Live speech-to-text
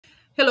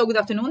Hello, good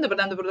afternoon, dobar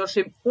dan,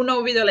 dobrodošli u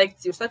novu video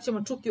lekciju. Šta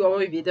ćemo čuti u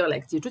ovoj video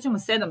lekciji? Čućemo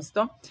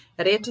 700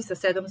 reči sa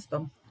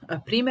 700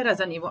 primjera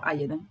za nivo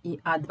A1 i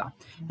A2.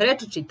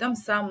 Reči čitam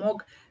sa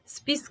mog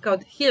spiska od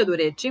 1000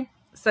 reči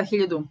sa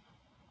 1000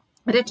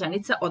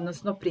 rečenica,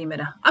 odnosno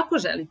primjera. Ako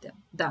želite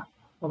da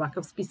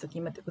ovakav spisak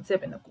imate kod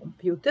sebe na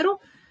kompjuteru,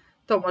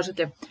 to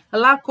možete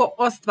lako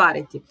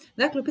ostvariti.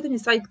 Dakle, u pitanju je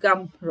sajt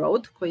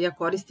GUMROAD koji ja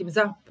koristim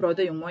za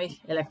prodaju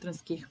mojih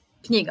elektronskih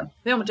knjiga.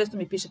 Veoma često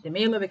mi pišete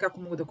mailove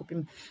kako mogu da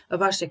kupim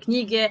vaše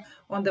knjige,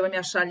 onda vam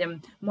ja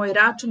šaljem moj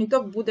račun i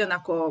to bude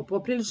onako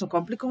poprilično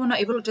komplikovano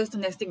i vrlo često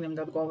ne stignem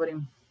da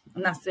odgovorim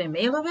na sve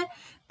mailove,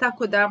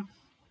 tako da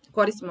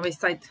koristim ovaj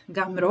sajt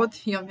GUMROAD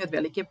i on mi je od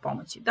velike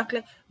pomoći.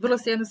 Dakle, vrlo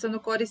se jednostavno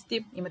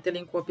koristi, imate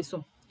link u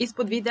opisu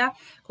ispod videa,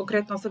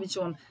 konkretno ostavit ću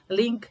vam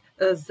link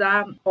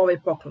za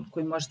ovaj poklon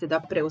koji možete da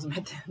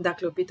preuzmete.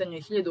 Dakle, u pitanju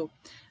je 1000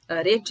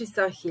 reči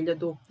sa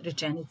 1000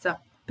 rečenica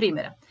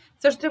primjera.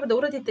 Sve što treba da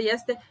uradite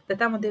jeste da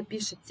tamo gde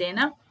piše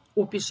cena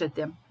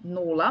upišete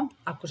 0,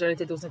 ako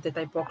želite da uzmete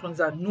taj poklon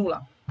za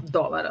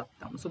 $0,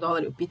 tamo su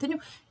dolari u pitanju,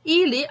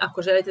 ili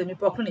ako želite da mi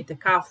poklonite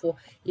kafu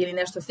ili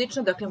nešto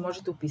slično, dakle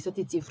možete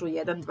upisati cifru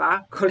 1,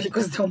 2,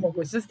 koliko ste u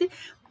mogućnosti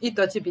i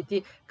to će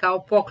biti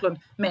kao poklon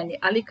meni.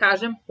 Ali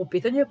kažem, u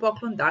pitanju je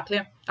poklon,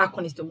 dakle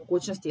ako niste u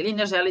mogućnosti ili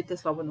ne želite,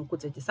 slobodno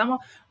ukucajte samo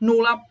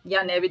 0,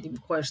 ja ne vidim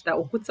ko je šta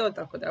ukucao,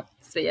 tako da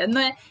svejedno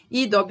je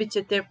i dobit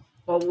ćete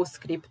ovu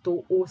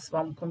skriptu u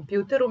svom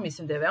kompjuteru.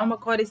 Mislim da je veoma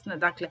korisna.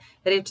 Dakle,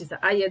 reči za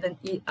A1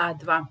 i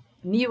A2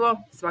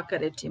 nivo. Svaka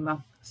reč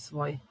ima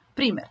svoj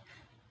primjer.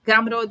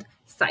 GUMROAD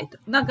sajt.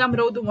 Na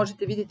GUMROADu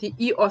možete vidjeti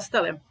i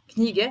ostale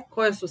knjige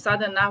koje su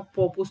sada na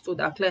popustu.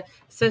 Dakle,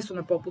 sve su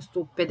na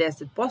popustu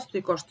 50%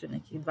 i koštuju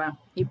nekih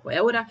 2,5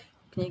 eura.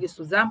 Knjige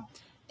su za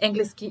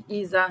engleski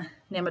i za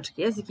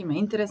nemački jezik. Ima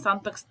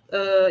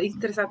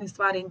interesantnih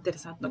stvari,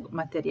 interesantnog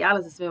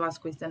materijala za sve vas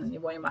koji ste na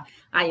nivoima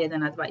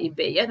A1, A2 i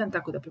B1,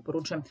 tako da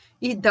preporučujem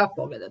i da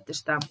pogledate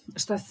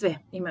šta sve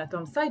ima na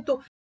tom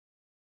sajtu.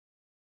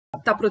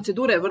 Ta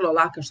procedura je vrlo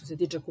laka što se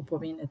tiče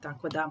kupovine,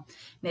 tako da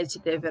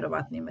nećete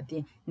verovatno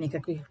imati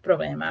nikakvih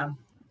problema.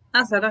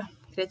 A sada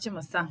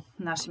krećemo sa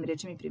našim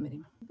rečima i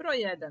primjerima. Broj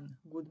 1.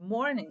 Good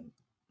morning.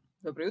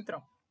 Dobro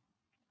jutro.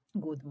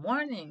 Good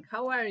morning.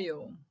 How are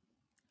you?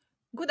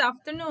 Good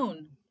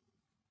afternoon.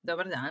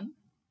 Dobar dan.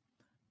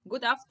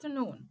 Good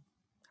afternoon.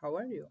 How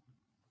are you?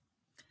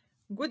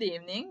 Good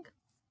evening.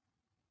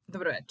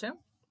 Dobro večer.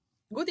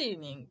 Good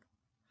evening.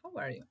 How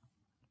are you?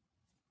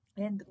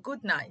 And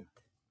good night.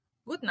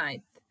 Good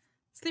night.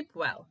 Sleep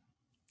well.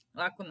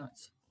 Laku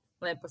noć.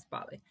 Lepo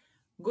spavaj.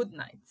 Good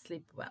night.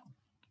 Sleep well.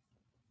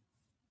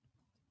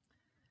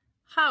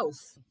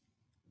 House.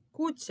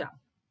 Kuća.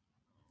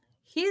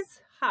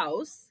 His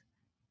house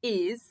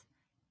is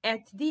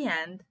at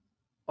the end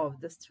of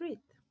the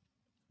street.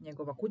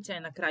 Njegova kuća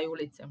je na kraju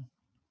ulice.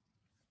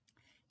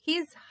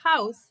 His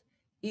house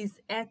is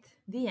at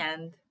the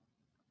end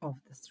of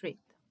the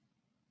street.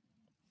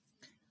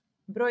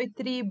 Broj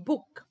 3.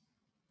 Book.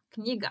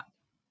 Knjiga.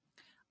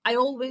 I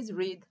always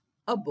read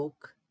a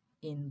book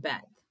in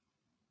bed.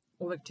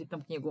 Uvek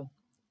čitam knjigu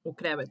u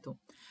krevetu.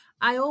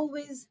 I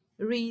always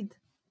read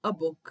a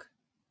book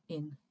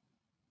in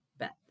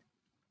bed.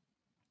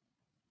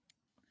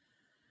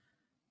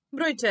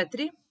 Broj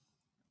 4.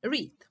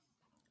 Read.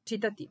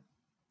 Čitati.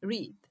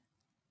 Read.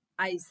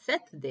 I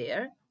sat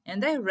there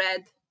and I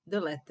read the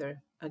letter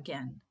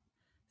again.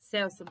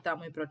 Seo sam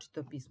tamo i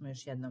pročitao pismo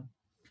još jednom.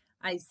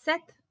 I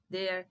sat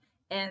there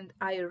and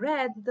I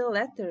read the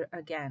letter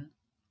again.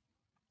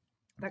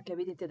 Dakle,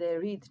 vidite da je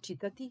read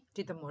čitati.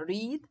 Čitamo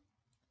read.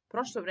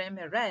 Prošlo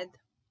vreme read.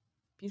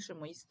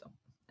 Pišemo isto.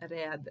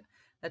 Read.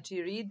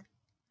 Znači read,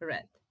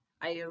 read.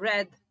 I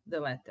read the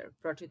letter.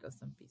 Pročitao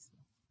sam pismo.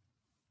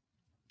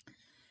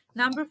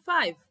 Number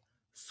 5.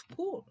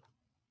 School.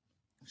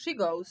 She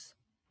goes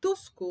to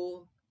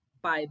school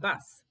by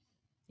bus.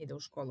 Ide u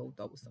školu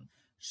autobusom.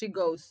 She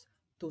goes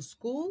to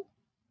school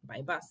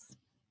by bus.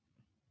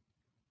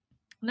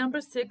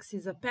 Number 6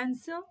 is a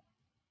pencil.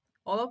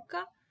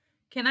 Olovka.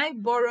 Can I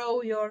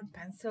borrow your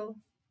pencil,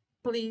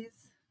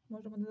 please?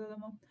 Možemo da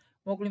dodamo.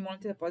 Mogu li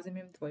moliti da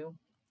pozajmim tvoju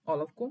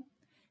olovku?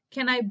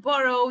 Can I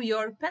borrow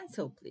your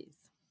pencil,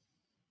 please?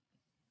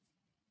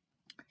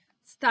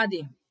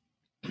 Study.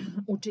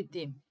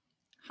 Učiti.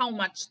 How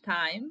much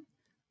time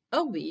a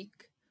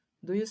week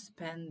do you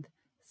spend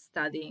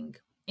studying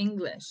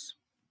English?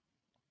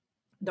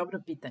 Dobro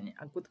pitanje,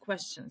 a good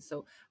question.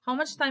 So, how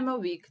much time a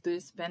week do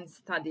you spend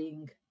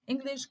studying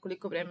English?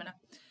 Koliko vremena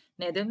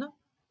nedeljno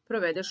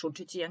provedeš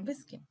učeći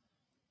engleski?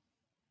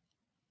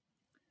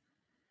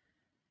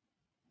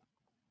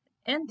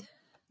 And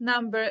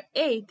number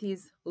 8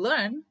 is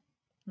learn.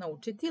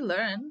 Naučiti,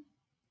 learn.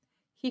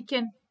 He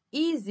can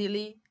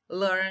easily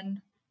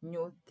learn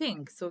new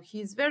things. So,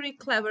 he is very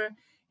clever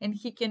and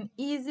he can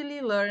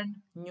easily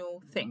learn new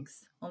things.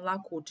 On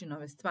lako uči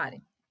nove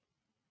stvari.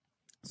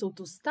 So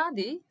to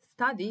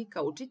study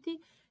kao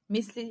učiti,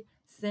 misli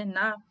se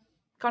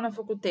kao na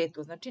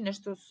fakultetu. Znači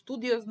nešto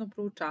studiozno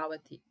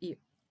proučavati i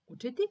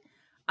učiti.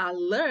 A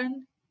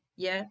learn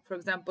je, for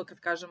example, kad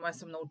kažemo ja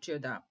sam naučio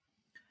da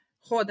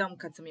hodam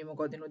kad sam imao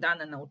godinu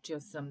dana, naučio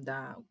sam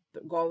da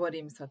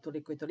govorim sa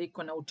toliko i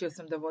toliko, naučio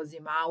sam da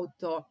vozim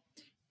auto.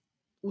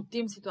 U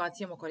tim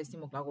situacijama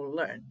koristimo glagol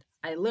learned.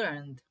 I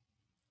learned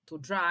to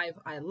drive,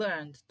 I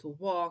learned to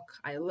walk,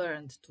 I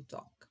learned to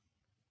talk.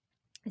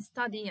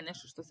 Study je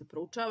nešto što se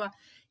proučava,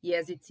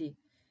 jezici,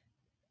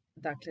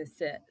 dakle,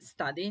 se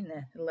study,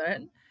 ne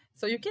learn.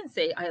 So you can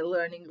say I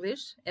learn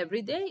English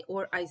every day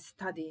or I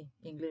study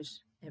English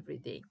every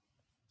day.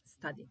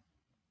 Study.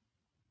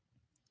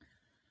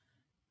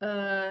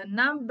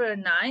 Number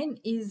 9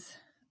 is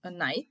a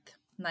night.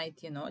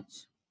 Night je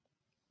noć.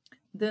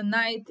 The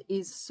night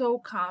is so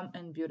calm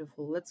and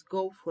beautiful. Let's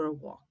go for a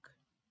walk.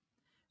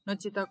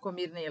 Noć je tako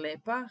mirna i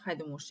lepa.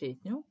 Hajdemo u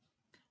šetnju.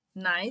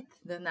 Night,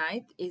 the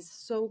night is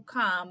so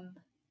calm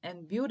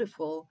and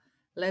beautiful.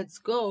 Let's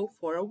go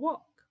for a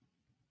walk.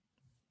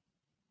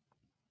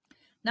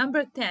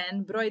 Number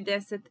 10, broj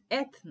 10,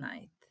 at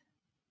night.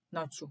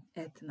 Noću,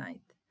 at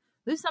night.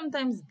 Do you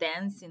sometimes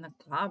dance in a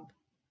club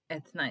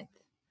at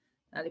night?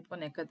 Ali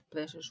ponekad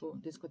plešeš u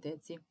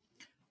diskoteci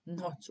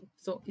noću.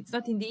 So it's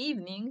not in the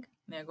evening,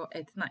 nego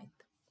at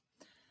night.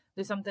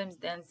 Do you sometimes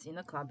dance in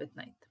a club at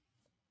night?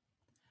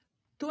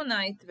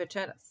 Tonight,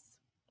 večeras.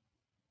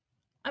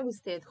 I will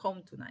stay at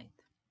home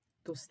tonight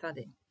to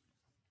study.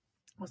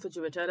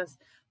 Ostaću večeras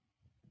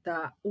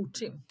da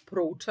učim,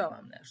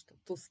 proučavam nešto,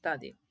 to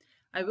study.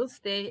 I will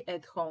stay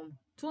at home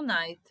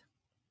tonight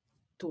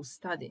to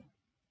study.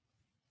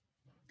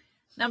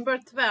 Number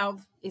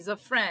 12 is a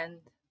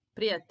friend,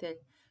 prijatelj.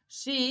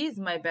 She is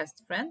my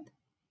best friend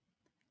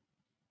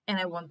and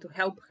I want to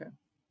help her.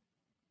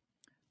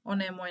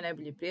 Ona je moj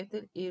najbolji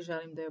prijatelj i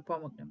želim da joj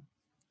pomognem.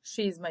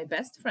 She is my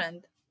best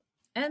friend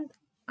and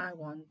I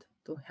want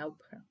to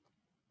help her.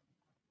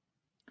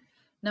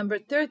 Number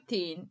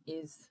 13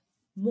 is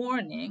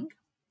morning,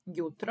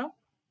 jutro.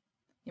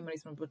 Imali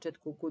smo u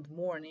početku good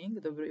morning,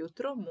 dobro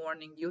jutro,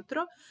 morning,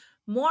 jutro.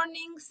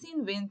 Mornings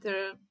in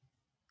winter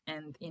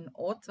and in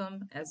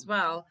autumn as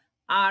well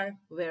are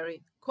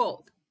very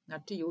cold.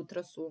 Znači,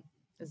 jutra su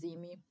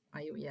zimi,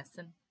 a i u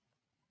jesen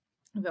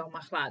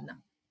veoma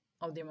hladna.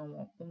 Ovdje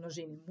imamo u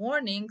množini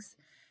mornings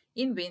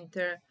in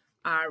winter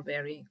are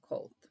very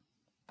cold.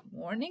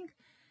 Morning.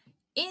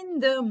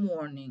 In the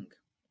morning.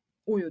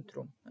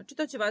 Ujutru. Znači,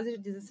 to će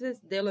važiti za sve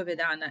delove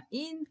dana.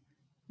 In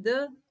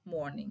the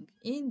morning.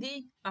 In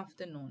the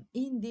afternoon.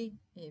 In the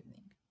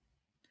evening.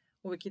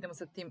 Uvijek idemo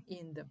sa tim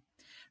in the.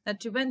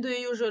 Znači, when do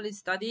you usually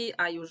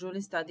study? I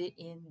usually study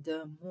in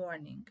the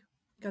morning.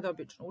 Kada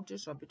obično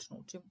učiš, obično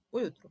učim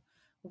ujutru.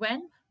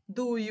 When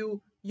do you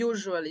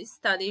usually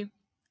study?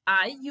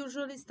 I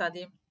usually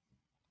study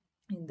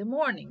in the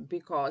morning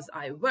because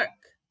I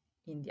work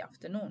in the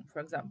afternoon,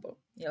 for example.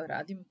 Jer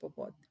radim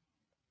popodne.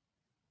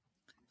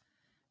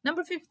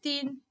 Number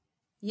 15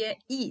 je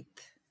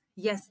eat,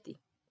 jesti,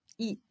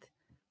 eat.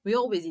 We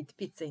always eat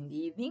pizza in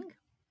the evening.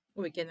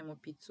 Uvijek jedemo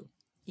picu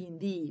in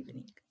the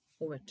evening,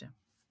 uveče.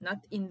 Not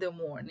in the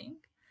morning,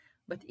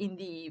 but in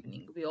the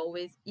evening. We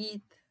always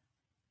eat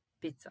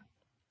pizza.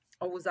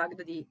 Ovu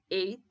zagradi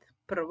ate,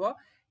 prvo,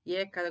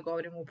 je kada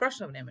govorimo u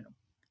prošlom vremenu.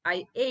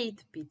 I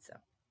ate pizza.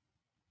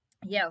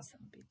 Jeo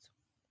sam picu.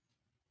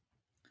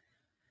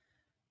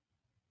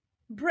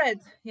 Bread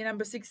je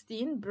number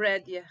 16.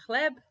 Bread je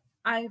hleb.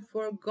 I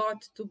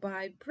forgot to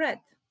buy bread.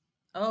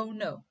 Oh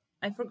no,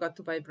 I forgot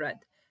to buy bread.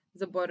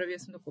 Zaboravio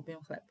sam da kupim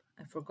hleb.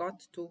 I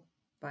forgot to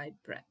buy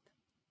bread.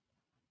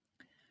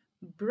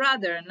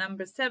 Brother,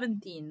 number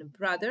 17.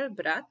 Brother,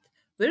 brat.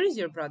 Where is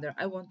your brother?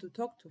 I want to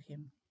talk to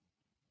him.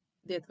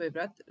 Gdje je tvoj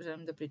brat?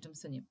 Želim da pričam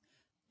sa njim.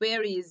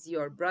 Where is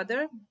your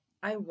brother?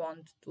 I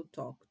want to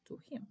talk to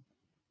him.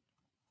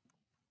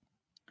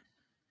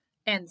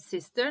 And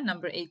sister,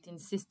 number 18.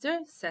 Sister,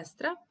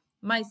 sestra.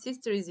 My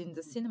sister is in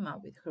the cinema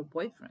with her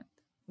boyfriend.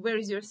 Where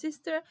is your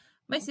sister?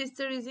 My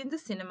sister is in the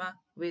cinema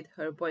with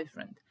her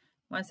boyfriend.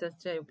 Moja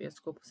sestra je u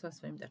bioskopu sa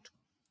svojim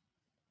dečkom.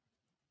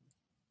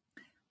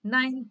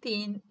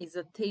 19 is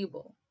a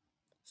table.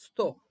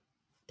 Sto.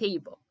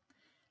 Table.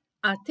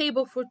 A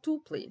table for two,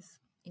 please.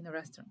 In a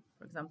restaurant,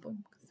 for example.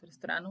 Kad ste u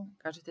restoranu,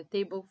 kažete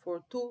table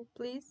for two,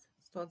 please.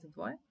 Sto za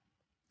dvoje.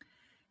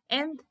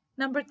 And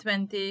number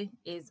 20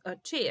 is a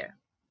chair.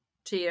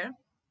 Chair.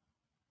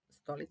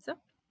 Stolica.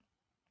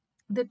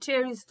 The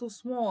chair is too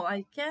small.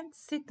 I can't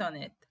sit on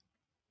it.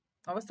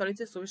 Ova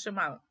stolica je suviše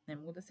mala. Ne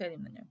mogu da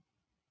sedim na njoj.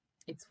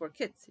 It's for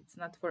kids. It's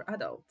not for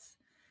adults.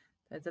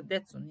 To je za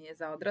decu, nije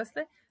za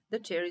odrasle. The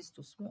chair is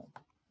too small.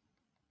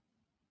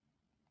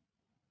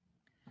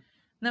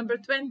 Number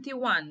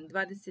 21,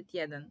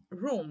 21.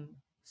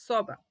 Room,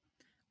 soba.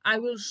 I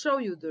will show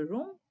you the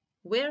room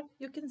where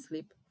you can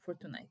sleep for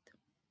tonight.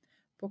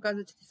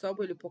 Pokazat ću ti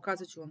sobu ili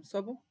pokazat ću vam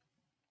sobu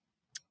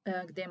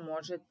gdje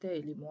možete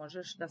ili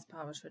možeš da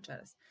spavaš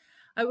večeras.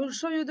 I will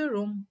show you the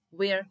room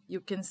where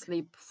you can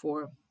sleep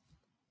for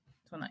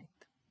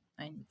tonight.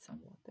 I need some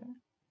water.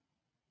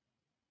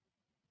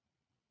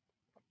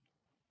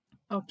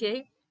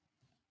 Ok.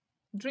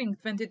 Drink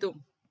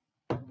 22.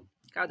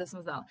 Kada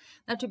sam znala.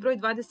 Znači, broj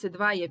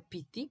 22 je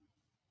piti.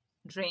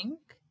 Drink.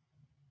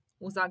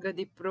 U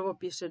zagradi prvo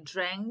piše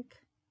drank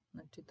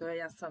Znači, to je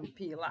ja sam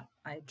pila.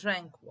 I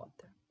drank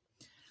water.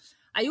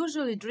 I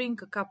usually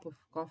drink a cup of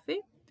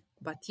coffee,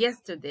 but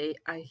yesterday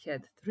I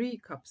had 3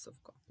 cups of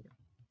coffee.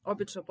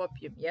 Obično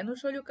popijem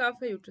 1 šolju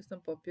kafe, juče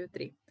sam popio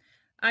 3.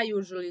 I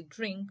usually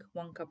drink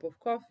 1 cup of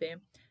coffee,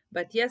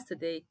 but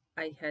yesterday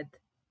I had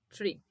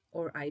 3,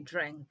 or I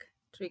drank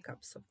 3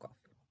 cups of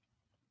coffee.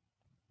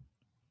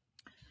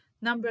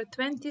 Number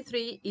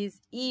 23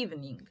 is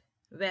evening,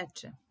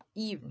 veče,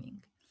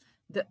 evening.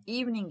 The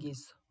evening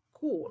is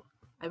cool.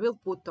 I will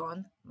put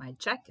on my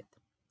jacket.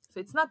 So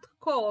it's not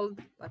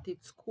cold, but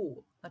it's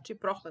cool. Znači,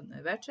 prohladno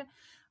je veče.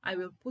 I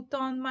will put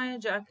on my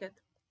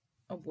jacket.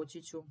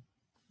 Obući ću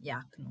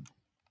jaknu.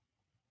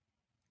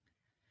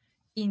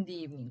 In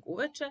the evening,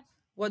 uveče.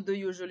 What do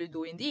you usually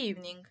do in the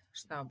evening?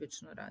 Šta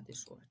obično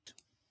radiš uveče?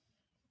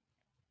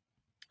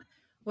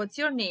 What's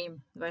your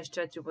name?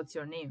 24. What's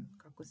your name?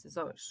 Kako se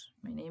zoveš?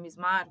 My name is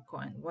Marko.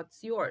 And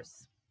what's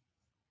yours?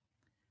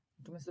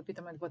 Možemo se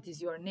pitamo what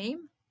is your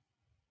name?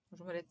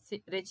 Možemo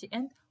reći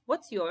and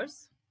what's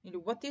yours? Ili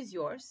what is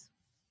yours?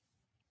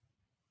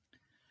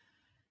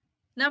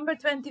 Number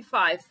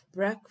 25.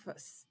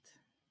 Breakfast.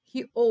 He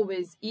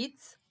always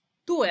eats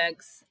 2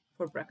 eggs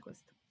for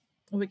breakfast.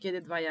 Uvijek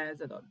jede 2 jaja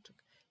za doručak.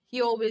 He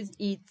always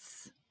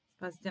eats,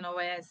 pazite na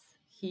ovaj s,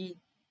 he,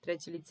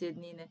 treće lice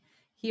jednine.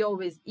 He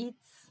always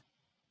eats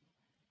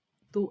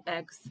 2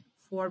 eggs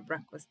for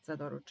breakfast za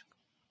doručak.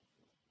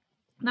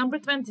 Number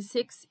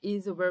 26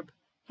 is a verb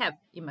have,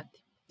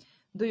 imati.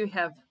 Do you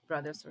have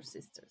brothers or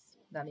sisters?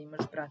 Da li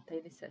imaš brata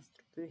ili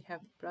sestru? Do you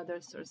have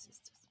brothers or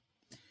sisters?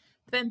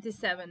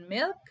 27,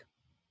 milk.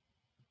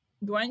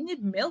 Do I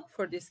need milk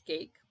for this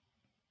cake?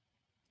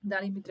 Da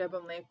li mi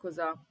treba mlijeko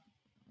za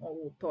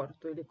ovu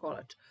tortu ili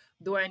kolač?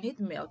 Do I need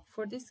milk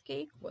for this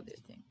cake? What do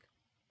you think?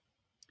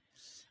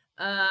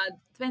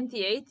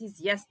 28 is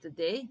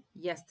yesterday.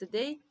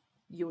 Yesterday,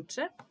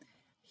 juče.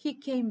 He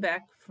came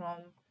back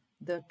from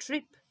the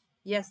trip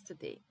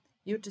yesterday.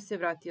 Juče se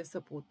vratio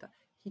sa puta.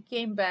 He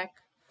came back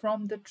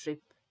from the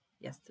trip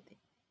yesterday.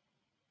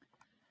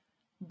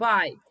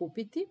 Buy,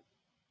 kupiti.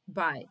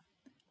 Buy.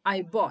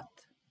 I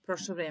bought,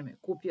 prošlo vrijeme,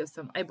 kupio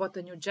sam. I bought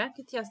a new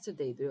jacket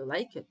yesterday. Do you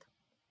like it?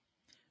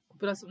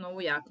 Kupila sam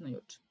novu jaknu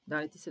juče. Da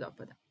li ti se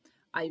dopada?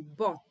 I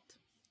bought.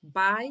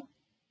 Buy,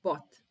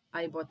 bought.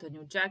 I bought a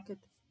new jacket.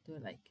 Do you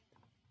like it?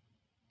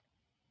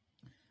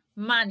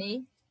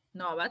 Money,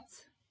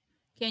 novac.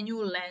 Can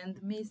you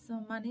lend me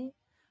some money?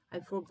 I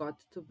forgot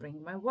to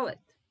bring my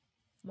wallet.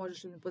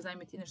 Možeš li mi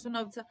pozajmiti nešto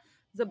novca?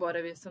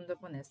 Zaboravio sam da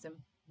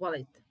ponesem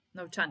wallet,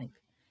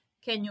 novčanik.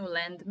 Can you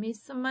lend me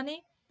some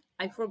money?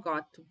 I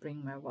forgot to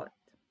bring my wallet.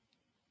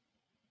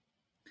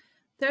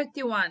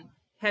 31.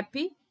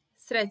 Happy,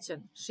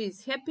 srećan. She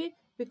is happy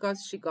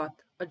because she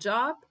got a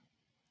job.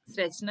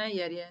 Srećna je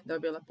jer je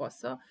dobila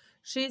posao.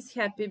 She is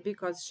happy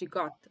because she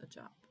got a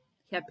job.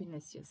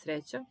 Happiness je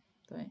sreća.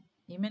 To je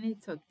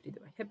imenica od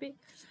pridjeva happy.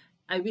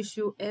 I wish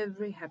you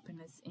every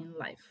happiness in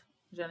life.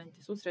 Želim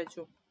ti svu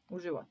sreću u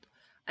životu.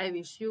 I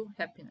wish you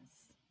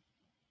happiness.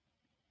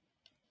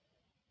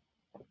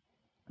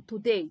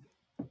 Today,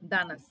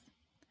 danas.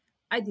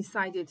 I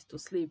decided to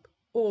sleep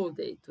all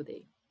day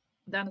today.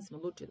 Danas sam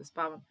odlučio da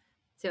spavam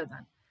cijel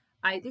dan.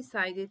 I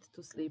decided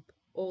to sleep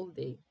all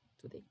day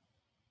today.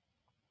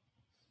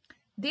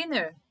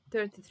 Dinner,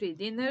 33,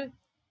 dinner,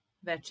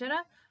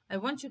 večera. I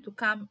want you to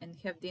come and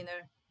have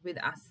dinner with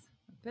us.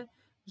 Okay?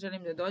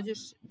 Želim da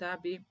dođeš da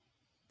bi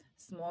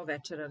smo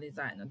večerali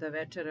zajedno, da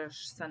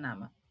večeraš sa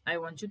nama. I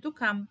want you to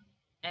come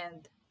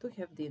and to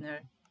have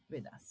dinner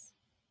with us.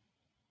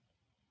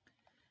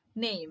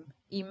 Name,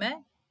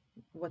 ime.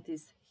 What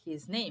is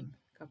his name?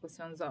 Kako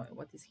se on zove?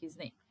 What is his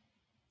name?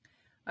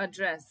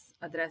 Address,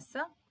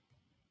 adresa.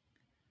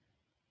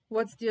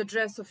 What's the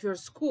address of your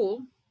school?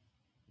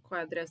 Koja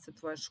je adresa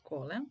tvoje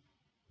škole?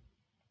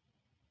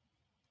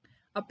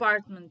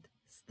 Apartment,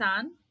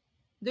 stan.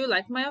 Do you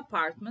like my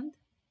apartment?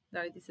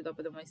 Da li ti se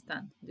dopada moj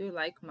stan? Do you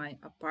like my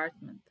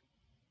apartment?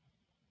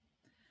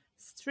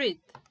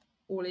 Street,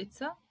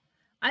 ulica.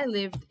 I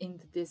lived in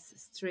this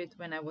street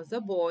when I was a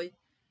boy.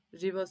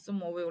 Živao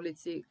sam u ovoj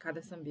ulici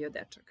kada sam bio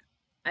dečak.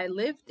 I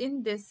lived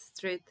in this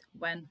street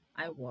when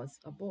I was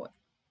a boy.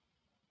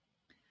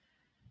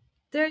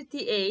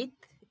 38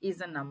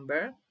 is a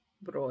number,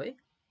 broj.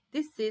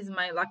 This is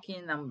my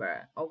lucky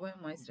number. Ovo je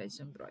moj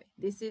srećan broj.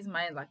 This is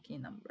my lucky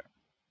number.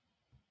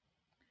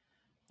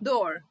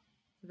 Door,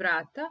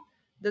 vrata.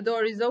 The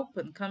door is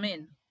open, come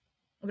in.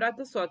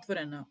 Vrata su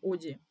otvorena,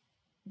 uđi.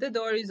 The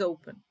door is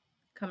open,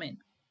 come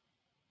in.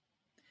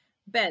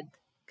 Bed,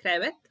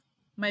 krevet.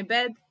 My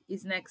bed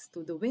is next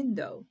to the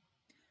window.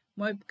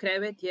 Moj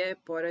krevet je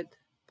pored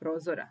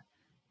prozora.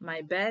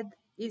 My bed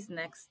is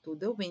next to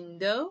the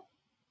window.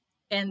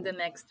 And the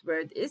next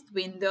word is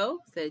window.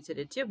 Sljedeća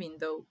reč je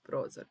window,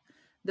 prozor.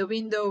 The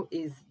window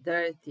is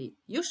dirty.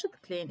 You should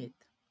clean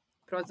it.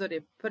 Prozor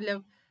je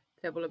prljav,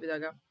 trebalo bi da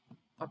ga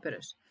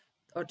opereš,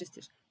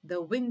 očistiš. The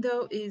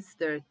window is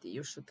dirty.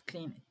 You should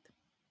clean it.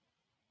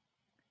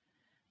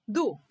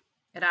 Do,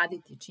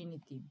 raditi,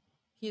 činiti.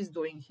 He is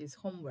doing his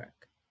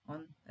homework.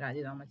 On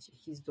radi domaći.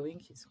 He is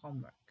doing his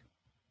homework.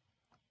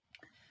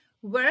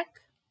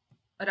 Work,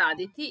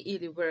 raditi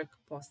ili work,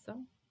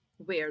 posao.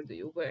 Where do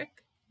you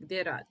work?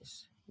 Gdje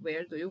radiš?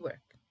 Where do you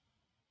work?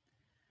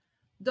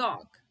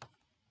 Dog,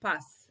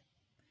 pas.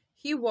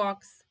 He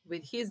walks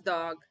with his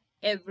dog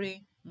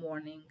every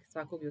morning.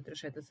 Svakog jutra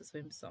šeta sa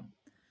svojim psom.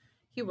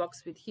 He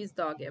walks with his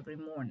dog every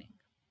morning.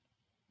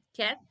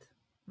 Cat,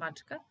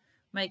 mačka.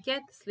 My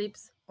cat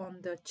sleeps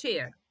on the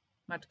chair.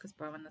 Mačka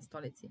spava na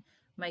stolici.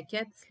 My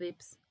cat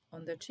sleeps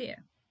on the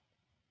chair.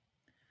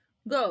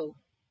 Go,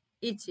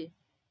 ići.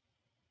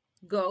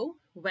 Go,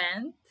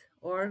 went,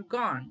 or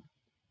gone.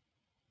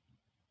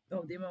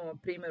 Ovdje imamo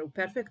primjer u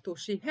perfektu.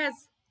 She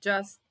has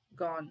just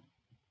gone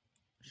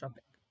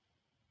shopping.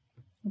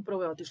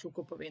 Upravo je otišla u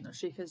kupovinu.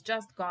 She has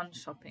just gone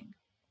shopping.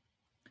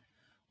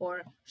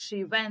 Or she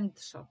went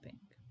shopping.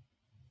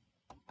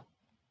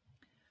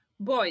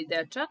 Boy,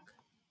 dečak.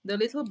 The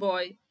little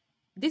boy.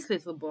 This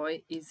little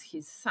boy is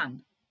his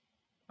son.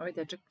 Ovaj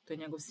dečak, to je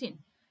njegov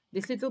sin.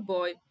 This little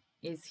boy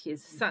is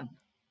his son.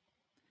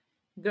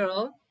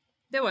 Girl,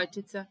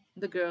 devojčica.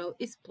 The girl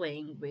is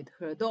playing with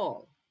her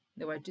doll.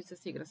 Devojčica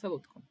se igra sa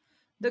lutkom.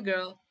 The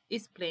girl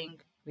is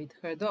playing with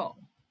her doll.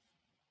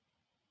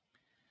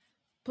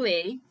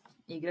 Play,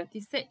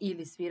 igrati se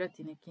ili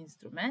svirati neki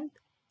instrument.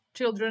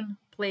 Children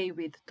play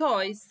with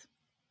toys.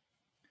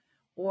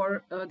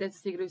 Or deca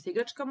se igraju s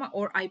igračkama.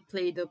 Or I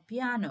play the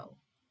piano.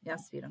 Ja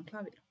sviram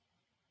klavir.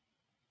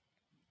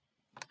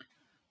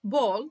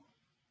 Ball,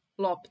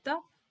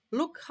 lopta.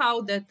 Look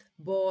how that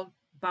ball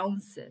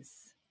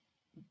bounces.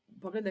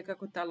 Pogledaj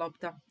kako ta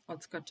lopta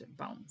odskače.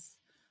 Bounce.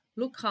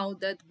 Look how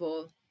that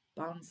ball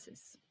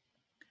bounces.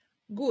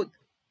 Good,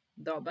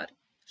 dobar.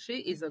 She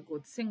is a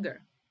good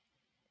singer.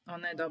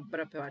 Ona je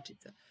dobra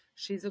pevačica.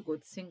 She is a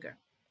good singer.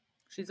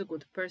 She is a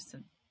good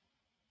person.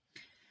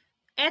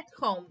 At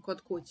home,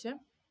 kod kuće.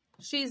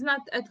 She is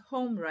not at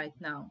home right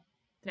now.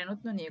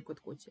 Trenutno nije kod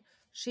kuće.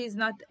 She is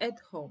not at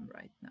home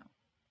right now.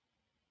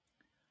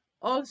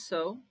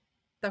 Also,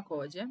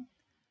 također.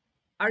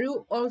 Are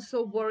you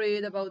also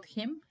worried about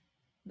him?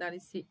 Da li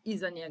si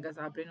iza njega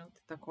zabrinut?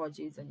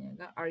 Također iza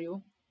njega. Are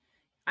you?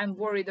 I'm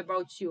worried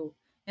about you.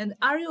 And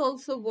are you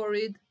also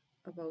worried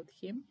about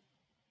him?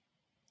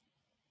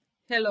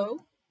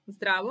 Hello,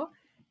 zdravo.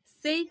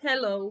 Say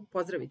hello,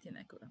 pozdraviti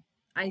nekoga.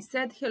 I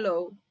said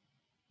hello,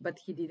 but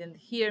he didn't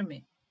hear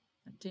me.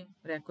 Znači,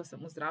 rekao sam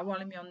mu zdravo,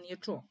 ali mi on nije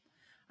čuo.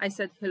 I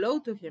said hello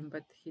to him,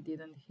 but he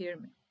didn't hear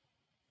me.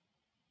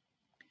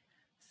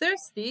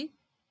 Thirsty,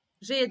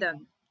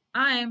 žedan.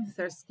 I am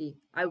thirsty.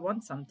 I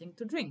want something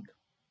to drink.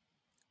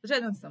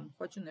 Žedan sam,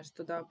 hoću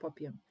nešto da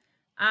popijem.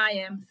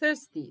 I am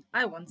thirsty.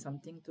 I want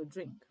something to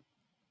drink.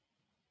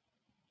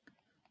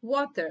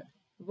 Water,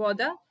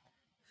 voda.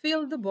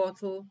 Fill the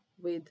bottle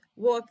with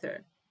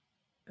water.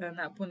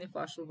 Napuni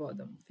flašu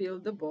vodom. Fill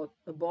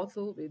the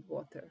bottle with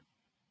water.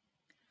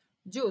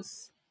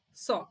 Juice,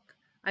 sok.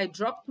 I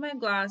dropped my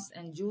glass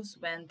and juice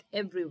went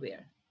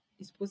everywhere.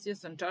 Ispustio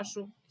sam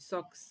čašu i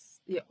sok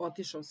je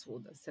otišao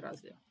svuda, se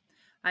razlio.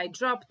 I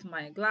dropped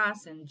my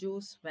glass and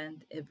juice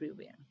went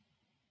everywhere.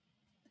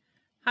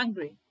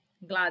 Hungry,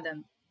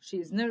 gladan. She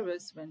is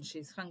nervous when she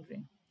is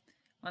hungry.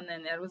 Ona je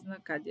nervozna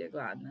kad je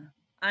gladna.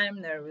 I am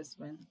nervous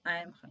when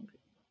I am hungry.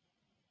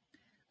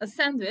 A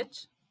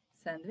sandwich,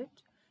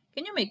 sandwich.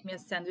 Can you make me a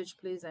sandwich,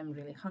 please? I'm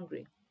really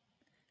hungry.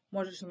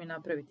 Možeš li mi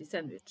napraviti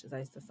sandvič?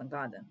 Zaista sam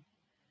gladan.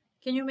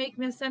 Can you make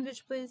me a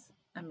sandwich, please?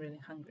 I'm really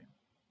hungry.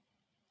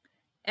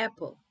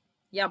 Apple,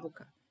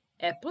 jabuka.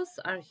 Apples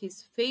are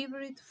his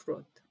favorite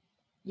fruit.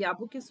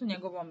 Jabuke su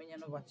njegovo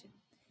omiljeno voće.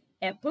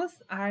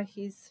 Apples are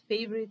his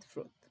favorite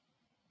fruit.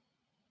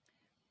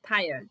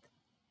 Tired,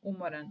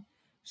 umoran.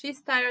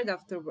 She's tired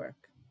after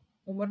work.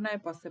 Umorna je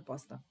posle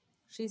posla.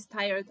 She's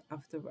tired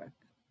after work.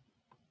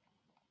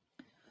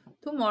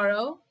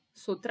 Tomorrow,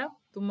 sutra.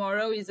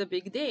 Tomorrow is a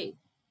big day,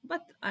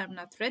 but I'm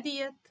not ready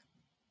yet.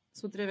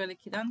 Sutra je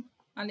veliki dan,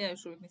 ali ja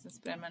još uvijek nisam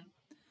spreman.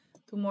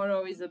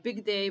 Tomorrow is a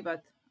big day, but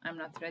I'm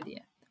not ready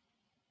yet.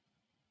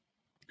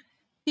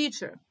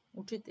 Teacher,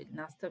 učitelj,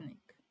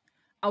 nastavnik.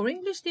 Our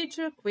English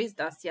teacher quizzed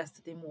us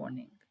yesterday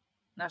morning.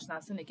 Naš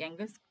nastavnik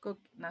engleskog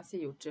nas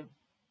je juče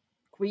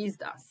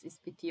quizzed us,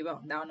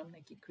 ispitivao, dao nam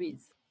neki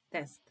quiz,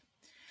 test.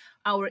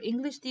 Our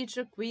English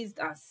teacher quizzed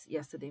us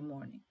yesterday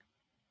morning.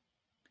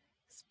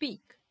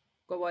 Speak,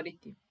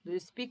 govoriti. Do you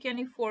speak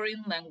any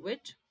foreign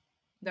language?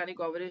 Da li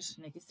govoriš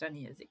neki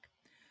strani jezik?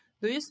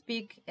 Do you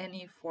speak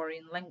any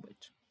foreign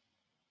language?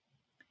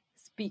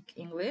 Speak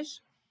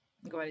English,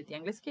 govoriti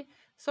engleski.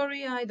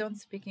 Sorry, I don't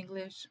speak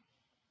English.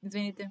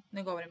 Izvinite,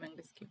 ne govorim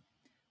engleski.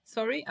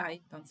 Sorry,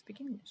 I don't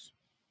speak English.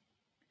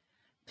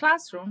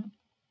 Classroom,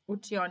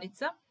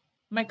 učionica.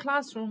 My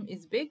classroom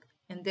is big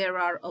and there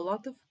are a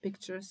lot of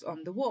pictures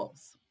on the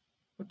walls.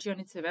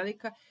 Učionica je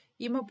velika,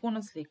 ima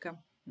puno slika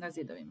na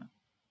zidovima.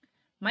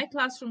 My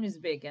classroom is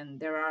big and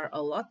there are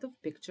a lot of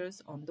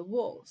pictures on the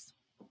walls.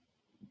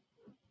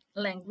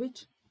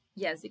 Language,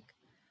 jezik.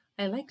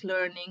 I like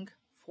learning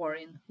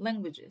foreign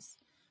languages.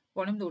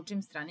 Volim da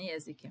učim strane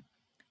jezike.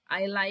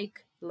 I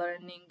like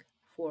learning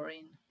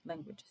foreign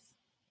languages.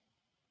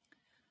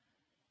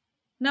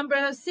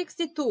 Number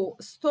 62,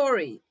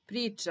 story,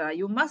 priča.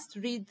 You must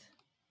read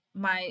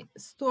my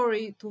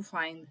story to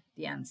find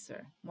the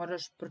answer.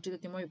 Moraš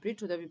pročitati moju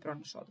priču da bi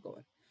pronašao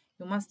odgovor.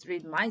 You must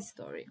read my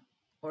story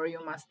or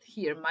you must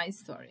hear my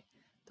story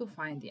to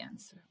find the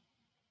answer.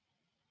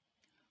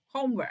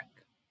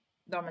 Homework,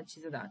 domaći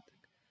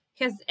zadatak.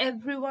 Has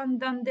everyone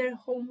done their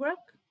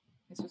homework?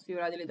 Jesu svi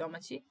uradili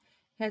domaći?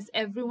 Has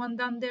everyone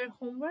done their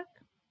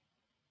homework?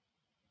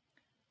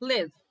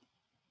 Live,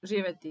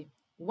 živjeti.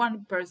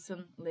 One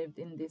person lived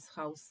in this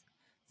house.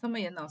 Samo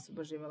jedna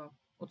osoba živjela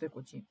u toj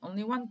kući.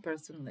 Only one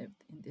person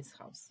lived in this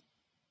house.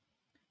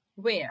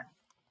 Where,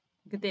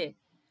 gde?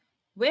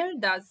 Where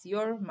does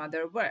your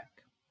mother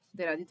work?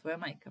 Gde radi tvoja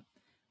majka?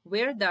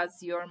 Where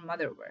does your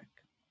mother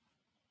work?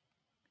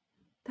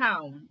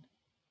 Town,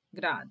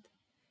 grad.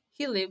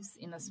 He lives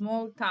in a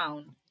small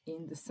town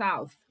in the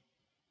south.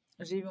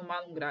 Živi u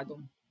malom gradu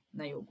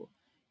na jugu.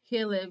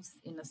 He lives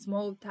in a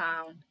small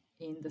town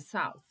in the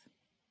south.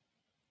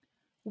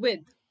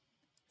 With,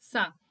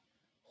 sa.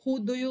 Who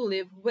do you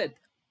live with?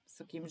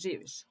 Sa kim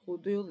živiš? Who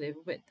do you live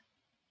with?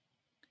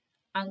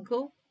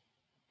 Uncle,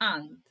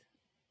 aunt,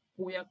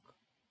 ujak,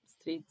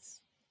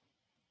 stric,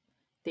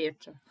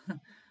 teča,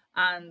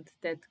 aunt,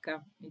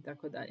 tetka i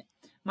tako dalje.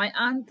 My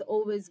aunt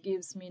always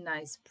gives me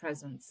nice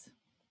presents.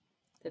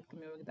 Tetka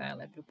mi uvijek daje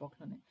lepe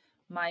poklone.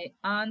 My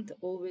aunt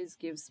always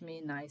gives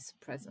me nice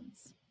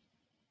presents.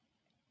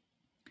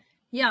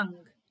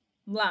 Young,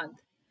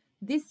 mlad.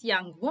 This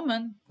young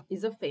woman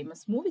is a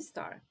famous movie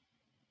star.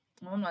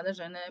 Ova mlada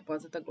žena je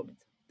poznata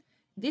glumica.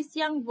 This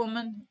young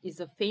woman is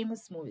a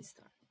famous movie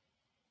star.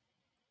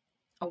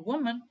 A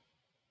woman,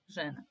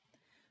 žena.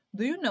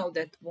 Do you know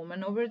that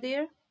woman over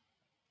there?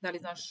 Da li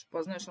znaš,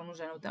 poznaješ onu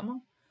ženu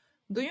tamo?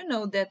 Do you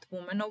know that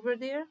woman over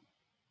there?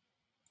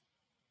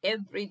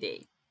 Every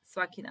day,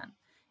 svaki dan.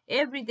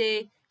 Every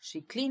day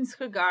she cleans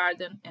her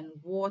garden and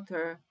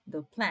water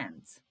the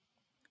plants.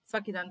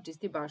 Svaki dan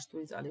čisti baštu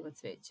i zaliva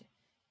cveće.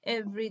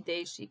 Every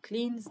day she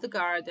cleans the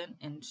garden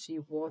and she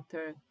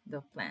water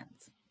the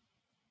plants.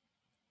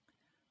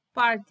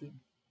 Party,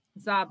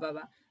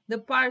 zabava. The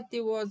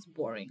party was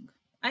boring.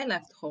 I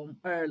left home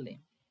early.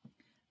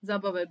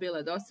 Zabava je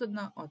bila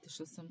dosadna,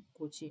 otišla sam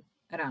kući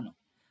rano.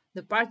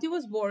 The party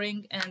was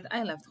boring and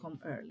I left home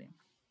early.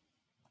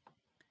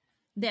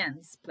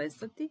 Dance,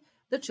 plesati.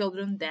 The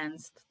children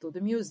danced to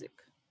the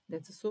music.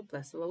 Deca su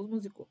plesala uz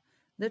muziku.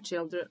 The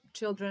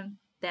children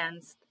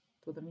danced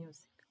to the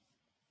music.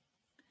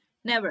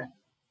 Never,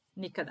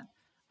 nikada.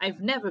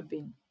 I've never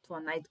been to a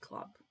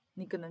nightclub.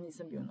 Nikada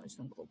nisam bio u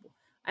noćnom klubu.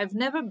 I've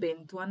never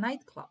been to a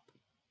nightclub.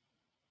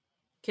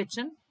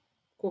 Kitchen,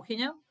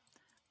 kuhinja.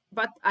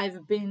 But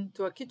I've been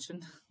to a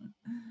kitchen.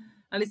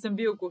 Ali sam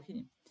bio u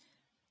kuhinji.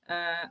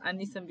 A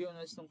nisam bio u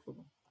noćnom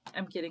klubu.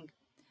 I'm kidding.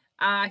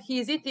 He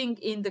is eating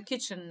in the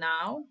kitchen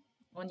now.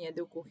 On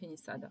jede u kuhinji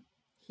sada.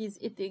 He's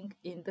eating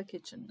in the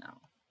kitchen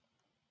now.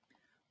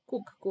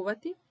 Cook,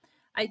 kuvati.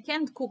 I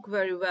can't cook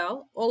very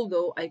well,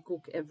 although I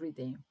cook every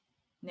day.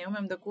 Ne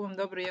umem da kuvam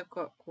dobro,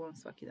 iako kuvam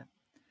svaki dan.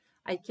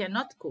 I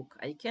cannot cook.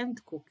 I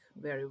can't cook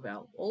very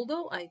well,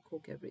 although I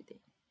cook every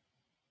day.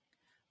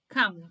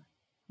 Come,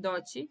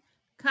 doći.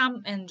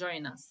 Come and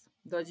join us.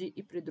 Dođi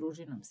i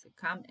pridruži nam se.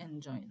 Come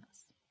and join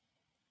us.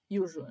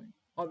 Usually,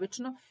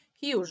 obično.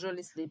 He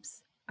usually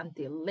sleeps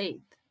until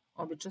late.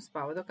 Obično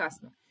spava do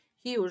kasno.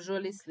 He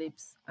usually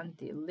sleeps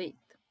until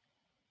late.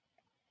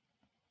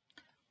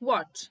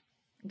 Watch,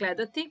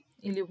 gledati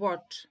ili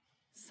watch,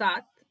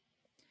 sat.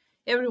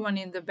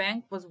 Everyone in the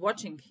bank was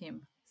watching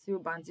him. Svi u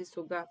banci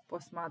su ga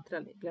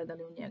posmatrali,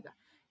 gledali u njega.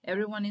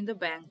 Everyone in the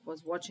bank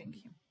was watching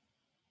him.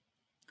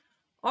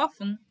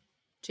 Often,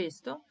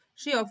 često.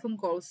 She often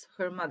calls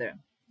her mother.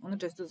 Ona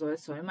često zove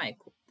svoju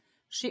majku.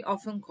 She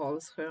often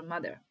calls her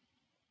mother.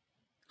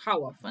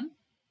 How often?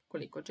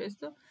 Koliko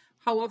često?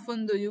 How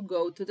often do you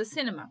go to the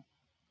cinema?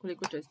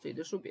 Koliko često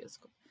ideš u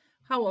bioskop?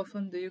 How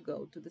often do you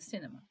go to the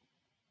cinema?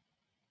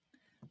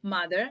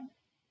 Mother,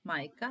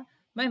 majka.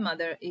 My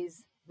mother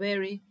is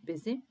very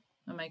busy.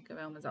 Moja majka je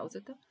veoma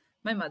zauzeta.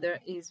 My mother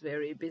is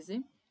very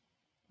busy.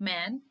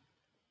 Man,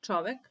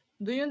 čovek.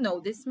 Do you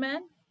know this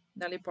man?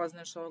 Da li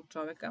poznaš ovog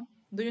čoveka?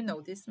 Do you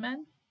know this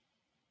man?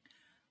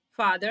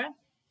 Father,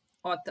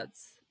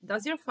 otac.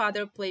 Does your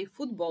father play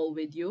football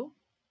with you?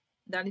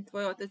 Da li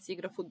tvoj otac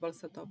igra fudbal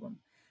sa tobom?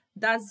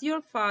 Does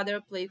your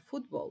father play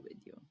football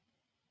with you?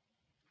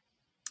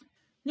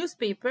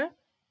 Newspaper,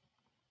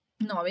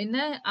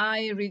 novine.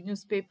 I read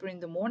newspaper in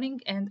the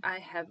morning and I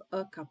have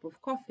a cup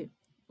of coffee.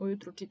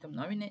 Ujutru čitam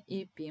novine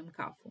i pijem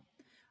kafu.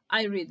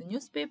 I read the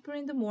newspaper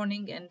in the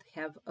morning and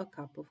have a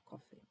cup of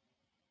coffee.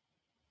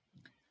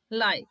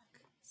 Like,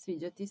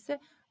 sviđati se.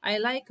 I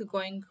like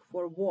going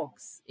for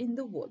walks in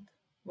the wood.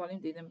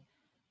 Volim da idem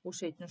u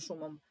šetnju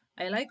šumom.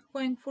 I like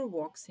going for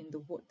walks in the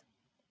wood.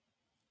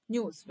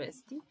 News,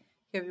 vesti.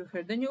 Have you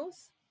heard the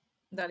news?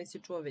 Da li si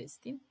čuo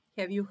vesti?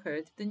 Have you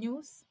heard the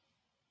news?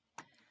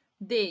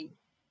 Day,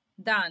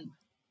 dan.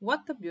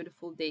 What a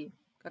beautiful day.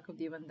 Kakav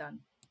divan dan.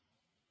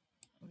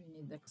 We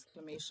need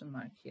exclamation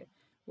mark here.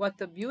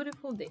 What a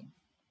beautiful day.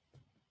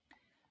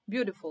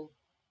 Beautiful,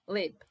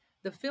 lep.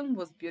 The film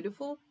was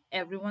beautiful,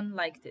 everyone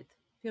liked it.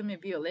 Film je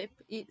bio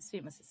lep i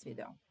svima se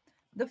svideo.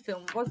 The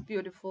film was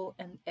beautiful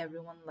and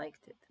everyone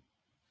liked it.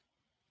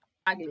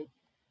 Ugly,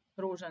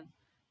 ružan.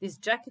 This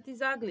jacket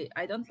is ugly,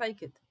 I don't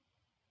like it.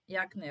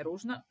 Jakna je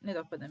ružna, ne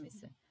dopada mi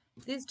se.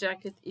 This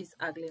jacket is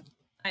ugly,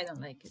 I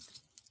don't like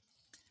it.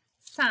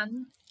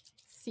 Son,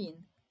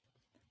 sin.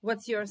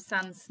 What's your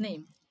son's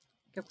name?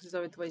 Kako se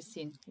zove tvoj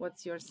sin?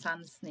 What's your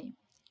son's name?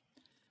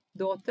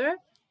 Daughter,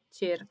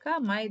 ćerka.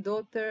 My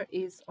daughter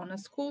is on a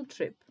school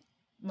trip.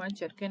 Moja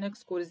ćerka je na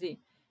ekskurziji.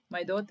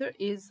 My daughter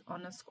is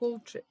on a school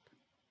trip.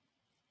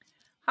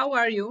 How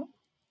are you?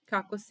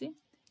 Kako si?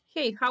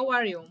 Hey, how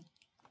are you?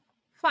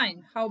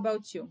 Fine, how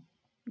about you?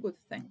 Good,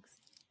 thanks.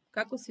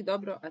 Kako si?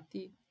 Dobro, a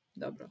ti?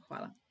 Dobro,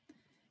 hvala.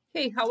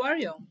 Hey, how are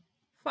you?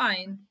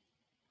 Fine.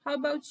 How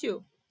about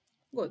you?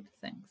 Good,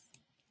 thanks.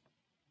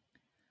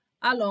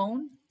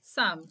 Alone,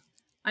 sam.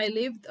 I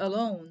lived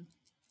alone.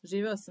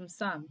 Živeo sam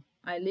sam.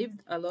 I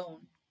lived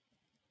alone.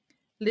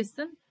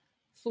 Listen,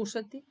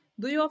 slušati.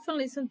 Do you often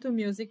listen to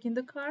music in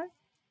the car?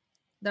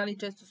 Da li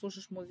često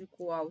slušaš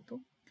muziku u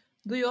autu?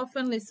 Do you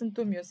often listen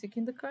to music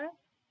in the car?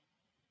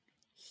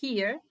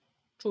 Hear,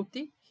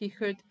 čuti. He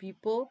heard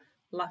people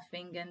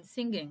laughing and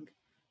singing.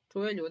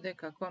 Čuje ljude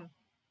kako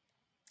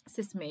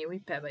se smeju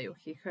i pevaju.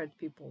 He heard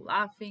people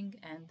laughing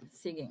and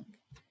singing.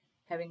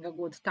 Having a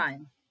good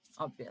time,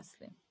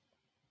 obviously.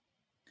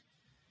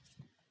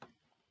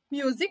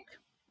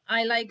 Music.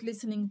 I like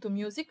listening to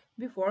music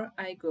before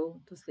I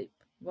go to sleep.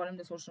 Volim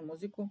da slušam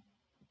muziku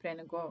pre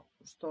nego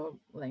što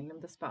legnem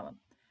da spavam.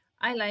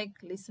 I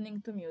like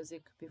listening to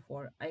music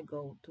before I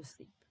go to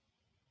sleep.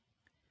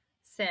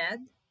 Sad,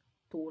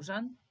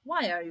 tužan.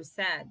 Why are you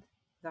sad?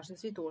 Zašto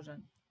si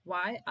tužan?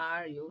 Why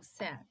are you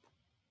sad?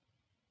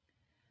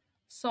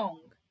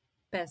 Song,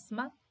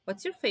 pesma.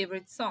 What's your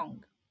favorite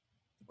song?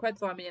 Koja je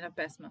tvoja omiljena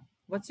pesma?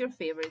 What's your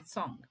favorite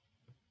song?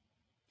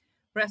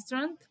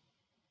 Restaurant,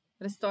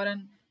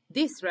 restoran.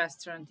 This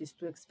restaurant is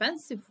too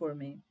expensive for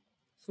me.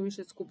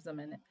 Suviše skup za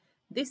mene.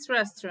 This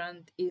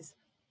restaurant is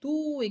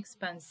too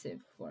expensive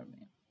for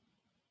me.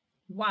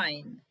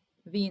 Wine,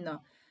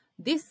 vino.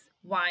 This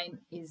wine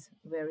is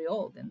very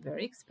old and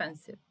very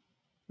expensive.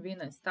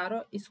 Vino je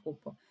staro i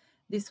skupo.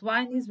 This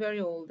wine is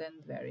very old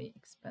and very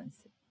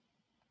expensive.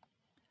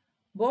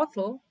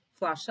 Bottle,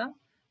 flaša.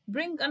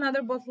 Bring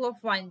another bottle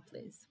of wine,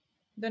 please.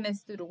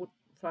 Donesite drugu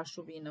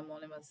flašu vina,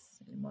 molim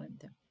vas, ili molim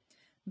te.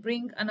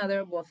 Bring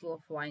another bottle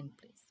of wine,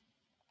 please.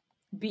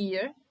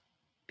 Beer,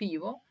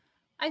 pivo.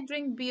 I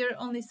drink beer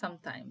only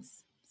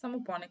sometimes.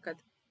 Samo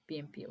ponekad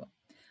pijem pivo.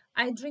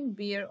 I drink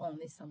beer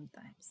only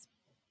sometimes.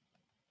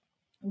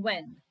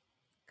 When,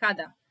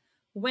 kada.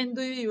 When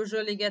do you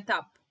usually get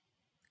up?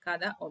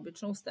 Kada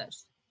obično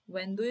ustaješ.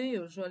 When do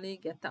you usually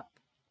get up?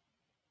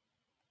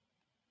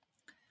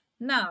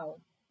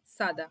 Now,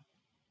 sada.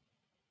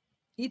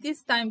 It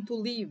is time to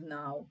leave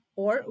now,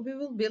 or we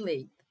will be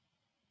late.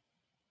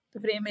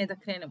 Vrijeme je da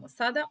krenemo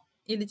sada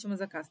ili ćemo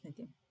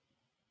zakasniti.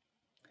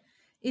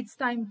 It's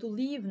time to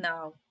leave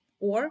now,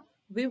 or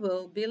we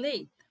will be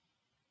late.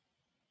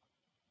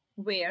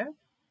 Where?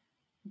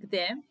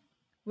 Gde?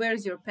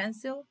 Where's your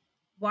pencil?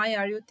 Why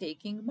are you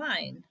taking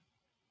mine?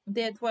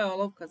 Gde je tvoja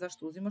olovka?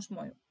 Zašto uzimaš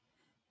moju?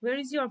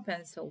 Where is your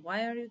pencil?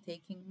 Why are you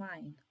taking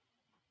mine?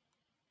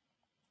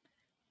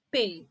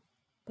 Pay.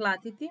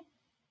 Platiti.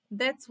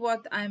 That's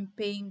what I'm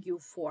paying you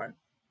for.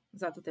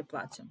 Zato te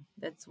plaćam.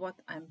 That's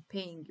what I'm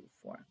paying you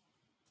for.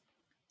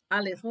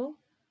 A little.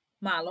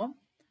 Malo.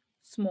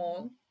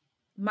 Small.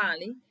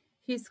 Mali.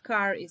 His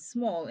car is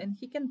small and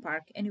he can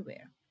park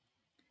anywhere.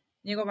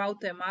 Njegov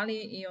auto je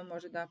mali i on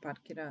može da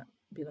parkira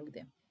bilo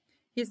gde.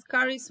 His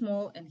car is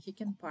small and he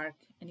can park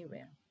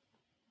anywhere.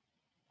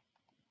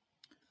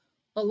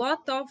 A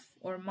lot of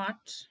or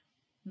much,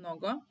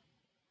 mnogo.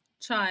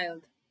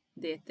 Child,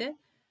 dete.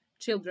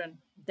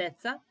 Children,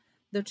 deca.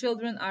 The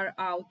children are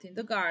out in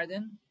the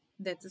garden.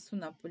 Deca su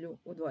napolju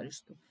u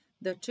dvorištu.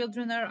 The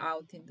children are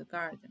out in the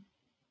garden.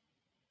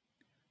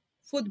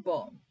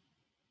 Football.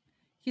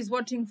 He's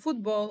watching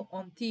football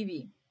on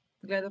TV.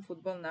 Gleda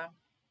futbol na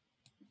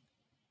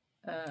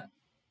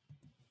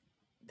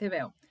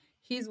TV-u.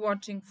 He's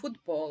watching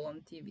football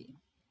on TV.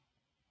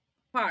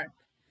 Park.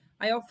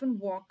 I often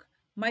walk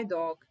my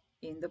dog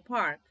in the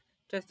park.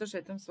 Često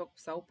šetam svog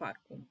psa u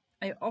parku.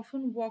 I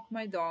often walk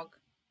my dog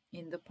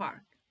in the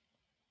park.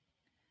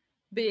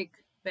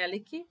 Big,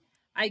 veliki.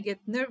 I get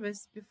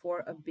nervous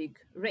before a big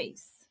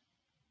race.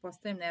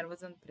 Postajem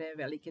nervozan pre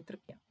velike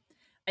trke.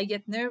 I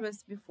get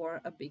nervous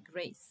before a big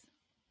race.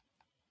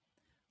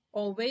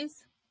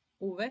 Always,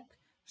 uvek.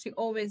 She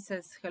always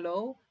says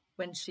hello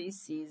when she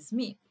sees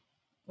me.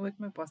 Uvek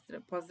me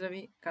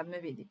pozdravi kad me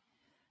vidi.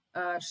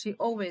 She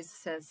always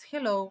says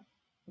hello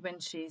when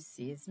she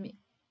sees me.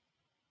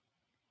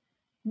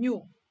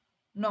 New,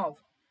 nov.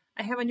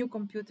 I have a new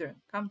computer.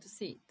 Come to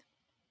see it.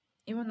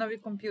 Imam novi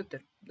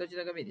kompjuter. Dođi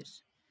da ga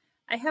vidiš.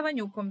 I have a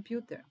new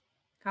computer.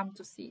 Come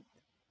to see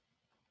it.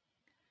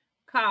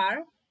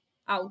 Car,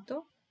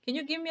 auto. Can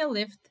you give me a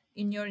lift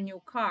in your new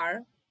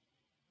car?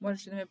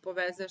 Možeš da me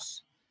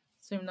povezeš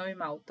svojim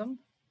novim autom.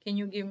 Can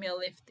you give me a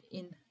lift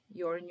in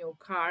your new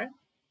car.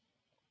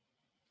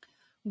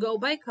 Go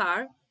by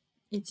car,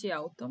 ići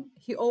autom.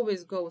 He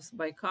always goes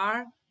by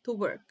car to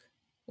work.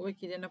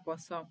 Uvijek ide na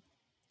posao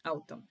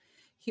autom.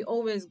 He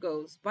always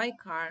goes by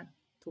car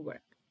to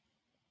work.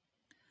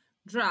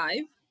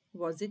 Drive,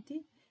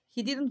 voziti.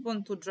 He didn't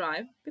want to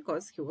drive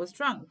because he was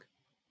drunk.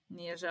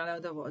 Nije želeo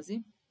da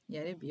vozi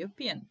jer je bio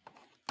pijen.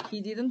 He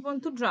didn't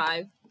want to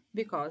drive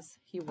because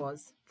he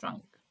was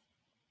drunk.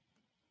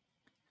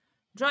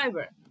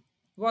 Driver,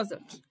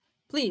 vozač.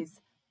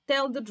 Please,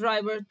 tell the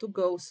driver to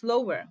go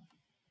slower.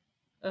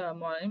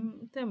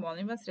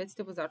 Molim vas,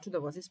 recite vozaču da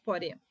vozi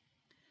sporije.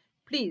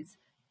 Please,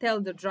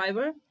 tell the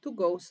driver to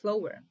go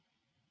slower.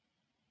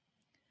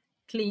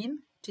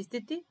 Clean,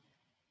 čistiti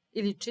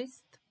ili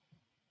čist.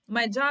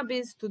 My job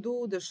is to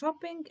do the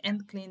shopping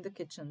and clean the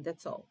kitchen,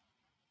 that's all.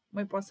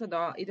 Moj posao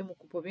da idem u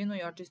kupovinu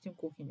i očistim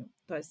kuhinju,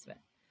 to je sve.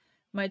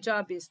 My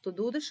job is to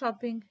do the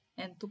shopping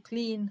and to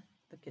clean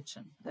the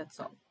kitchen, that's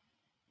all.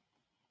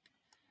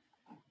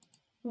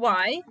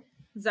 Why?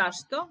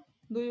 Zašto?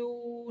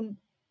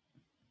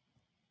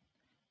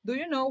 Do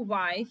you know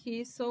why he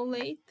is so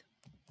late?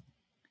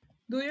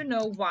 Do you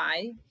know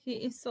why he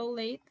is so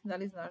late? Da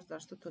li znaš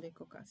zašto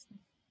toliko kasni?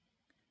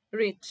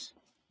 Rich,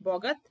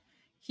 bogat.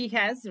 He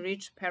has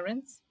rich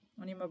parents.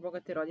 On ima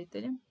bogate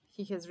roditelje.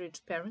 He has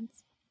rich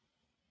parents.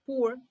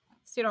 Poor,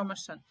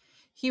 siromašan.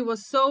 He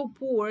was so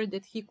poor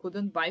that he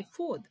couldn't buy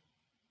food.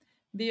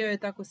 Bio je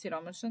tako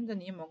siromašan da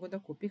nije mogao da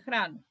kupi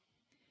hranu.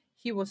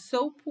 He was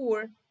so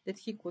poor that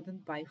he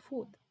couldn't buy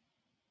food.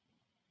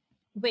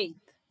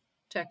 Wait,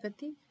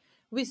 čekati.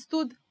 We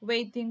stood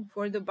waiting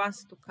for the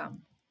bus to come.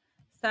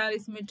 Stajali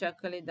smo i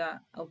čekali da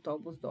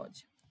autobus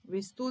dođe.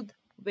 We stood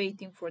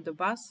waiting for the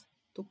bus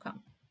to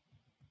come.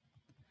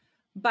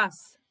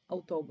 Bus,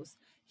 autobus.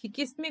 He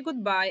kissed me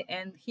goodbye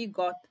and he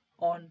got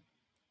on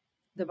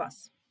the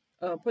bus.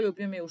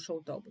 Poljubio me i ušao u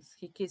autobus.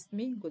 He kissed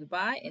me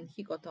goodbye and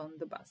he got on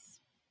the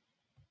bus.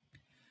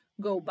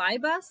 Go by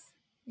bus,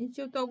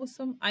 ići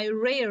autobusom. I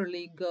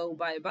rarely go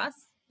by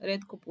bus.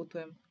 Retko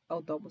putujem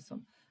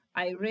autobusom.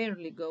 I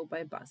rarely go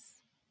by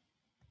bus.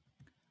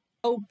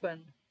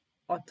 Open,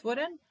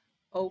 otvoren.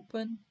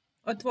 Open,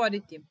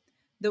 otvoriti.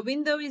 The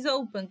window is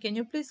open. Can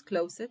you please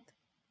close it?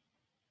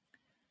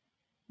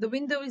 The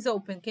window is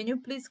open. Can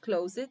you please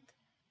close it?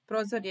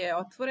 Prozor je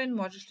otvoren.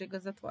 Možeš li ga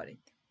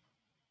zatvoriti?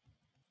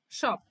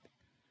 Shop,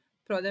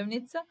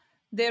 prodavnica.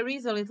 There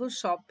is a little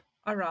shop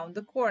around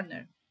the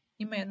corner.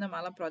 Ima jedna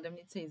mala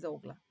prodavnica iza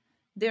ugla.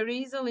 There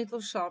is a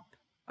little shop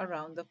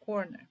around the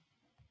corner.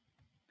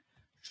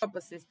 Shop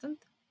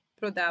assistant,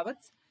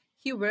 prodavac.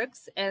 He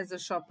works as a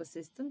shop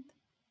assistant.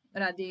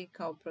 Radi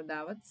kao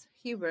prodavac.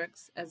 He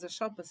works as a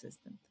shop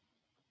assistant.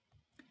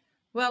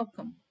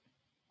 Welcome,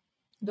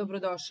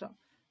 dobrodošao.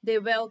 They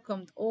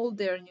welcomed all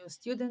their new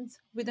students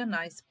with a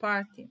nice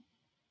party.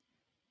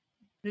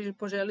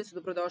 Poželili su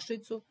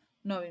dobrodošlicu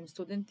novim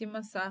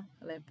studentima sa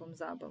lepom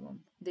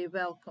zabavom. They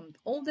welcomed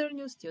all their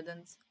new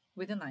students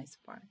with a nice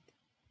party.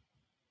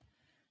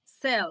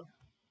 Sell,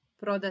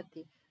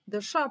 prodati.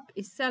 The shop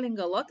is selling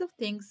a lot of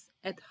things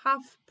at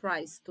half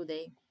price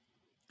today.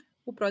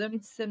 U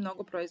prodavnici se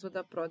mnogo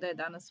proizvoda prodaje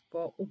danas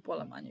po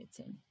upola manjoj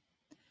cijeni.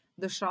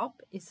 The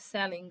shop is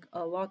selling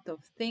a lot of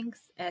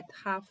things at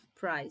half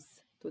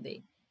price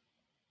today.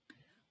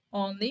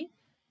 Only,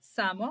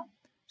 samo.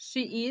 She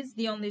is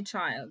the only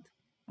child.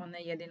 Ona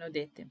je jedino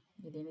dete.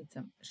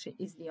 Jedinica. She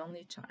is the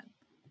only child.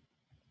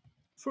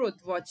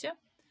 Fruit, voće.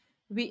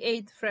 We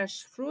ate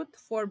fresh fruit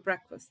for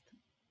breakfast.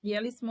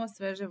 Jeli smo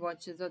sveže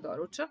voće za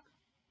doručak.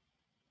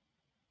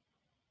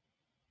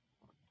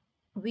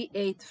 We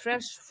ate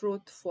fresh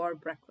fruit for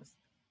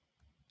breakfast.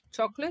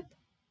 Chocolate,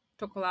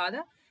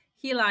 čokolada.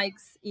 He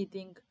likes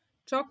eating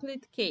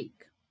chocolate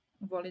cake.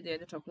 Voli da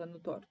jede čokoladnu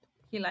tortu.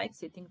 He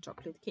likes eating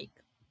chocolate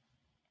cake.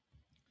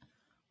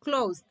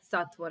 Closed,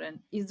 zatvoren.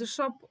 Is the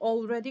shop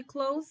already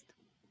closed?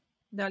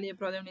 Da li je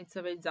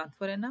prodavnica već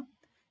zatvorena?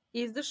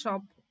 Is the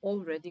shop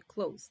already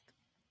closed?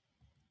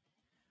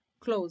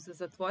 Close,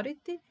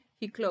 zatvoriti.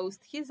 He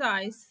closed his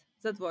eyes.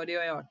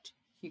 Zatvorio je oči.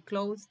 He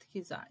closed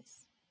his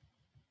eyes.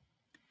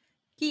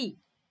 Key,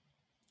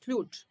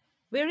 ključ.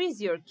 Where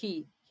is your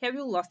key? Have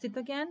you lost it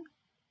again?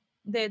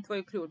 Gde je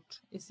tvoj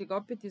ključ? Jesi ga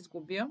opet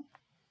izgubio?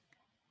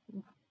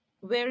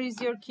 Where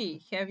is your key?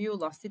 Have you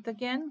lost it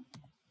again?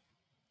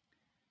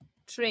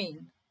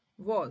 Train,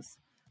 voz.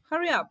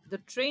 Hurry up, the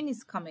train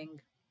is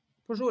coming.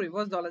 Požuri,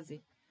 voz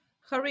dolazi.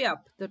 Hurry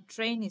up, the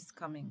train is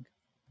coming.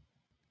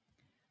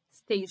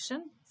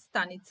 Station,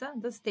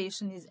 stanica. The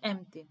station is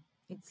empty.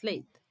 It's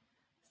late.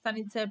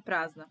 Stanica je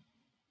prazna.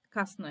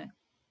 Kasno je.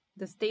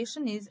 The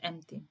station is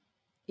empty.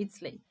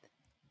 It's late.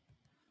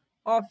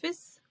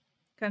 Office,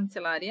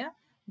 kancelarija.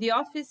 The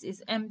office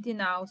is empty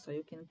now, so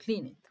you can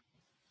clean it.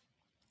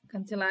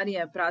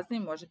 Kancelarija je prazna i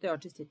možete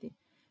očistiti.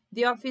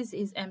 The office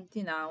is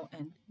empty now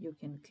and you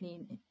can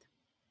clean it.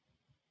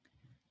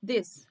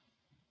 This,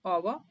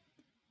 ovo.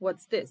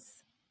 What's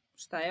this?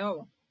 Šta je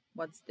ovo?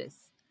 What's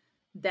this?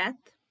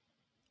 That,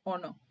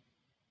 ono.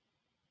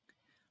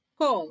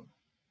 Call,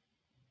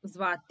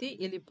 zvati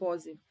ili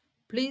poziv.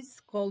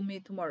 Please call me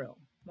tomorrow.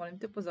 Molim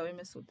te, pozovi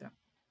me sutra.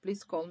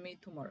 Please call me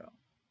tomorrow.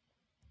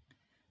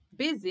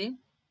 Busy,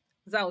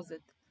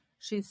 zauzet.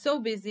 She's so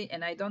busy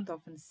and I don't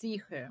often see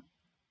her.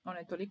 Ona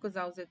je toliko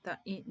zauzeta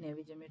i ne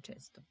viđem je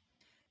često.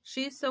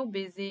 She's so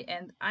busy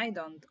and I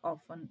don't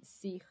often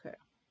see her.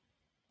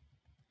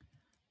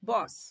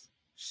 Boss,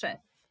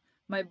 šef.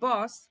 My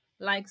boss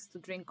likes to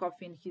drink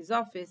coffee in his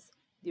office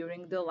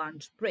during the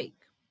lunch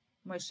break.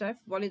 Moj šef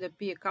voli da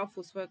pije kafu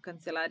u svojoj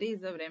kancelariji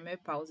za vreme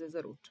pauze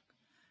za ručak.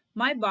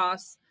 My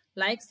boss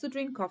likes to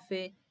drink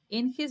coffee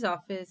in his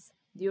office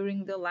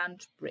during the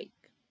lunch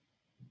break.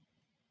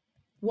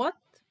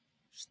 What?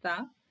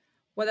 Šta?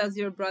 What does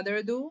your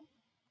brother do?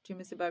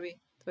 Čime se bavi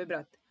tvoj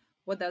brat?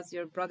 What does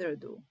your brother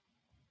do?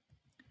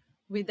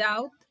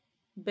 Without,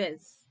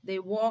 bez. They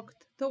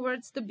walked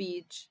towards the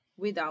beach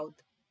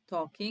without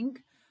talking.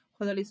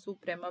 Hodali su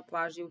prema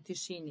plaži u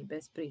tišini,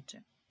 bez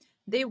priče.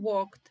 They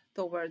walked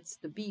towards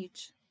the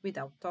beach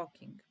without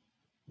talking.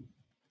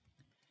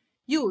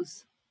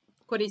 Use,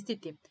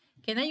 koristiti.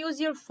 Can I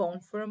use your phone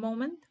for a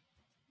moment?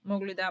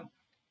 Mogu li da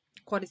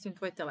koristim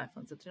tvoj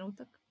telefon za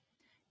trenutak?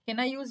 Can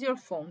I use your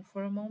phone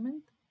for a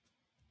moment?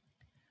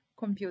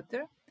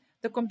 Computer.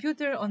 The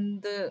computer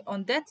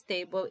on that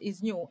table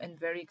is new and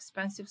very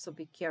expensive, so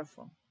be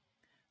careful.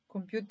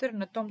 Kompjuter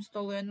na tom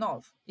stolu je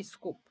nov i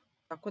skup,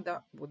 tako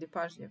da budi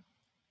pažljiv.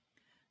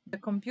 The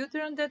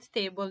computer on that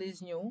table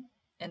is new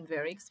and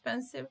very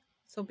expensive,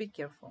 so be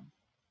careful.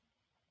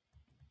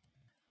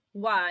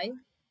 Why?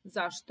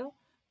 Zašto?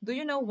 Do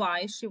you know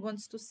why she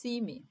wants to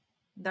see me?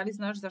 Da li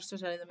znaš zašto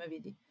želi da me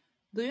vidi?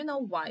 Do you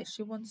know why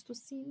she wants to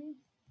see me?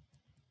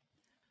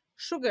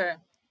 Sugar,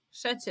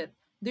 šećer.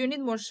 Do you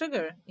need more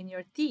sugar in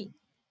your tea?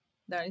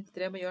 Da li ti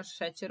treba još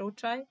šećera u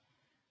čaj?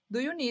 Do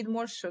you need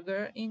more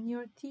sugar in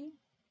your tea?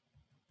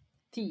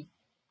 Tea,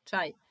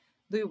 čaj.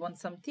 Do you want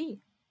some tea?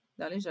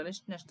 Da li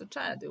želiš nešto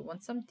čaja? Do you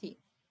want some tea?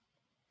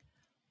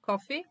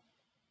 Coffee,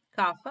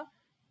 kafa.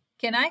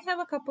 Can I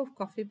have a cup of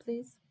coffee,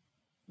 please?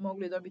 Mogu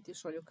li dobiti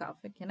šolju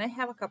kafe? Can I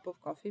have a cup of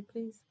coffee,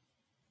 please?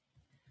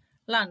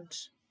 Lunch,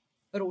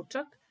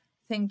 ručak.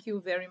 Thank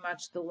you very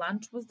much. The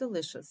lunch was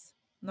delicious.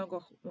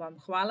 Mnogo vam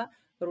hvala.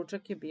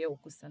 Ručak je bio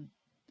ukusan.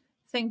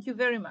 Thank you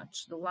very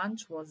much. The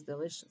lunch was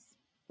delicious.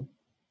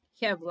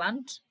 Have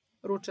lunch,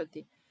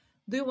 ručati.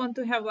 Do you want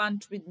to have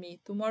lunch with me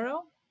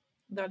tomorrow?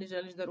 Da li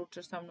želiš da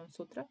ručaš sa mnom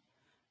sutra?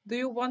 Do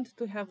you want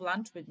to have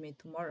lunch with me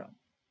tomorrow?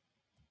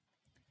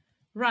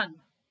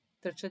 Run,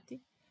 trčati.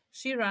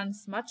 She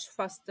runs much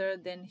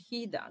faster than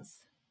he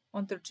does.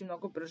 Ona trči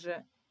mnogo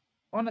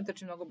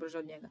brže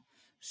od njega.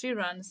 She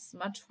runs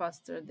much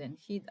faster than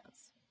he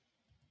does.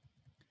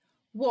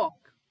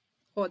 Walk,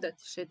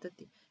 hodati,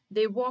 šetati.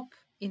 They walk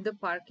in the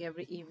park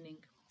every evening.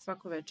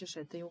 Svako večer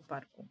šetaju u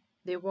parku.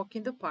 They walk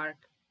in the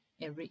park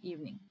every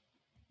evening.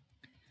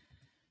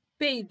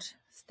 Page,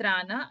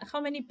 strana.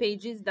 How many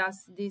pages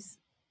does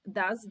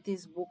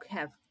this book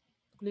have?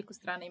 Koliko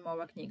strana ima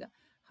ova knjiga?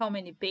 How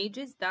many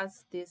pages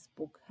does this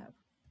book have?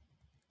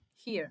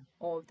 Here,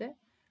 ovde.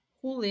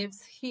 Who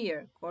lives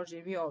here? Ko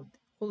živi ovde?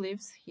 Who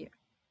lives here?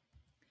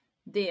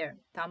 There,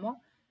 tamo.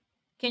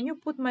 Can you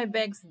put my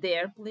bags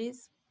there,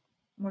 please?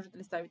 Možete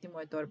li staviti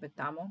moje torbe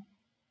tamo?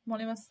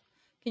 Molim vas.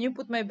 Can you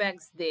put my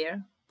bags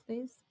there,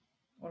 please?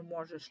 Or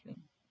možeš li?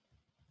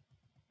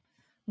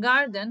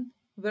 Garden,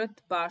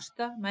 vrt,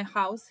 bašta. My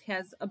house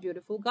has a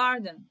beautiful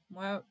garden.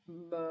 Moja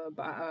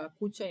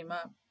kuća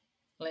ima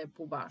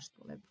lepu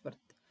baštu, lep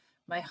vrt.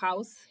 My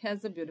house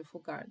has a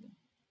beautiful garden.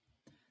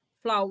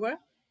 Flower,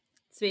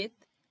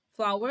 cvet.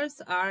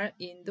 Flowers are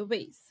in the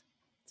vase.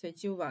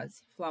 Cveće u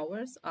vazi.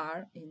 Flowers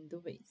are in the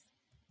vase.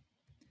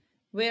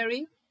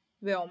 Very,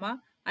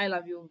 veoma. I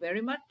love you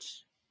very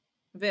much.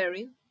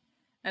 Very.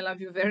 I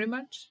love you very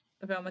much.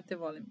 Veoma te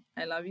volim.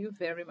 I love you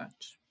very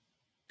much.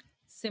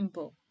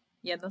 Simple.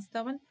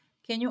 Jednostavan.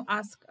 Can you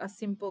ask a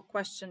simple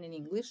question in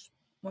English?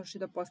 Možeš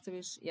da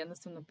postaviš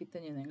jednostavno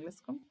pitanje na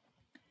engleskom.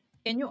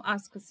 Can you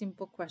ask a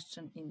simple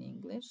question in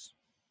English?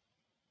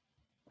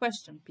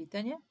 Question,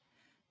 pitanje.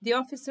 The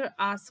officer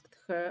asked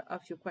her a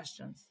few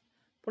questions.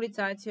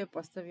 Policajac je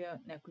postavio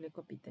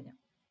nekoliko pitanja.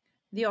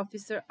 The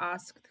officer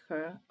asked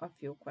her a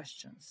few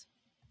questions.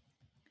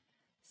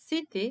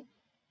 City,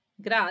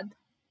 grad.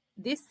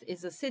 This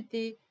is a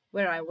city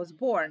where I was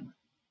born.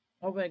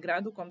 Ovo je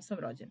grad u kom sam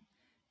rođen.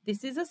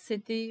 This is a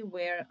city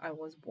where I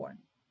was born.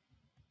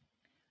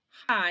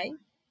 High,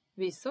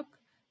 visok.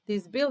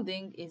 This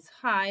building is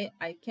high.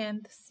 I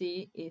can't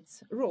see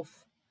its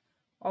roof.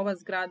 Ova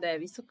zgrada je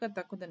visoka,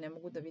 tako da ne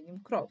mogu da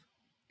vidim krov.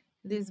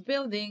 This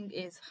building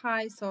is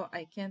high, so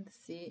I can't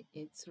see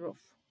its roof.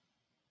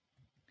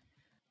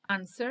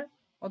 Answer,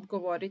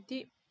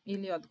 odgovoriti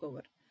ili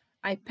odgovor.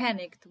 I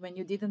panicked when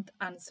you didn't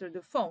answer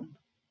the phone.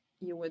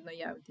 I ujedno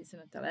javiti se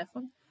na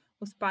telefon.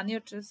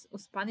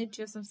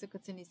 Uspaničio sam se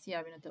kad se nisi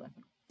javio na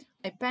telefon.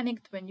 I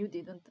panicked when you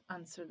didn't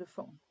answer the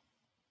phone.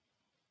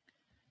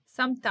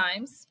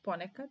 Sometimes,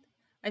 ponekad.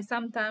 I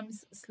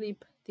sometimes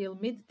sleep till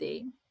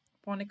midday.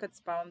 Ponekad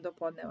spavam do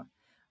podneva.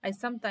 I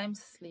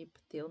sometimes sleep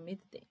till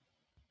midday.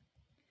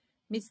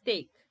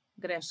 Mistake,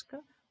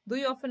 greška. Do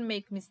you often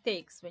make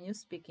mistakes when you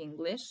speak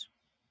English?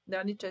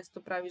 Da li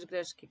često praviš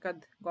greške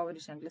kad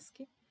govoriš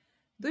engleski?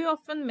 Do you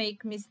often make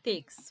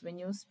mistakes when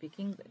you speak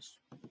English?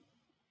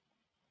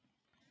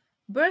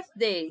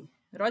 Birthday,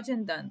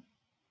 rođendan.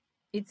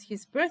 It's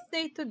his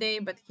birthday today,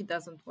 but he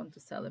doesn't want to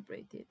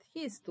celebrate it. He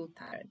is too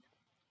tired.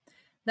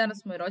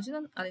 Danas mu je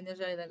rođendan, ali ne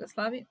želi da ga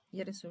slavi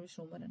jer je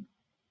suviše umoran.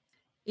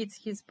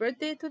 It's his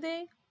birthday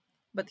today,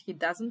 but he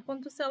doesn't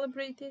want to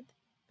celebrate it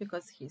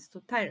because he is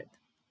too tired.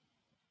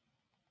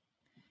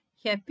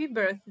 Happy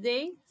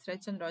birthday,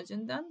 srećan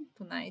rođendan.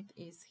 Tonight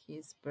is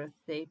his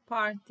birthday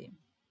party.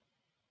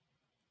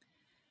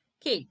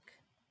 Cake.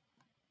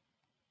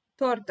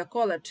 Torta,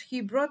 kolač.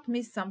 He brought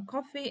me some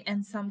coffee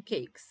and some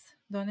cakes.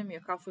 Donio mi je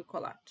kafu i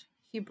kolač.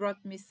 He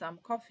brought me some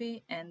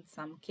coffee and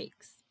some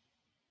cakes.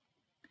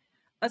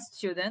 A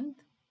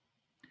student.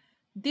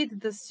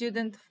 Did the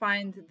student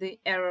find the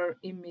error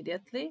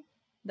immediately?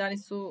 Da li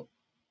su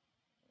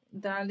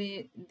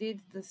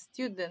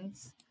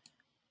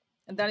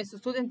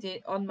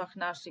studenti odmah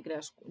našli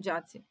grešku?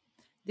 Đaci.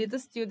 Did the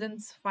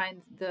students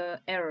find the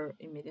error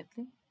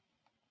immediately?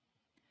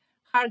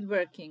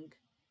 Hardworking.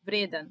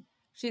 Vredan.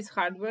 She's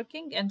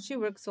hardworking and she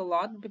works a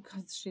lot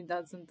because she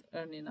doesn't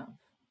earn enough.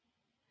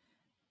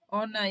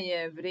 Ona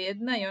je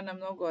vrijedna i ona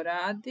mnogo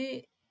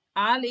radi,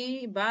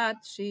 ali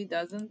but she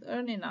doesn't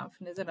earn enough.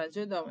 Ne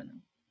zarađuje dovoljno.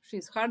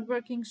 She's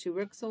hardworking, she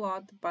works a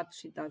lot, but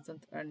she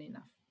doesn't earn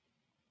enough.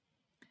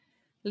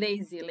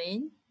 Lazy,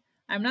 lenj.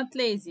 I'm not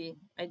lazy,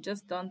 I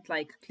just don't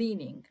like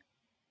cleaning.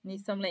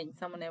 Nisam lenj,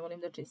 samo ne volim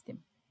da čistim.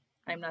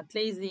 I'm not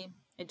lazy,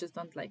 I just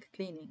don't like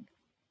cleaning.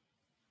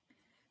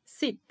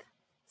 Sit,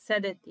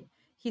 sedeti.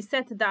 He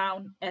sat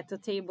down at a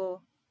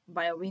table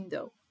by a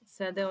window.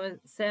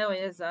 Seo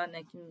je za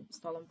nekim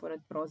stolom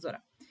pored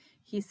prozora.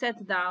 He sat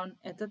down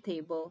at a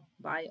table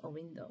by a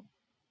window.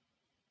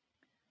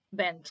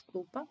 Bench,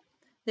 klupa.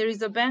 There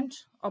is a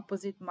bench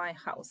opposite my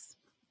house.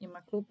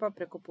 Ima klupa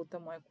preko puta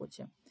moje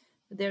kuće.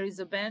 There is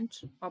a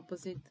bench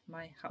opposite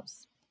my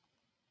house.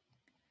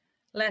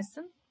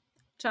 Lesson,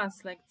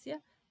 čas, lekcija.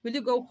 Will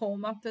you go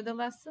home after the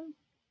lesson?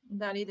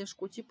 Da li ideš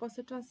kući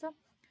posle časa?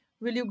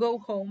 Will you go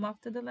home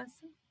after the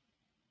lesson?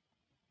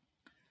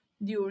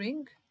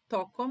 During,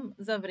 tokom,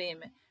 za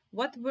vrijeme.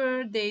 What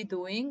were they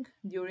doing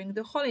during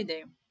the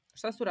holiday?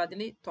 Šta su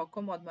radili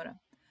tokom odmora?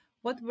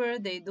 What were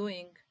they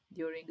doing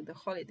during the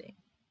holiday?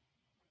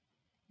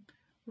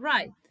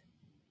 Write,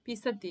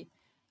 pisati.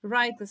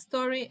 Write a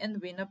story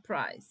and win a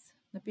prize.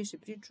 Napiši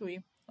priču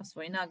i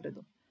osvoji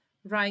nagradu.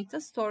 Write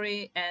a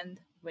story and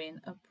win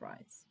a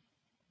prize.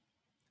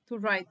 To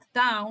write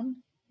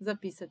down,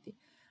 zapisati.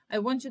 I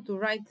want you to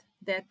write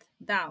that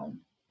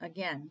down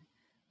again.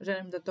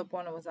 Želim da to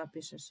ponovo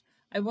zapišeš.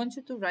 I want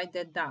you to write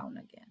that down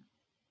again.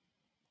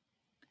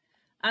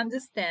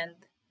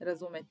 Understand,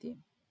 razumeti.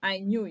 I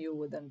knew you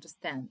would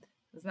understand.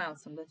 Znao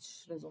sam da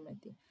ćeš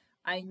razumeti.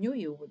 I knew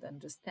you would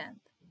understand.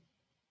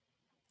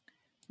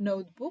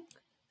 Notebook,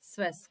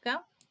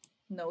 sveska,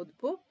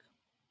 notebook.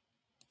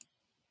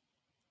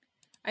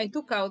 I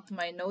took out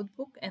my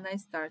notebook and I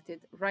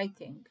started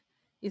writing.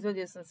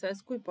 Izvadio sam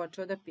svesku i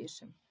počeo da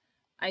pišem.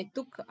 I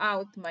took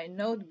out my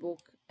notebook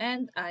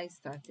and I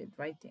started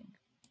writing.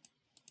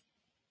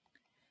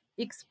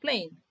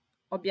 Explain,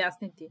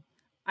 objasniti.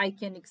 I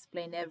can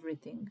explain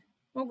everything.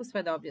 Mogu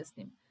sve da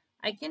objasnim.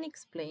 I can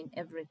explain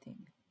everything.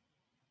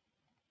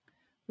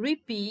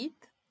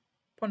 Repeat,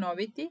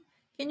 ponoviti.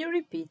 Can you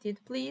repeat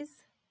it,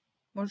 please?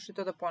 Možeš li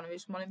to da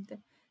ponoviš, molim te?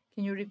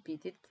 Can you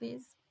repeat it,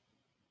 please?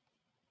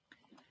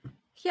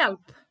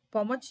 Help,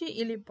 pomoći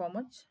ili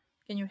pomoć.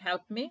 Can you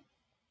help me?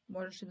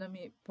 Možeš li da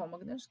mi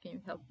pomogneš? Can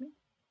you help me?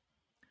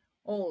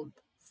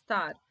 Old,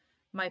 star.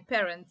 My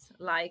parents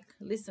like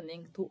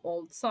listening to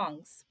old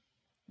songs.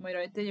 Moji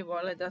roditelji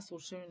vole da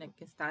slušaju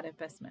neke stare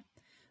pesme.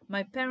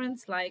 My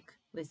parents like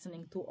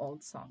listening to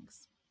old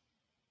songs.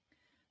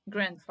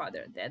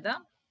 Grandfather,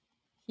 deda.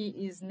 He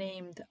is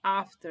named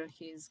after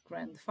his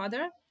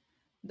grandfather.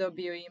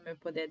 Dobio ime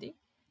po dedi.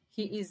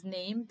 He is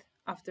named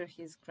after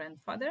his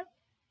grandfather.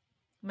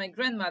 My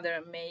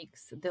grandmother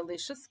makes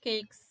delicious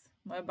cakes.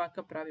 Moja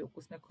baka pravi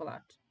ukusne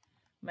kolače.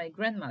 My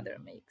grandmother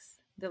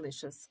makes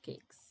delicious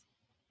cakes.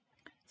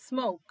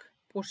 Smoke,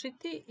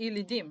 pušiti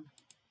ili dim.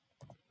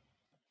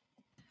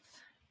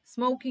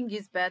 Smoking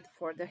is bad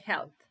for the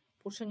health.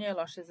 Pušenje je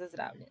loše za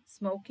zdravlje.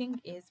 Smoking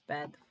is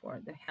bad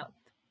for the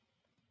health.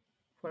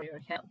 For your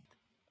health.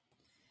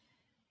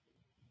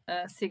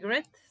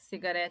 Cigarette,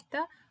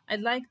 cigareta.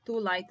 I'd like to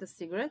light a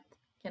cigarette.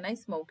 Can I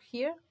smoke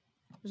here?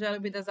 Želio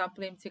bi da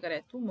zapalim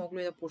cigaretu. Mogu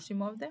li da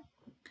pušim ovde?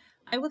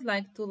 I would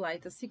like to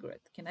light a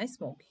cigarette. Can I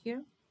smoke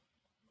here?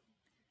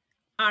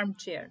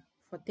 Armchair,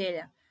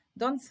 fotelja.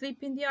 Don't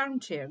sleep in the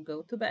armchair.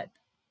 Go to bed.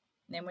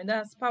 Nemoj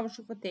da spavaš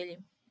u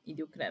fotelji.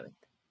 Idi u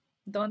krevet.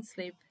 Don't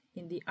sleep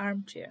in the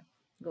armchair.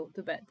 Go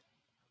to bed.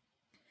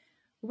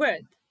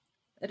 Word,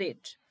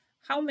 reč.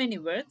 How many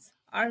words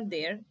are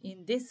there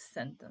in this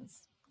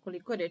sentence?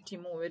 Koliko reči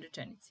ima u ovoj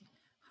rečenici?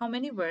 How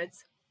many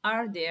words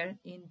are there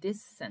in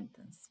this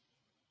sentence?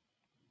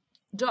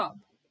 Job,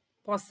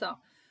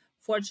 posao.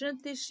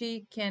 Fortunately,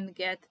 she can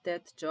get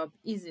that job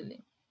easily.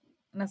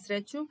 Na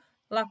sreću,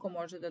 lako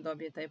može da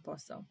dobije taj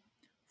posao.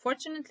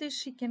 Fortunately,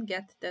 she can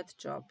get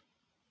that job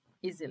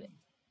easily.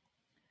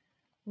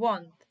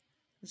 Want,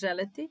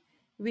 želeti.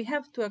 We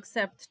have to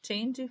accept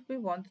change if we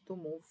want to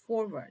move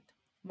forward.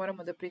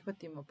 Moramo da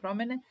prihvatimo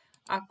promjene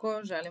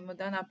ako želimo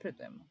da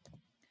napredujemo.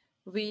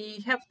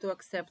 We have to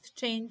accept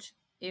change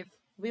if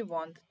we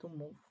want to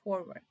move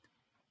forward.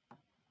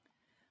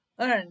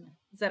 Earn,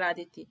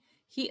 zaraditi.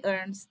 He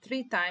earns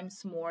 3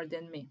 times more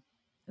than me.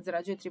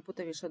 Zarađuje 3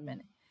 puta više od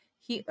mene.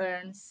 He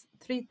earns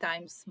 3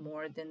 times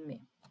more than me.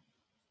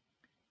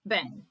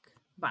 Bank,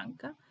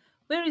 banka.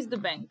 Where is the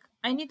bank?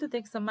 I need to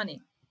take some money.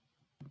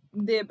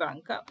 Gde je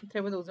banka?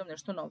 Treba da uzmem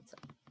nešto novca.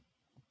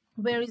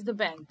 Where is the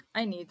bank?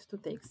 I need to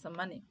take some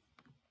money.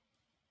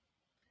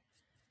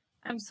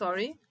 I'm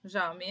sorry,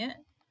 žao mi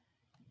je.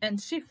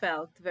 And she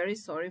felt very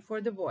sorry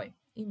for the boy.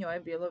 I njoj je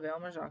bilo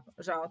veoma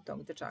žao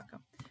tog dečaka.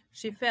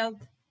 She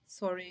felt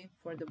sorry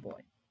for the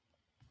boy.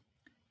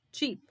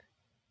 Cheap,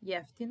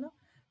 jeftino.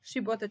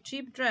 She bought a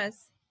cheap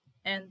dress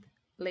and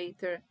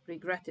later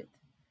regretted.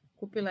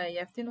 Kupila je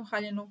jeftinu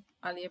haljinu,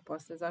 ali je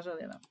posle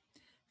zažalila.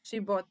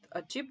 She bought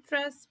a cheap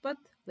dress, but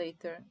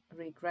later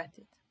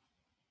regretted.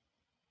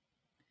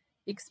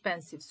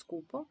 Expensive,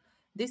 skupo.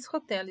 This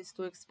hotel is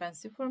too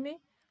expensive for me.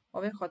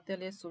 Ovaj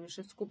hotel je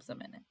suviše skup za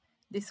mene.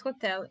 This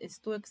hotel is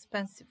too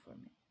expensive for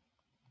me.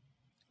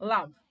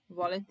 Love,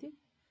 voleti.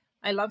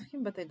 I love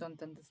him, but I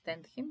don't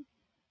understand him.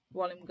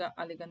 Volim ga,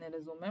 ali ga ne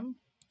razumem.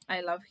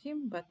 I love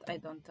him, but I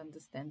don't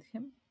understand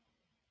him.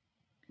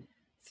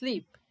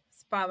 Sleep,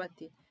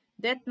 spavati.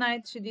 That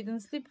night she didn't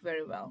sleep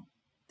very well.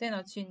 Te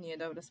noći nije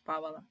dobro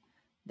spavala.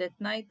 That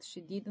night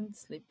she didn't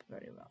sleep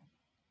very well.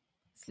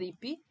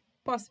 Sleepy,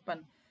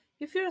 pospan.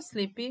 If you're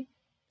sleepy,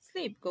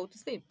 sleep, go to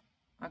sleep.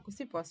 Ako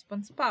si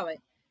pospan, spavaj.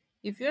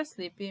 If you're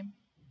sleepy,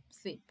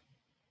 sleep.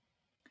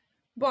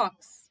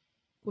 Box,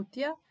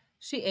 kutija.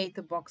 She ate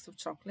a box of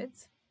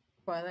chocolates.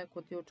 Pojela je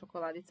kutiju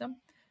čokoladica.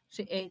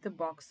 She ate a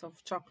box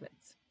of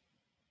chocolates.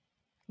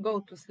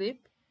 Go to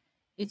sleep,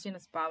 ići na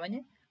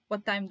spavanje.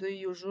 What time do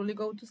you usually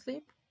go to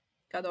sleep?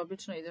 Kada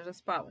obično ideš da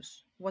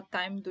spavaš. What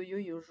time do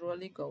you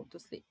usually go to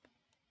sleep?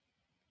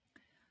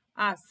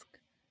 Ask,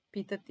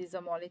 pitati,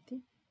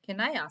 zamoliti. Can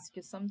I ask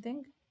you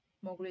something?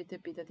 Mogu li te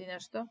pitati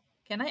nešto?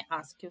 Can I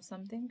ask you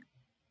something?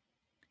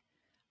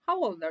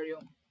 How old are you?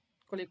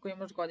 Koliko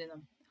imaš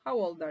godina? How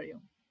old are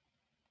you?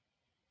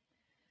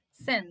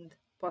 Send,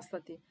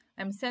 poslati.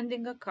 I'm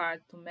sending a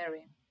card to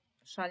Mary.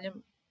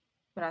 Šaljem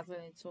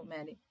razglednicu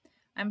Mary.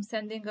 I'm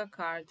sending a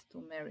card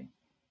to Mary.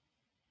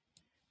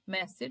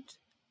 Message,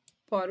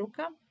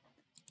 poruka.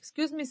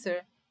 Excuse me,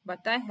 sir,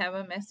 but I have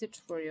a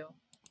message for you.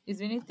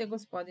 Izvinite,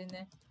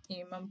 gospodine,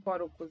 imam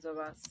poruku za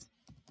vas.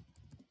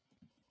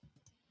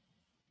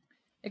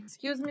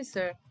 Excuse me,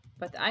 sir,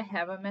 but I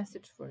have a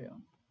message for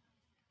you.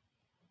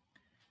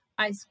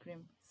 Ice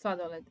cream,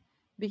 sladoled.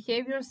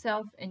 Behave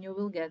yourself and you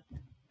will get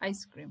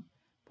ice cream.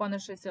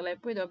 Ponašaj se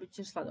lepo i dobit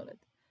ćeš sladoled.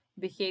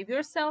 Behave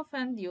yourself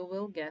and you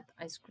will get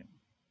ice cream.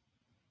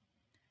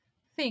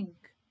 Think,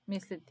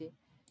 misliti.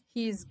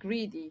 He is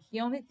greedy.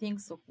 He only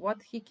thinks of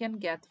what he can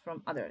get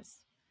from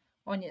others.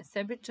 On je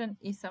sebičan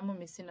i samo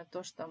misli na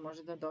to što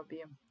može da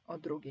dobije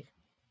od drugih.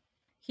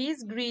 He is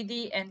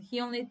greedy and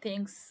he only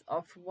thinks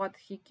of what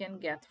he can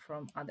get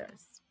from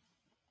others.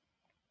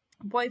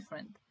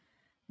 Boyfriend,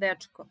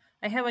 dečko.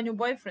 I have a new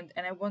boyfriend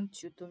and I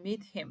want you to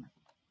meet him.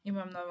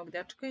 Imam novog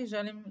dečka i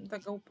želim da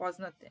ga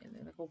upoznate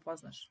ili da ga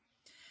upoznaš.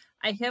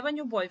 I have a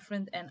new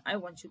boyfriend and I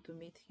want you to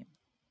meet him.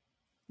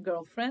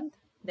 Girlfriend,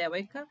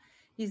 devojka.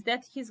 Is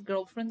that his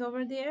girlfriend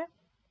over there?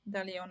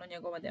 Da li je ono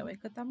njegova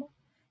devojka tamo?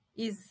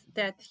 Is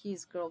that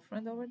his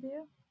girlfriend over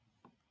there?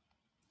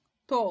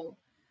 Tall,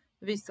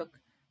 visok.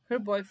 Her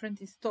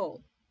boyfriend is tall.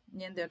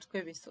 Njen dečko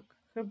je visok.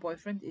 Her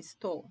boyfriend is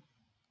tall.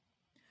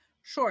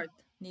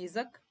 Short,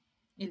 nizak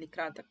ili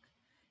kratak.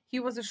 He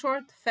was a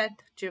short,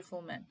 fat,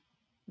 cheerful man.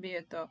 Bio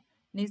je to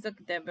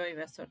nizak, debeo i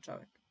veseo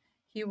čovjek.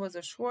 He was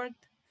a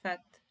short,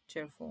 fat,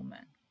 cheerful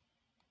man.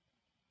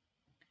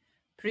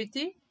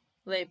 Pretty,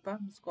 lepa,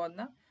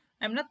 zgodna.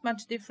 I'm not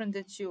much different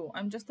than you.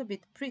 I'm just a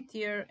bit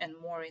prettier and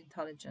more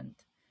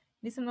intelligent.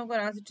 Nisam mnogo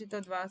različita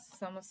od vas,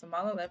 samo sam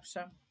malo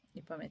lepša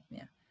i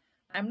pametnija.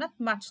 I'm not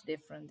much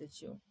different than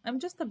you.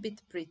 I'm just a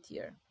bit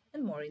prettier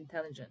and more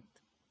intelligent.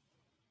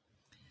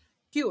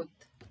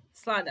 Cute,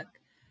 sladak.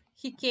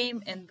 He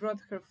came and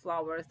brought her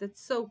flowers.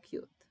 That's so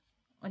cute.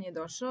 On je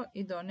došao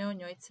i doneo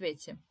njoj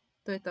cveće.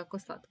 To je tako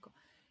slatko.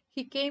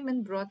 He came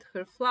and brought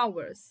her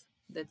flowers.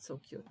 That's so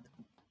cute.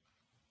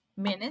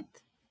 Minute,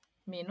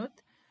 minut.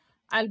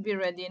 I'll be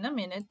ready in a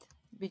minute.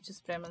 Biću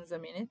spreman za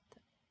minut.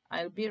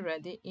 I'll be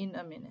ready in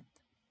a minute.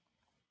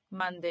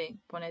 Monday,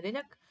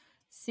 ponedeljak.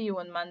 See you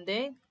on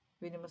Monday.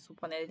 Vidimo se u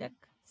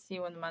ponedeljak. See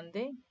you on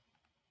Monday.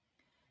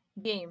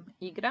 Game,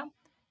 igra.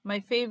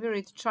 My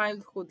favorite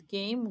childhood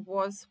game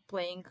was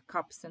playing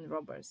cops and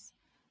robbers.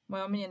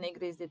 Moja omiljena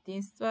igra iz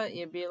djetinjstva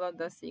je bila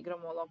da se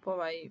igramo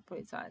lopova i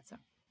policajaca.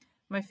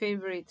 My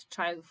favorite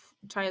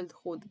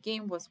childhood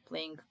game was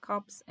playing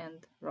cops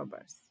and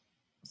robbers.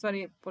 U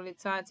stvari,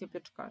 policajac i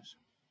pljačkaš.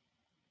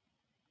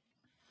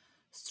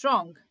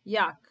 Strong,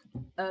 jak.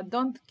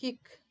 Don't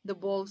kick the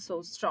ball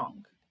so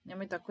strong.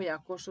 Nemoj tako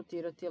jako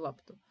šutirati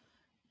loptu.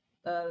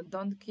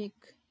 Don't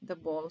kick the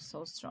ball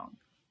so strong.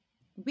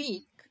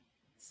 Weak,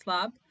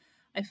 slab.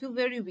 I feel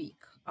very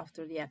weak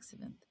after the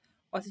accident.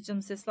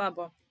 Osjećam se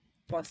slabo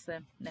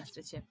posle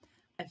nesreće.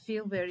 I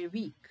feel very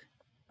weak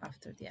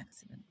after the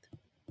accident.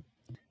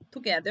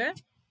 Together,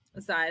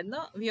 zajedno.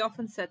 We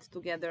often sat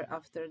together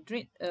after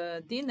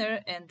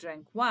dinner and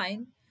drank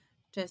wine.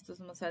 Često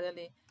smo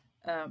sedeli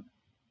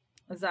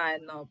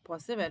zajedno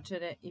posle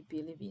večere i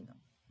pili vino.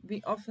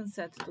 We often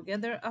sat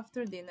together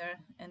after dinner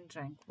and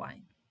drank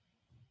wine.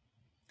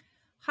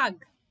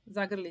 Hug,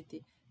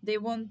 zagrliti.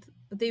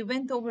 They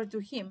went over to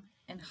him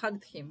and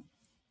hugged him.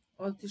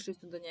 Otišli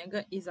su do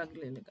njega i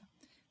zagrlili ga.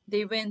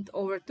 They went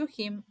over to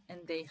him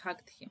and they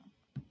hugged him.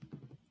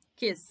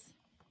 Kiss,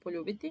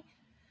 poljubiti.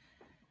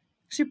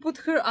 She put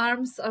her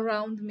arms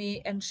around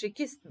me and she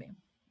kissed me.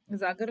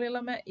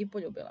 Zagrlila me i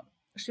poljubila.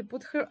 She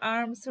put her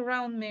arms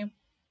around me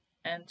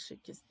and she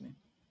kissed me.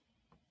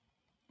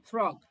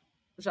 Frog,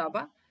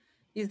 žaba.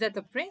 Is that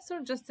a prince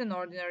or just an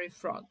ordinary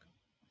frog?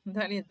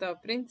 Da li je to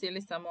princ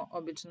ili samo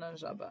obična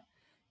žaba?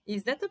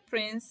 Is that a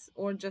prince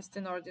or just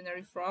an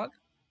ordinary frog?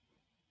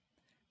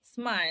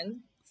 Smile,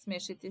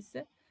 smešiti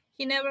se.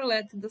 He never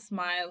let the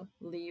smile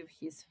leave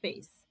his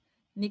face.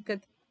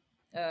 Nikad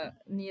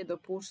nije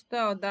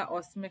dopuštao da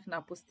osmeh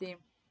napusti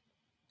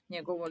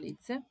njegovo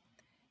lice.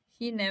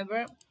 He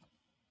never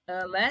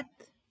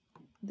let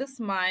the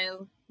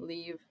smile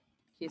leave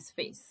his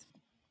face.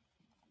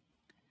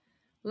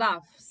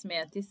 Laugh,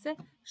 smijati se.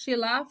 She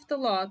laughed a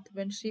lot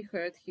when she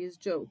heard his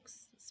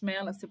jokes.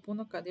 Smijala se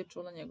puno kad je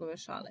čula njegove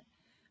šale.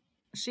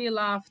 She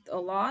laughed a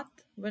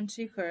lot when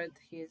she heard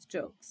his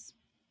jokes.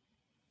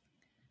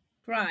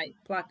 Cry,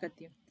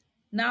 plakati.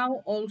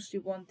 Now all she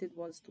wanted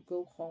was to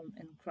go home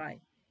and cry.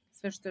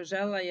 Sve što je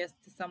želela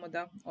jeste samo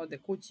da ode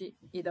kući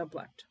i da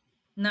plače.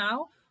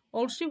 Now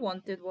all she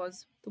wanted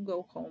was to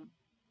go home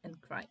and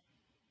cry.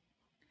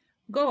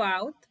 Go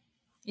out,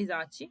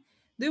 izaći.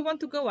 Do you want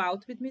to go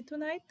out with me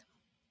tonight?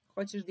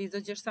 Hoćeš da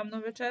izađeš sa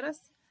mnom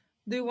večeras?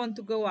 Do you want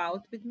to go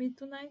out with me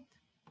tonight?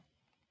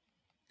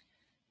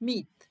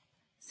 Meet,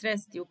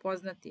 sresti,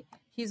 upoznati.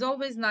 He's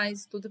always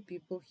nice to the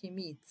people he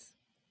meets.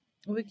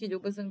 Uvijek je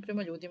ljubazan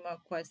prema ljudima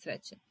koje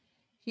sreće.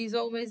 He's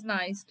always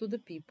nice to the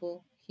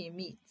people he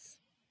meets.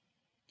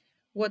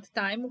 What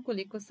time,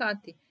 ukoliko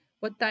sati.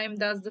 What time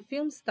does the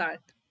film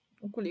start?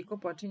 Ukoliko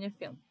počinje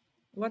film.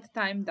 What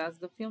time does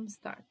the film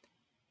start?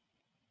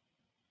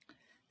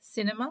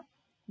 Cinema,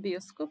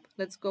 bioskop.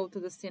 Let's go to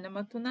the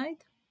cinema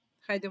tonight.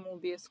 Hajdemo u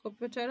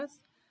bioskop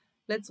večeras.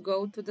 Let's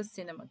go to the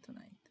cinema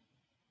tonight.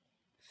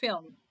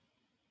 Film,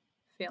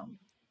 film.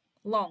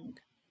 Long,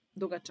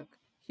 dugačak.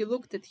 He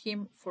looked at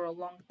him for a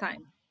long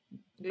time.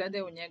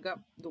 Gledao u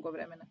njega dugo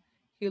vremena.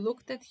 He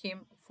looked at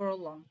him for a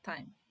long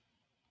time.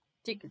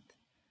 Ticket,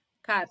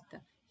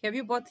 karta. Have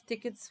you bought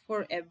tickets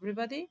for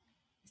everybody?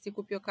 Jesi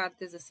kupio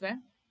karte za sve?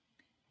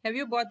 Have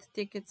you bought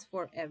tickets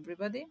for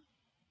everybody?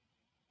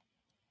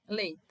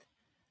 Late,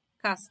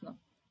 kasno.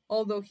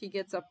 Although he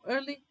gets up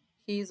early,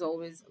 he is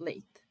always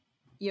late.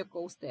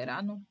 Iako ustaje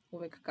rano,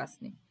 uvek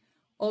kasni.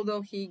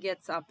 Although he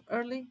gets up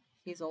early,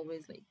 he is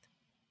always late.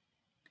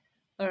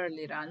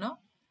 Early, rano.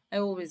 I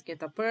always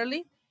get up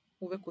early.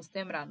 Uvek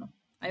ustajem rano.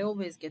 I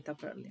always get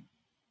up early.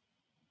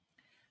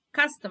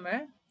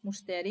 Customer,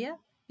 mušterija.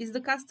 Is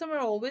the customer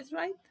always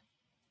right?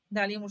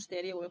 Da li je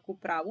mušterija uvek u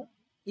pravu?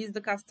 Is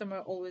the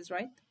customer always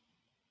right?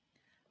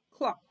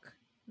 Clock,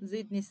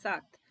 zidni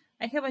sat.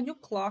 I have a new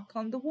clock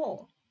on the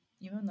wall.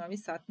 Imam novi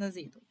sat na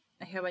zidu.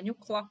 I have a new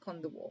clock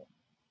on the wall.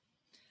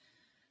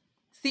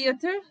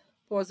 Theater,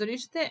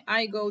 pozorište.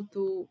 I go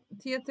to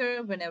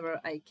theater whenever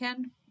I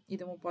can.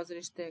 Idem u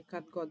pozorište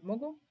kad god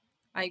mogu.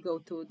 I go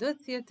to the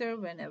theater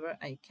whenever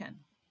I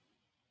can.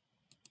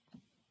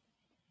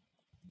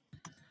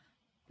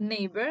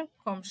 Neighbor,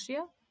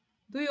 komšija.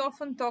 Do you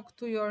often talk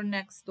to your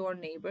next door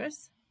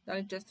neighbors? Da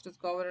li često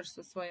razgovaraš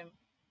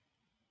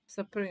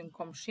sa prvim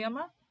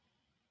komšijama?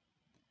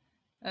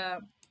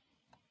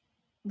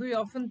 Do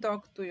you often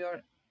talk to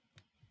your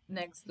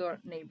next door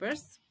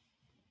neighbors?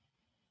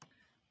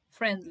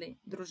 Friendly,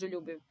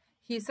 druželjubiv.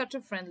 He is such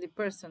a friendly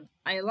person.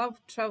 I love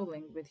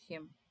traveling with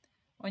him.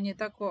 On je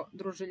tako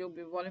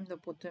druželjubiv, volim da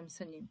putujem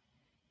sa njim.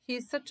 He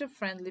is such a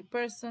friendly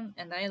person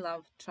and I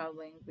love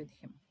traveling with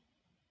him.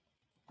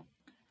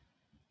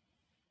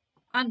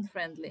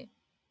 Unfriendly,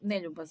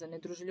 neljubazan,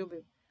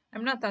 nedruželjubiv.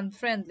 I'm not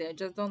unfriendly, I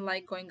just don't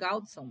like going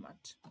out so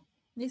much.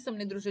 Nisam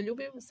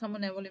nedruželjubiv, samo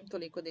ne volim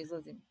toliko da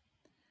izlazim.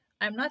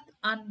 I'm not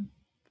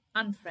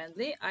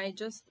unfriendly, I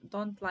just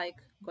don't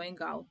like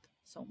going out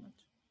so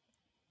much.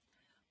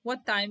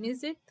 What time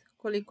is it?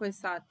 Koliko je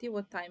sati?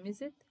 What time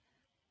is it?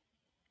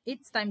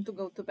 It's time to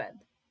go to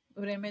bed.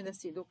 Vreme je da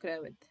si ide u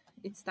krevet.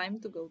 It's time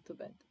to go to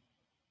bed.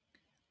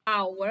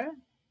 Hour,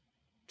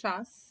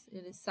 čas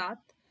ili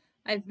sat.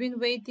 I've been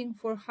waiting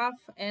for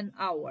half an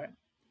hour.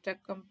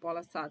 Čekam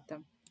pola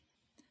sata.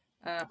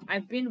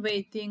 I've been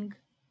waiting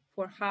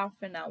for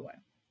half an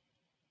hour.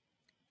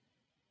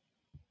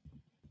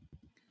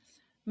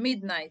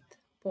 Midnight,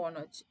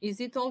 ponoć. Is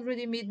it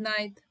already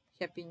midnight?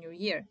 Happy New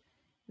Year.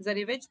 Zar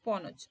je već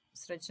ponoć?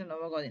 Srećna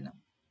Nova godina.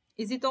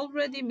 Is it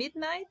already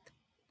midnight?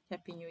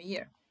 Happy New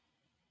Year.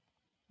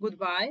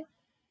 Goodbye.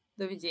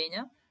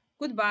 Doviđenja.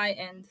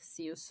 Goodbye and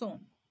see you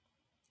soon.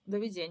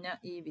 Doviđenja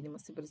i vidimo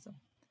se brzo.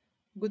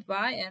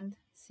 Goodbye and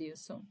see you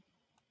soon.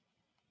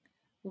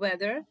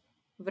 Weather.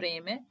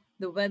 Vreme.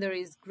 The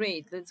weather is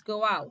great. Let's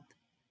go out.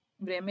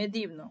 Vreme je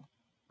divno.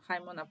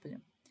 Hajmo napolje.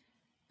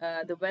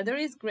 The weather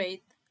is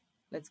great.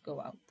 Let's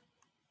go out.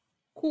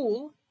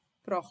 Cool.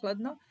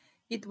 Prohladno.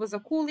 It was a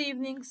cool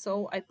evening,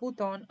 so I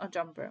put on a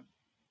jumper.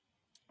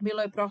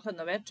 Bilo je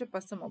prohladno veče,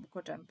 pa sam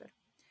obukao džemper.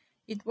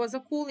 It was a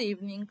cool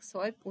evening,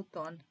 so I put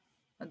on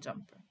a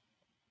jumper.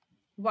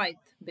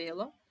 White,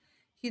 belo.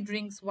 He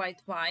drinks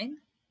white wine.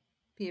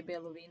 Pije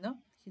belo vino.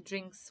 He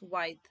drinks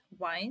white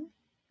wine.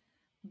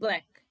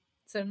 Black,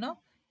 crno.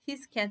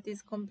 His cat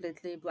is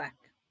completely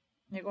black.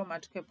 Njegova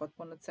mačka je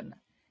potpuno crna.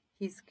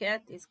 His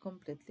cat is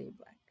completely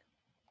black.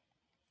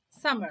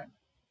 Summer,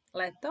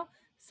 leto.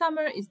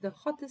 Summer is the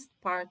hottest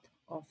part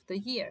of the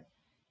year.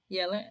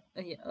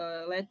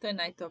 Leto je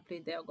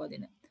najtopliji deo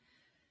godine.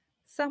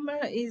 Summer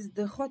is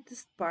the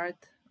hottest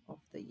part of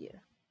the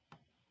year.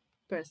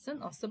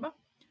 Person, osoba.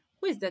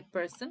 Who is that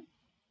person?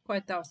 Ko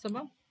je ta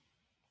osoba?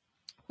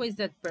 Who is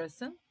that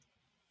person?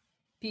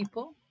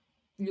 People,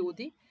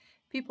 ljudi.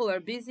 People are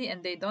busy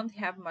and they don't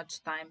have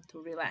much time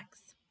to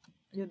relax.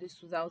 Ljudi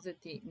su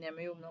zauzeti,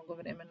 nemaju mnogo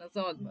vremena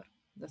za odmor,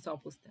 da se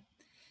opuste.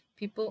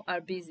 People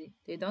are busy.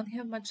 They don't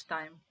have much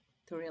time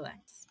to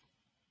relax.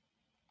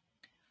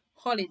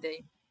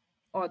 Holiday,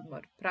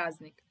 odmor,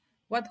 praznik.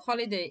 What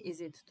holiday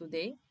is it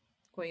today?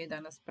 Koji je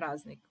danas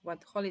praznik?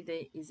 What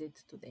holiday is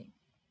it today?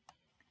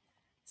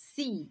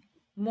 Sea,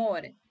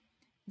 more.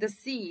 The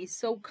sea is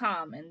so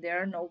calm and there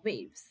are no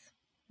waves.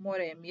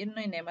 More je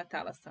mirno i nema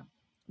talasa.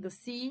 The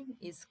sea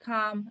is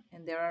calm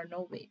and there are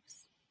no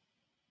waves.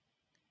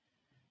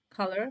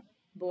 Color,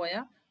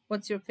 boja.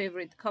 What's your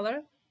favorite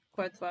color?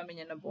 Koja je tvoja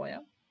omiljena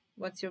boja?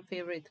 What's your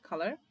favorite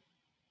color?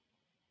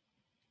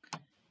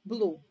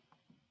 Blue,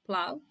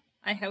 plav.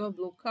 I have a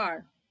blue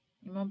car.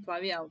 Imam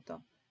plavi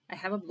auto. I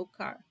have a blue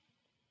car.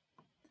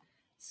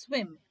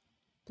 Swim,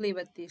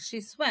 plivati.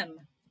 She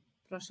swam.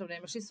 Prošlo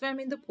vreme. She swam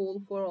in the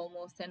pool for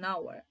almost an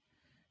hour.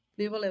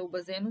 Plivala je u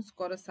bazenu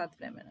skoro sat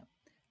vremena.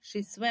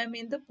 She swam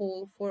in the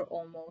pool for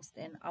almost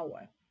an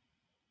hour.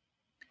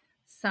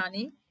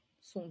 Sunny,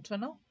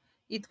 sunčano.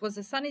 It was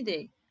a sunny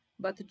day,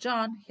 but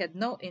John had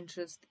no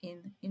interest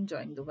in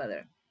enjoying the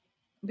weather.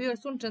 Bio je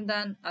sunčan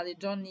dan, ali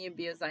John nije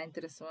bio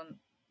zainteresovan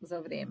za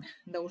vreme,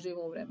 da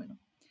uživa u vremenu.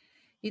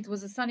 It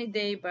was a sunny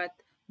day, but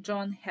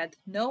John had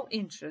no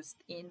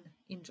interest in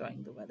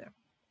enjoying the weather.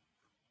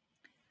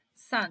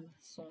 Sun,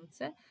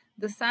 sunce.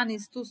 The sun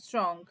is too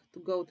strong to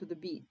go to the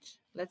beach.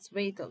 Let's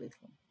wait a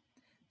little.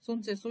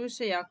 Sunce je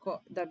suviše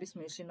jako da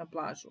bismo išli na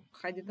plažu.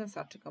 Hajde da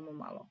sačekamo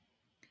malo.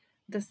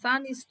 The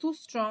sun is too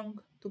strong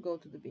to go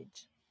to the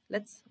beach.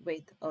 Let's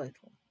wait a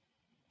little.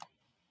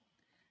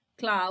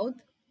 Cloud,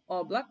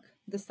 oblak.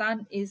 The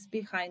sun is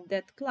behind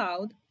that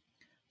cloud.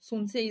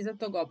 Sunce je iza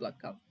tog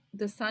oblaka.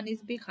 The sun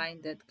is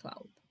behind that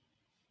cloud.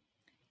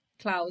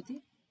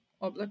 Cloudy,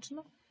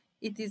 oblačno.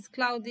 It is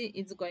cloudy,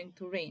 it's going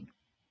to rain.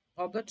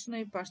 Oblačno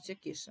i pašće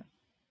kiša.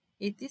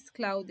 It is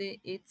cloudy,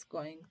 it's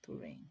going to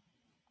rain.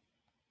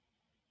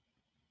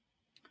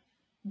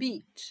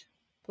 Beach,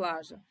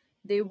 plaža.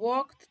 They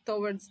walked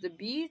towards the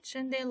beach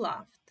and they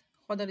laughed.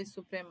 Hodali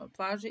su prema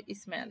plaži i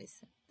smeli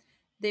se.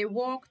 They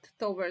walked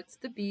towards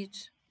the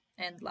beach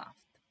and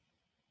laughed.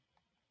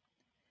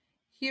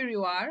 Here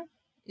you are.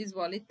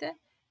 Izvolite.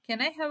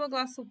 Can I have a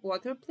glass of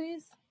water,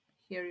 please?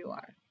 Here you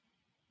are.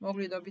 Mogu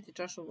li dobiti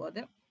čašu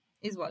vode?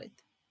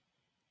 Izvolite.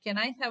 Can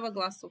I have a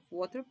glass of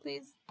water,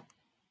 please?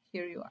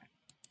 Here you are.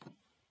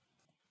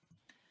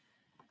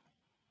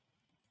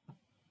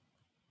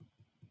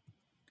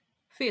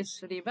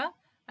 Fish, riba.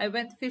 I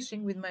went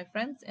fishing with my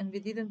friends and we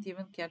didn't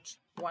even catch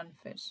one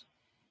fish.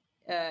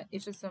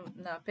 Išla sam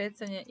na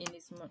pecanje i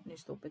nismo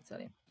ništa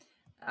upecali.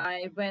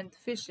 I went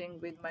fishing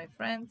with my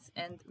friends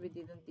and we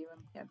didn't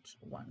even catch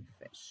one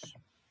fish.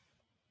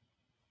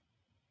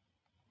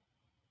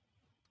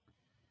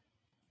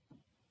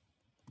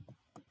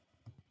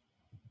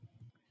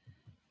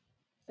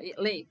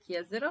 Lake,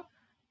 jezero.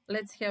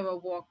 Let's have a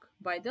walk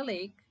by the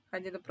lake.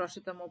 Hajde da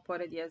prošetamo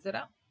pored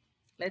jezera.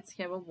 Let's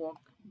have a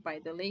walk by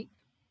the lake.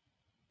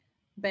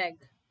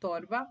 Bag,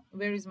 torba.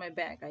 Where is my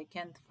bag? I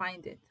can't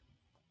find it.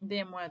 Gde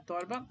je moja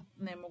torba?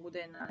 Ne mogu da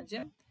je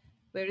nađem.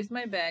 Where is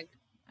my bag?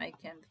 I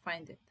can't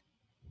find it.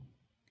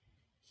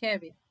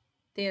 Heavy,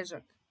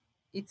 težak.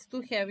 It's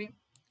too heavy.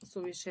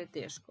 Suviše je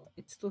teško.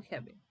 It's too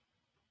heavy.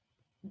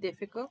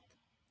 Difficult,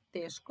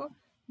 teško.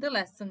 The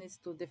lesson is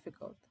too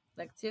difficult.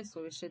 Lekcija je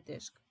suviše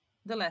teška.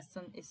 The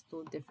lesson is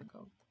too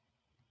difficult.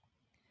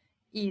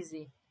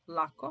 Easy,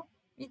 lako.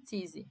 It's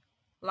easy.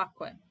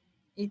 Lako je.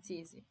 It's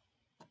easy.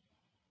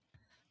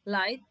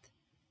 Light,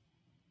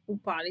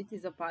 upaliti,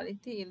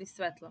 zapaliti ili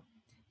svetlo.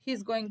 He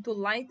is going to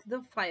light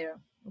the fire.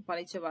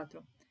 Upalit će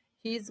vatru.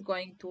 He is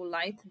going to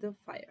light the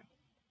fire.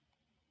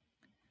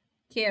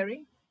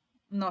 Carry,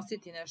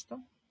 nositi nešto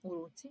u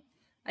ruci.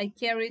 I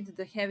carried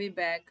the heavy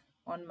bag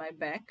on my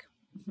back,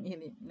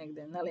 ili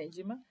negde na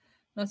leđima.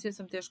 Nosio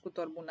sam tešku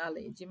torbu na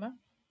leđima.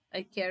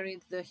 I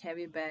carried the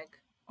heavy bag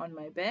on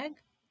my bag.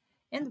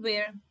 And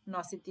wear,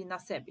 nositi na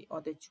sebi,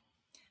 odeću.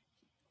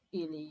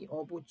 Ili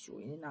obuću,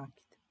 ili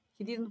nakit.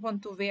 He didn't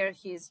want to wear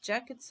his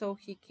jacket, so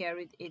he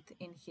carried it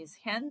in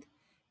his hand.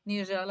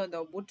 Nije želeo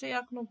da obuče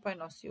jaknu, pa je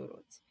nosio u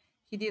ruci.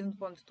 He didn't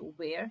want to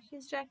wear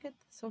his jacket,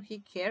 so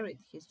he carried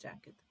his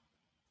jacket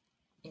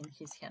in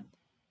his hand.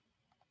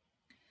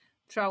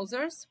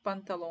 Trousers,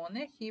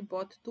 pantalone. He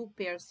bought 2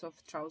 pairs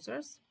of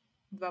trousers.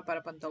 2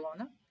 para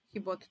pantalona. He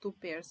bought 2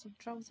 pairs of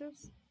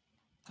trousers.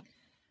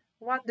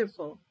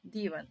 Wonderful,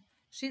 divan.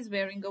 She's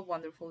wearing a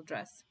wonderful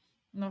dress.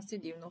 Nosi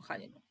divnu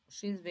haljinu.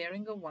 She's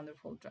wearing a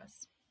wonderful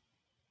dress.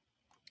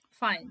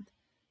 Find,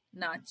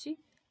 naći.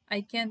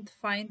 I can't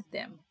find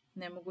them.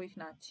 Ne mogu ih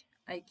naći.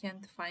 I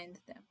can't find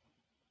them.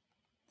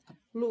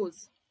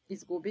 Lose,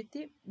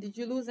 izgubiti. Did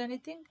you lose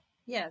anything?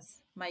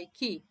 Yes, my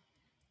key.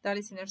 Da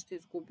li si nešto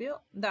izgubio?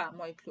 Da,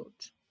 moj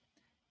ključ.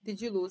 Did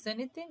you lose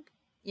anything?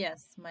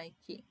 Yes, my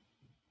key.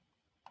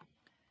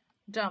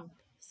 Jump,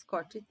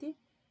 skočiti.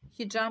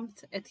 He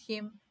jumped at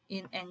him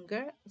in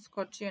anger.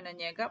 Skočio na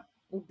njega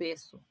u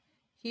besu.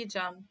 He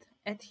jumped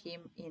at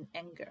him in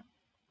anger.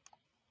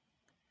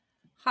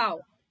 How,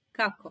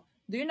 kako.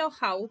 Do you know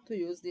how to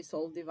use this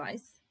old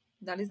device?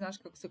 Da li znaš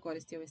kako se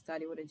koristi ovaj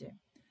stari uređaj?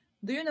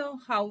 Do you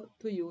know how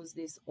to use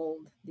this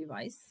old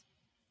device?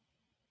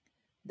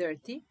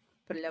 Dirty,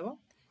 prljavo.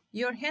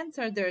 Your hands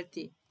are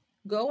dirty.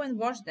 Go and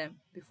wash them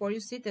before you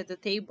sit at the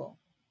table.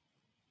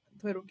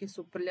 Tvoje ruke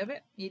su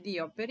prljave, idi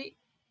i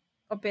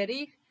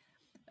operi ih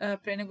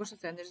pre nego što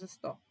sedneš za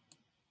sto.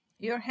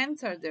 Your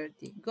hands are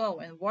dirty. Go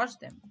and wash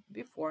them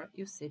before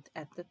you sit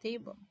at the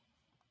table.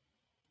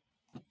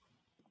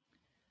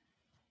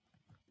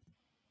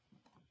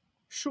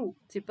 Shoe,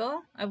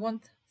 cipela. I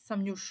want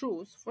some new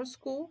shoes for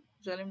school.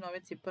 Želim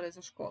nove cipele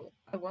za školu.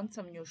 I want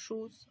some new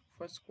shoes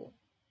for school.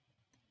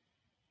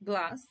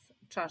 Glass,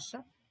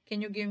 čaša. Can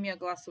you give me a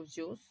glass of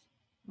juice?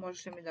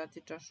 Možeš li mi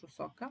dati čašu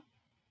soka?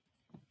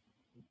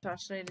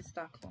 Čaša ili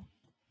staklo.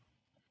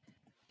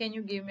 Can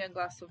you give me a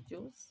glass of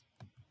juice?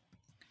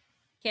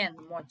 Can,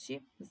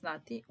 moći,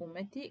 znati,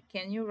 umeti.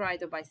 Can you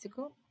ride a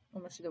bicycle?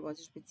 Umeš li da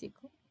voziš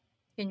bicikl?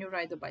 Can you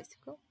ride a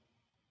bicycle?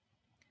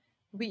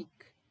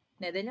 Week,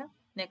 nedelja.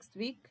 Next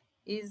week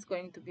is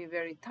going to be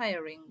very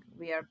tiring.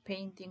 We are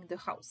painting the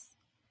house.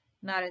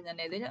 Naredna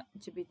nedelja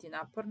će biti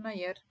naporna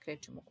jer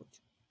krećemo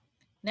kuću.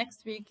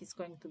 Next week is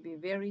going to be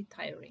very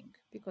tiring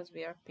because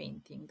we are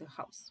painting the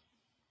house.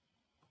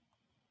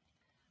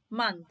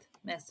 Month,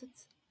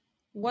 mesec.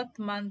 What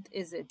month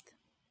is it?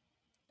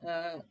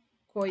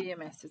 Koji je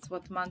mesec?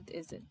 What month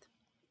is it?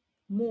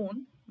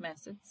 Moon,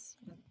 mesec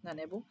na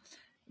nebu.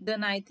 The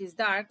night is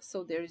dark,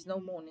 so there is no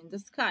moon in the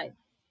sky.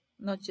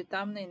 Noć je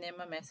tamna i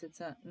nema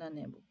meseca na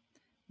nebu.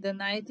 The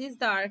night is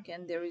dark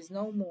and there is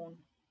no moon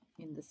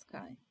in the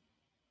sky.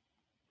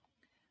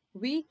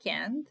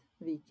 Weekend,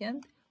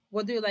 weekend.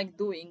 What do you like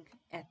doing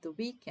at the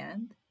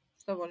weekend?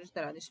 Što voliš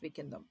da radiš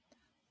vikendom?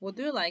 What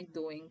do you like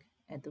doing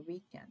at the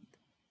weekend?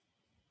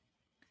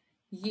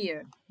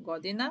 Year,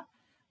 godina.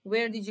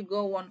 Where did you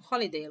go on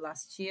holiday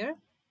last year?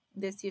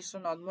 Gde si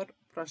išao na odmor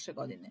prošle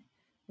godine?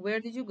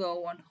 Where did you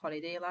go on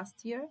holiday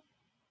last year?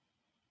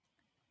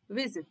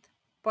 Visit,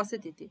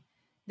 posetiti.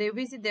 They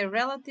visit their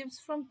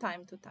relatives from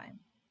time to time.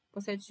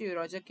 Posećuju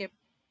rođake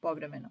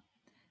povremeno.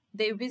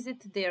 They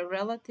visit their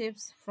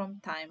relatives from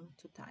time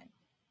to time.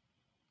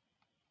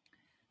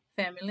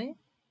 Family,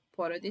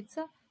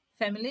 porodica.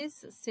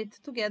 Families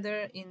sit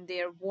together in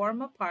their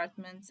warm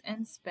apartments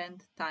and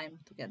spend time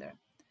together.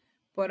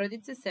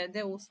 Porodice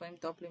sede u svojim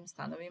toplim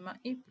stanovima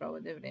i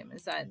provode vreme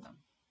zajedno.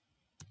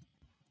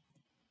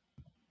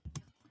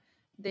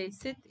 They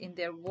sit in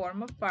their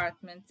warm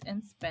apartments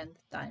and spend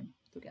time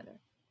together.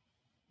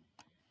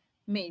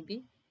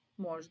 Maybe,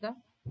 možda.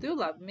 Do you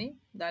love me?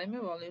 Da li me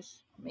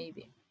voliš?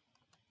 Maybe.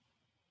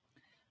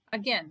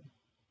 Again,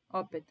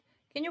 opet.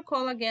 Can you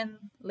call again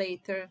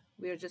later?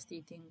 We are just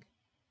eating.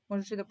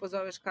 Možeš li da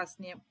pozoveš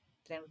kasnije?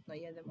 Trenutno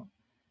jedemo.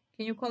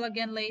 Can you call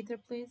again later,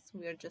 please?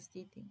 We are just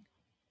eating.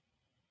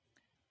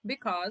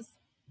 Because,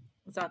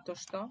 zato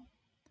što.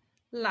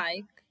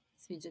 Like,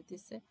 sviđa ti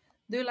se.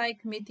 Do you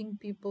like meeting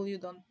people you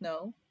don't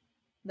know?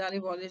 Da li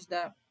voliš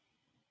da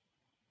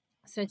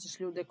srećeš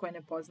ljude koje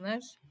ne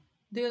poznaješ?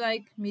 Do you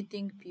like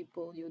meeting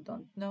people you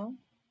don't know?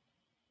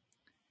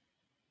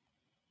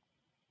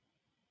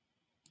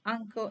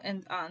 Uncle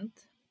and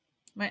aunt.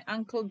 My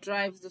uncle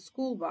drives the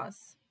school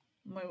bus.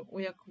 Moj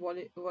ujak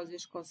vozi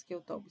školski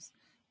autobus.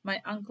 My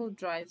uncle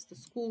drives the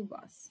school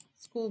bus.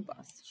 School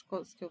bus,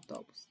 školski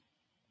autobus.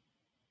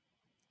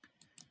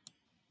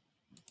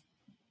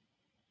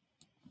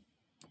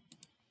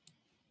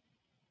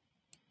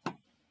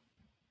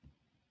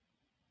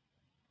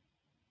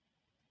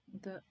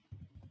 The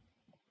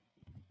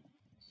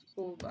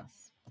school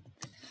bus.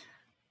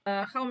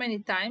 How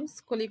many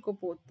times? Koliko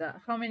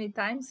puta? How many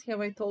times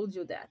have I told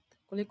you that?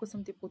 Koliko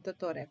sam ti puta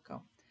to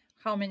rekao?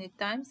 How many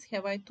times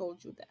have I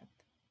told you that?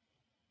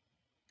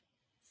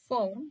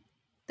 phone,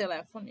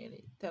 telefon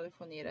ili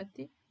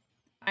telefonirati.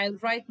 I'll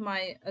write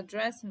my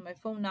address and my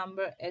phone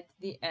number at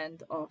the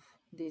end of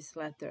this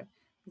letter.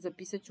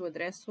 Zapisat ću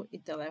adresu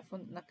i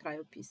telefon na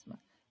kraju pisma.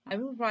 I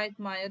will write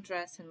my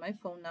address and my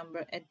phone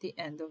number at the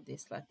end of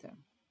this letter.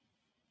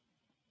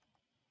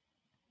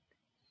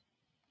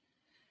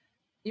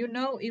 You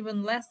know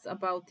even less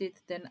about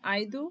it than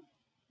I do.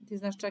 Ti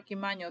znaš čak i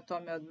manje o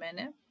tome od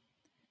mene.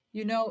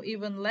 You know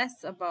even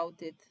less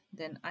about it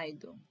than I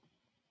do.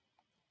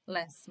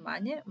 Less,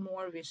 manje,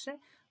 more, više.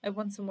 I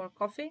want some more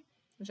coffee.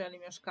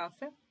 Želim još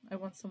kafe. I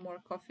want some more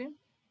coffee.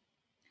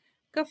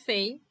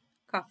 Cafe,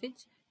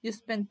 kafić. You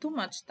spend too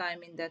much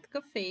time in that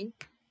cafe.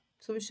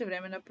 Suviše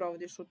vremena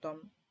provodiš u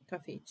tom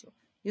kafiću.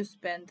 You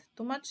spend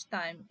too much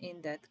time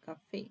in that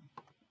cafe.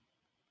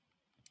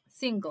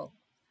 Single,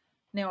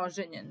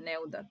 neoženjen,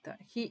 neudata.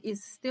 He is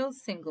still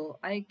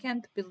single. I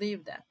can't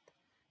believe that.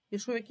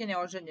 Još uvijek je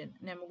neoženjen,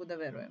 ne mogu da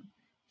verujem.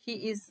 He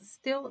is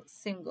still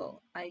single.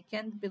 I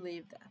can't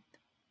believe that.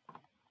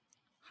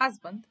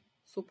 Husband,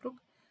 suprug.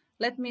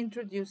 Let me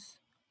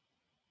introduce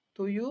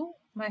to you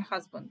my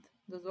husband.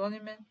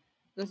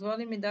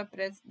 Dozvoli mi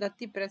da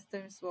ti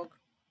predstavim svog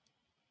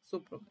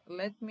supruga.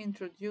 Let me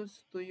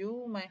introduce to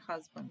you my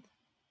husband.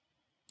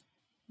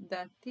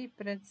 Da ti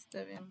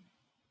predstavim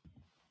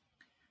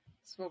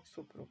svog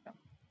supruga.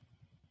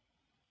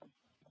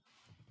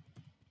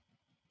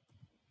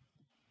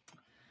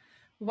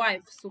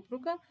 Wife,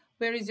 supruga.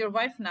 Where is your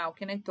wife now?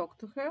 Can I talk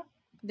to her?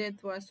 Gdje je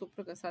tvoja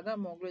supruga sada?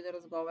 Mogu li da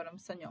razgovaram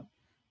sa njom?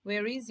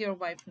 Where is your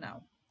wife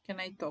now? Can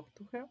I talk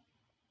to her?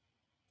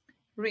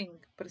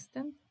 Ring,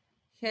 prsten.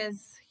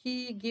 Has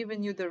he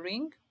given you the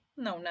ring?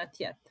 No, not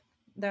yet.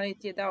 Da li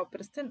ti je dao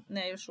prsten?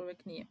 Ne, još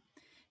uvijek nije.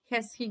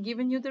 Has he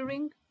given you the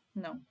ring?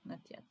 No, not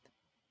yet.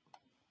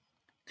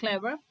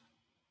 Clever,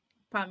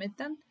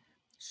 pametan.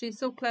 She's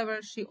so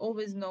clever, she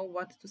always knows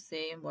what to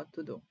say and what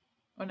to do.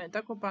 Ona je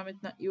tako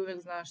pametna i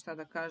uvijek zna šta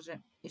da kaže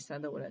i šta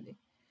da uradi.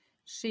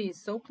 She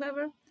is so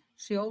clever,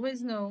 she always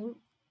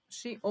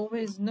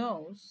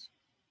knows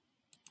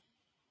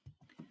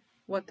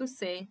what to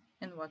say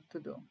and what to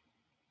do.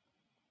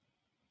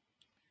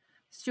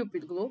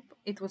 Stupid, glup.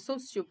 It was so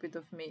stupid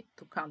of me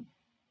to come.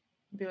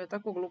 Bilo je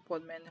tako glupo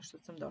od mene što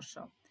sam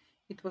došao.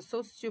 It was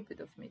so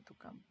stupid of me to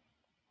come.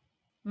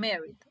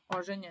 Married,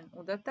 oženjen,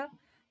 udata.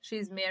 She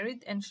is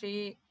married and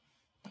she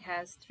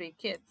has 3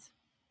 kids.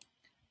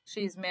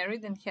 She is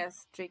married and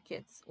has 3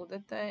 kids.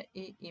 Udata je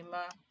i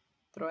ima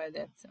 3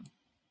 dece.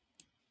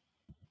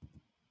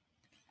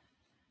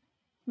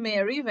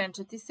 Marry,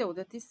 venčati se,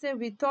 udati se.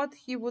 We thought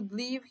he would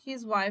leave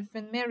his wife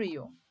and marry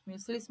you.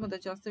 Mislili smo da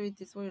će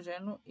ostaviti svoju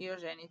ženu i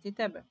oženiti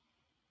tebe.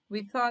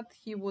 We thought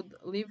he would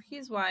leave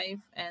his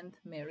wife and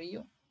marry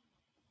you.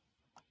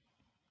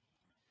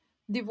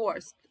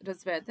 Divorced,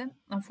 razveden.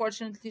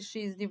 Unfortunately, she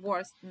is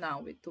divorced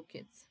now with 2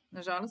 kids.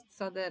 Nažalost,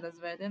 sada je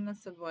razvedena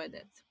sa 2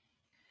 dece.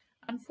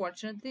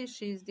 Unfortunately,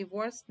 she is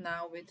divorced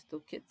now with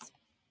 2 kids.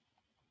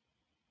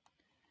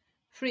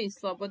 Free,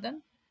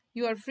 slobodan.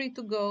 You are free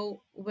to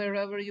go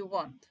wherever you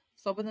want.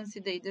 Slobodan si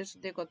da ideš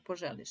gdje god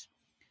poželiš.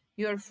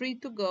 You are free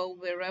to go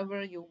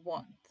wherever you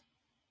want.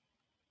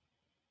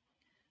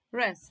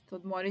 Rest,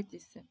 odmoriti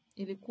se,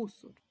 ili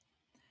kusur.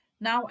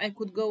 Now I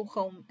could go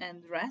home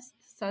and rest.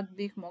 Sad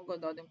bih mogao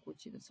da odem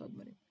kući da se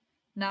odmorim.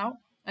 Now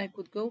I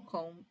could go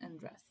home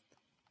and rest.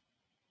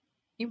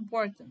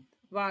 Important,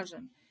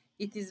 važan.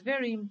 It is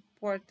very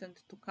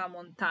important to come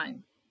on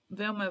time.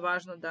 Veoma je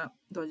važno da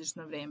dođeš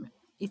na vreme.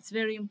 It's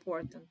very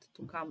important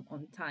to come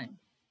on time.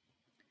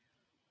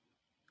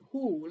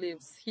 Who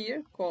lives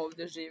here? Ko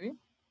ovdje živi?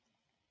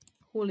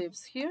 Who lives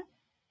here?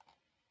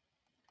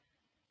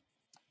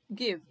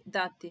 Give,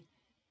 dati.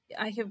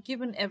 I have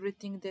given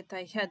everything that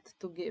I had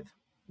to give.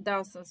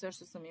 Dao sam sve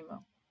što sam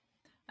imao.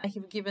 I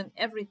have given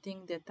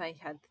everything that I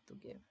had to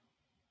give.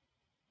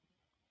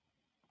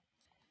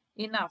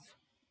 Enough,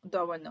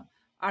 dovoljno.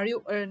 Are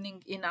you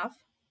earning enough?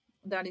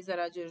 Da li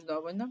zarađuješ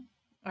dovoljno?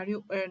 Are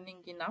you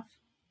earning enough?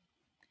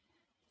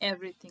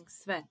 Everything,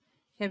 sve.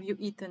 Have you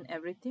eaten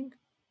everything?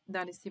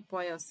 Da li si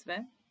pojeo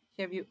sve?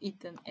 Have you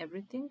eaten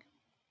everything?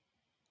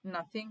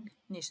 Nothing,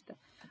 ništa.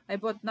 I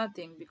bought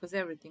nothing because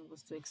everything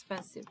was too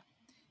expensive.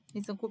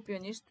 Nisam kupio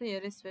ništa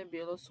jer je sve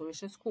bilo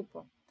suviše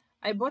skupo.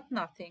 I bought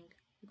nothing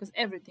because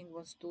everything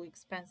was too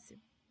expensive.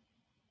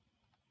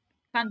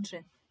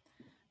 Country,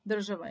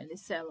 država ili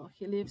selo.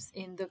 He lives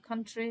in the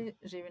country,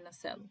 živi na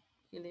selu.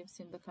 He lives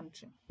in the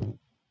country.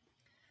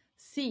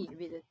 See,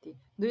 vidjeti.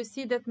 Do you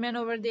see that man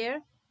over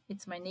there?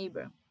 It's my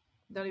neighbor.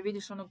 Da li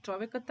vidiš onog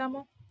čovjeka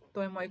tamo?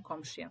 To je moj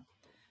komšija.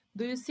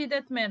 Do you see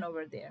that man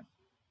over there?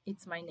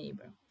 It's my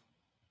neighbor.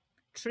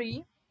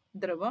 Tree,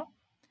 drvo.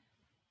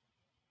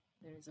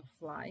 There is a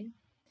fly.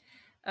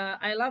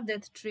 I love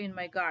that tree in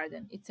my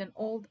garden. It's an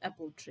old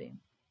apple tree.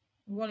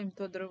 Volim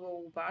to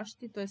drvo u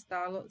bašti. To je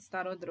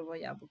staro drvo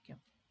jabuke.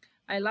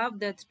 I love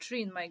that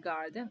tree in my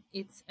garden.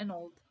 It's an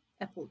old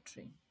apple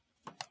tree.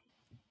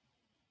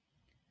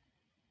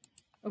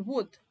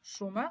 Wood,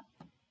 šuma.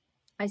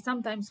 I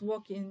sometimes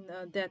walk in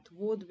that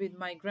wood with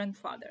my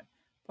grandfather.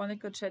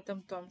 Ponekad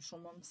šetam tom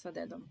šumom sa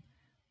dedom.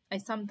 I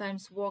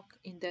sometimes walk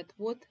in that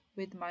wood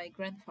with my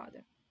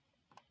grandfather.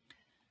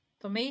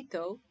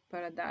 Tomato,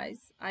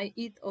 paradise. I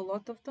eat a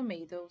lot of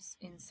tomatoes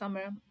in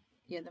summer.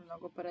 Jedem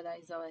mnogo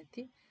paradajza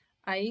leti.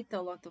 I eat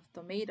a lot of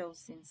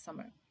tomatoes in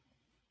summer.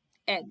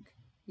 Egg,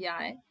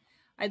 jaje.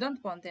 I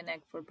don't want an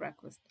egg for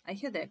breakfast. I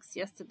had eggs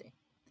yesterday.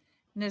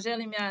 Ne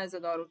želim jaje za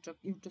doručak.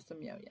 Juče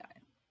sam jeo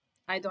jaje.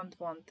 I don't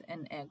want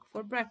an egg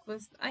for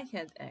breakfast. I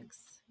had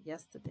eggs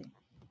yesterday.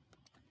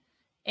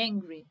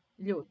 Angry,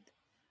 ljut.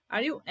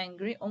 Are you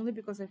angry only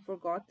because I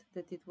forgot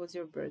that it was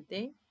your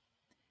birthday?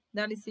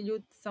 Da li si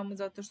ljut samo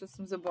zato što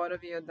sam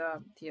zaboravio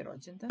da ti je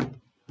rođendan?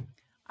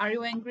 Are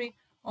you angry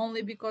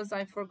only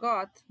because I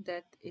forgot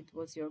that it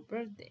was your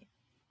birthday?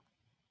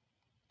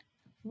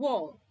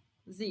 Wall,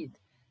 zid.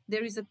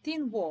 There is a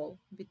thin wall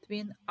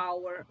between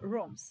our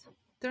rooms.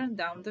 Turn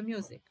down the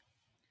music.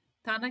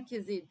 Tanak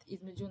je zid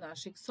između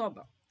naših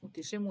soba.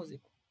 Utišaj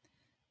muziku.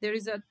 There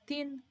is a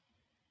thin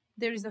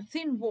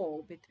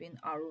wall between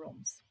our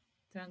rooms.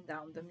 Turn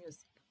down the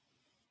music.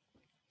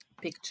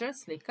 Picture,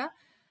 slika.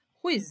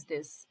 Who is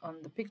this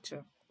on the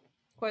picture?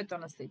 Ko je to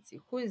na slici?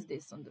 Who is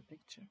this on the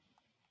picture?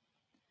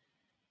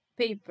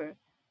 Paper,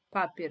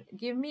 papir.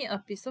 Give me a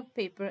piece of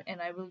paper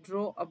and I will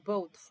draw a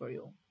boat for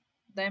you.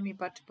 Daj mi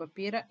parče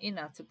papira I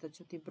nacrtat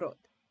ću ti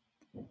brod.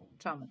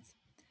 Čamac.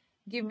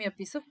 Give me a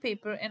piece of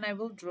paper and I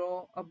will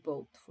draw a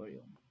boat for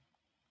you.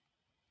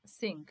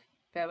 Sing,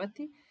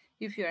 pevati.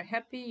 If you are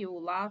happy, you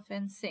laugh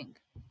and sing.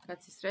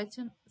 Kad si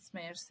srećan,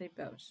 smeješ se I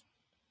pevaš.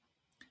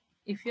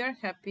 If you are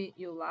happy,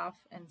 you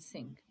laugh and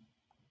sing.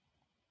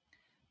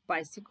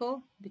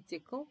 Bicycle,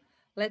 bicikl.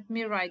 Let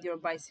me ride your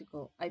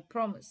bicycle. I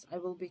promise I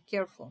will be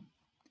careful.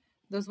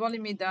 Dozvoli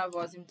mi da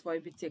vozim tvoj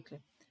bicikl.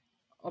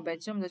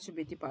 Obećam da ću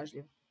biti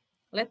pažljiv.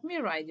 Let me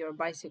ride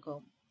your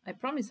bicycle. I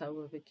promise I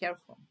will be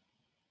careful.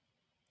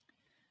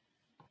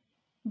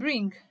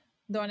 Bring,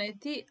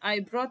 doneti.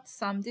 I brought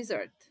some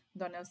dessert.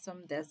 Doneo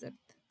sam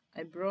dessert.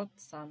 I brought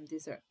some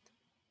dessert.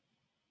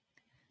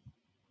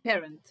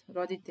 Parent,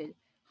 roditelj.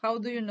 How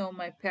do you know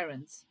my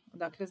parents?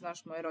 Odakle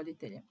znaš moje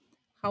roditelje?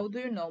 How do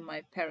you know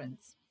my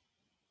parents?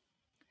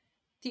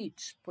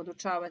 Teach,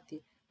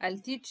 podučavati.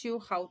 I'll teach you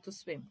how to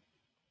swim.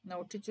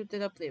 Naučit ću te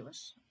da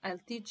plivaš.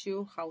 I'll teach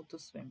you how to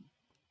swim.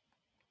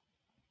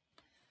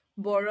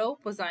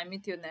 Borrow,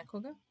 pozajmiti od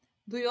nekoga.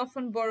 Do you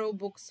often borrow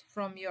books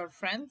from your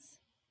friends?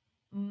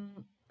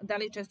 Da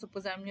li često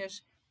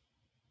pozajmljuješ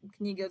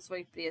knjige od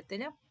svojih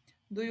prijatelja?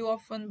 Do you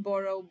often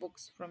borrow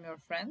books from your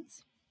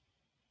friends?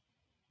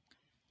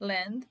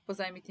 Lend,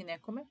 pozajmiti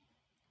nekome.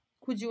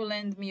 Could you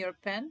lend me your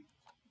pen?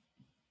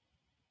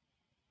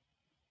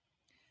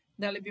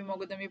 Da li bi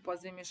mogo da mi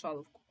pozajmiš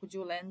olovku? Could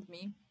you lend me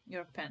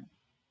your pen?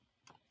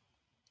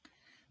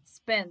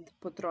 Spend,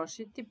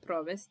 potrošiti,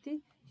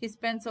 provesti. He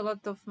spends a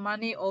lot of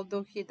money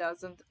although he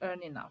doesn't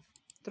earn enough.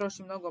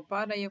 Troši mnogo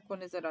para iako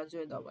ne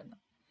zarađuje dovoljno.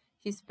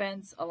 He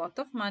spends a lot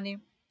of money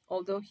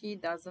although he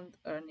doesn't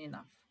earn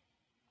enough.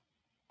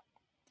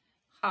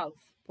 Half,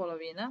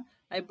 polovina.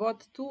 I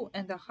bought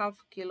 2.5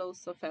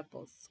 kilos of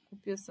apples.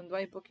 Kupio sam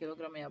 2,5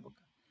 kilograma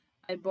jabuka.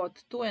 I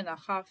bought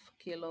 2.5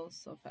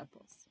 kilos of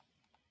apples.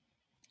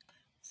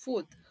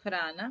 Food,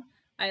 hrana.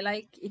 I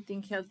like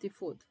eating healthy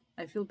food.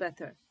 I feel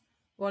better.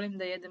 Volim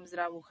da jedem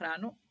zdravu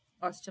hranu.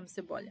 Osjećam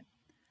se bolje.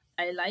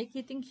 I like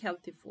eating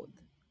healthy food.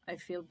 I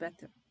feel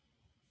better.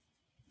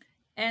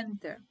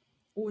 Enter,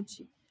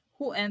 ući.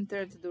 Who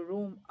entered the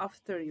room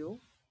after you?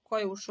 Ko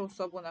je ušao u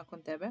sobu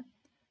nakon tebe?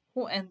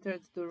 Who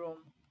entered the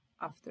room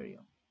after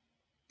you?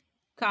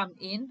 Come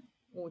in,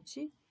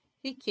 ući.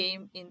 He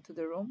came into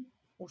the room.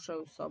 Ušao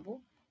je u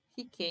sobu.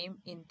 He came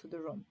into the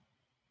room.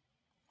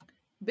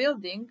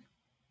 Building,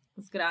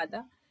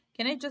 zgrada.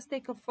 Can I just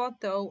take a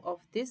photo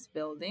of this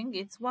building?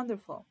 It's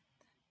wonderful.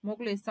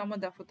 Mogu li samo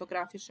da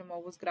fotografišem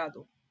ovu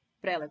zgradu?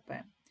 Prelepa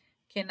je.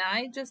 Can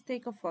I just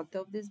take a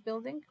photo of this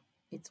building?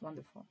 It's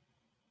wonderful.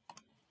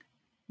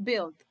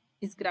 Build,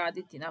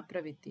 izgraditi,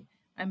 napraviti.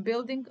 I'm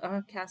building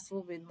a castle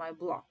with my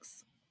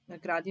blocks.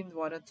 Gradim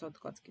dvorac od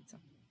kockica.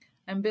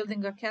 I'm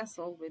building a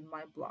castle with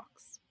my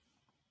blocks.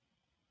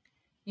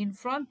 In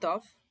front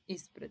of,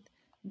 ispred.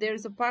 There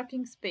is a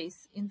parking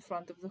space in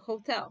front of the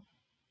hotel.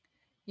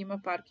 Ima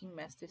parking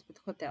mesto ispred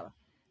hotela.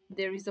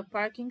 There is a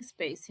parking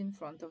space in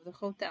front of the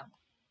hotel.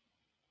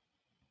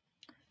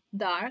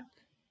 Dark,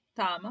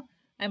 tama.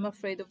 I'm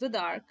afraid of the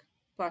dark.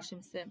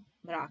 Plašim se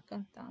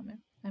mraka, tame.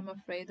 I'm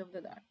afraid of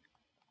the dark.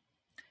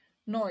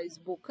 Noise,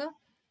 buka.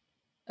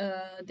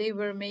 They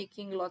were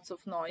making lots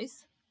of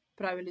noise.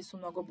 Pravili su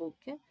mnogo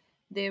buke.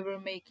 They were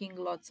making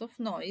lots of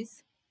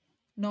noise.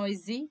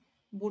 Noisy,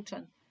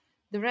 bučan.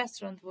 The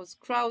restaurant was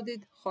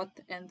crowded, hot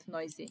and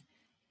noisy.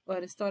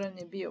 Restoran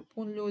je bio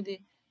pun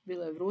ljudi,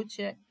 bilo je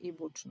vruće I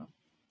bučno.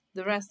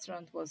 The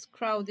restaurant was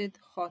crowded,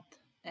 hot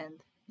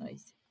and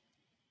noisy.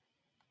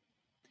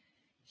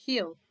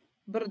 Hill,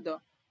 brdo.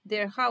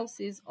 Their house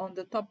is on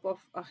the top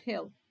of a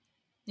hill.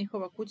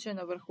 Njihova kuća je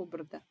na vrhu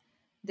brda.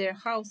 Their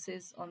house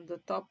is on the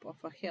top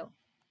of a hill.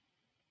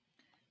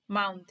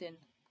 Mountain,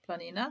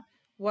 planina.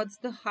 What's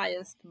the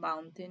highest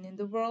mountain in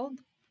the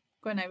world?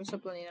 Koja je najviša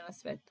planina na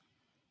svetu?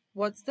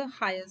 What's the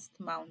highest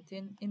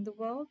mountain in the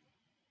world?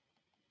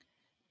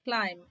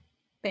 Climb,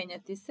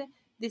 penjati se.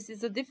 This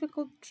is a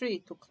difficult tree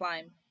to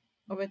climb.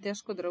 Ovo je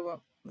teško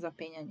drvo za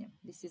penjanje.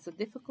 This is a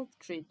difficult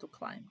tree to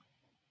climb.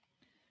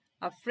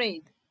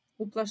 Afraid,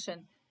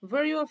 uplašen.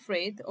 Were you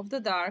afraid of the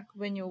dark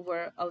when you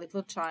were a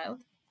little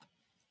child?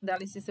 Da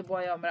li si se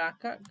bojao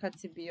mraka kad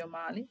si bio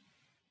mali?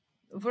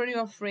 Were you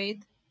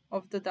afraid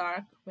of the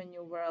dark when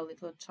you were a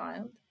little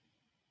child?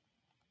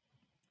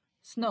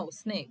 Snow,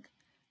 sneg.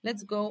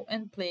 Let's go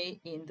and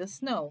play in the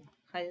snow.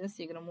 Hajde da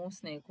se igramo u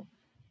snegu.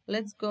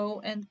 Let's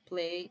go and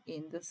play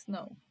in the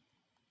snow.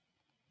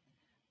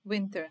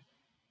 Winter,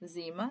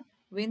 zima.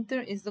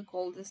 Winter is the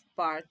coldest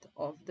part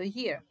of the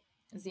year.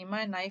 Zima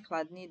je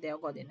najhladniji deo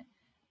godine.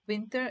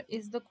 Winter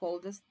is the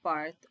coldest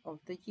part of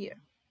the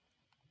year.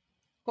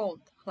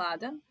 Cold,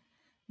 hladan.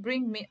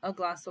 Bring me a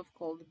glass of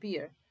cold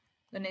beer.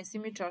 Donesi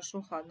mi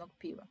čašu hladnog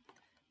piva.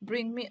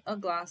 Bring me a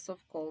glass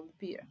of cold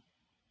beer.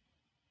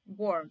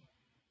 Warm,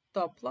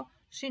 toplo.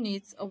 She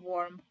needs a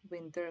warm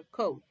winter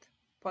coat.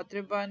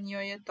 Potreban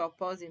joj je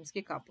topao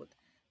zimski kaput.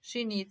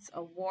 She needs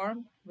a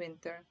warm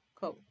winter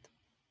coat.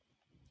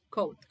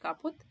 Coat,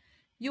 kaput.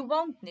 You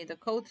won't need a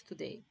coat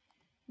today.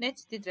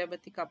 Neće ti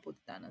trebati kaput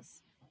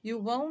danas. You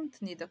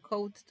won't need a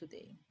coat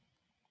today.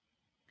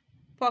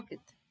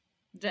 Pocket,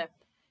 džep.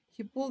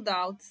 He pulled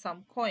out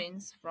some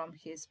coins from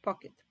his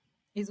pocket.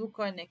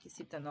 Izvukao je neki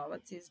sitan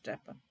novac iz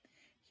džepa.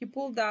 He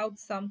pulled out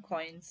some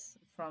coins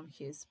from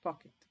his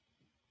pocket.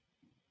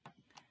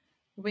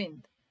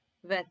 Wind,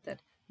 vetar.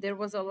 There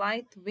was a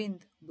light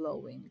wind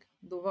blowing.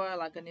 Duvao je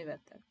lagani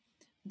vetar.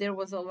 There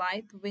was a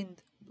light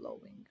wind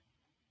blowing.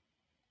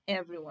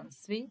 Everyone,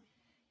 svi.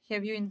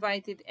 Have you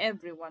invited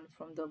everyone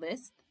from the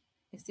list?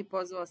 Jesi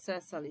pozvao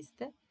sve sa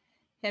liste?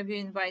 Have you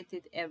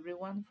invited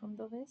everyone from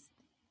the list?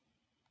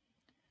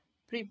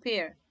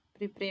 Prepare,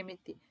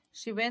 pripremiti.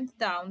 She went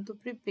down to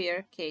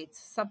prepare Kate's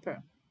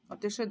supper.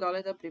 Otišao je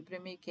dole da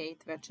pripremi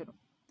Kate večeru.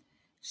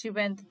 She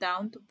went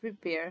down to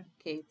prepare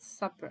Kate's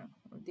supper,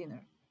 or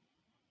dinner.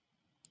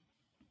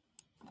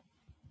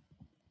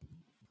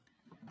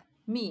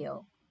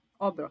 Meal,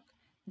 obrok.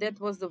 That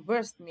was the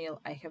worst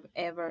meal I have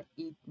ever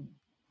eaten.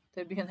 To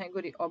je bio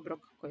najgori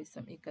obrok koji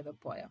sam ikada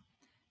pojao.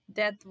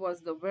 That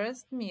was the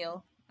worst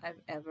meal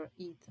I've ever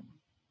eaten.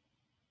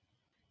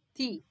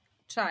 Tea,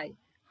 čaj.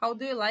 How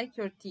do you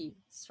like your tea?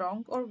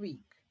 Strong or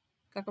weak?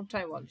 Kakav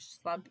čaj voliš?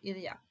 Slab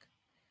ili jak?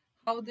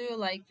 How do you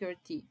like your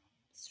tea?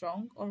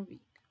 Strong or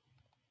weak?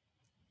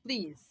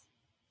 Please,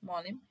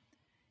 molim.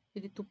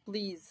 Ili to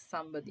please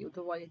somebody,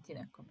 udovoljiti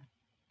nekome.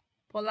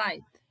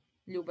 Polite,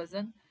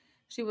 ljubazan.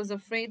 She was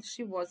afraid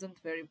she wasn't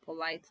very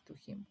polite to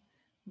him.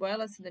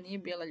 Bojala se da nije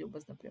bila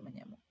ljubazna prema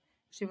njemu.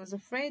 She was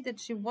afraid that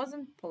she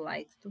wasn't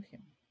polite to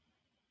him.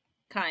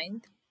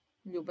 Kind,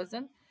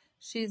 ljubazan.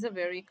 She is a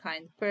very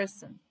kind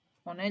person.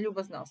 Ona je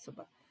ljubazna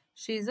osoba.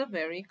 She is a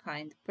very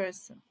kind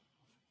person.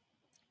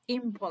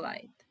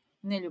 Impolite,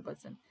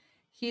 neljubazan.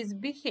 His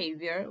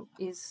behavior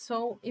is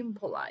so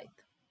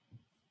impolite.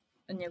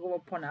 Njegovo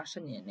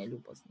ponašanje je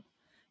neljubazno.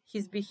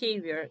 His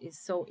behavior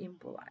is so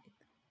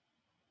impolite.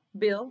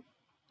 Bill,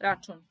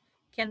 račun.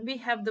 Can we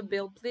have the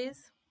bill,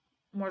 please?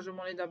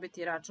 Možemo li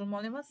dobiti račun,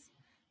 molim vas?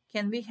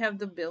 Can we have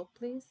the bill,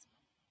 please?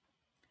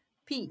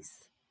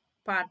 Piece,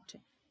 parče.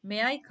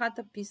 May I cut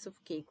a piece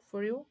of cake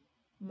for you?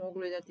 Mogu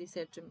li da ti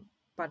sečem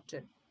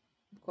parče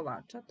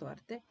kolača,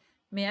 torte?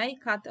 May I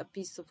cut a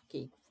piece of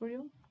cake for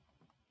you?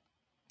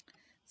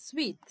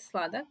 Sweet,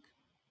 sladak.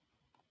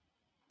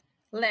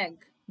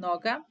 Leg,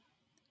 noga.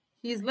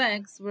 His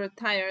legs were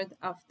tired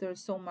after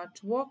so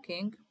much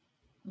walking.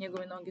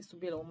 Njegove noge su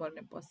bile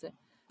umorne posle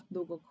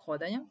dugog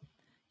hodanja.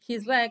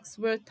 His legs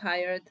were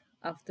tired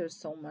after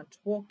so much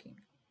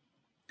walking.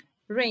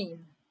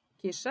 Rain,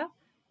 kiša.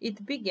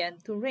 It began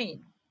to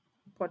rain.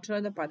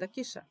 Počela da pada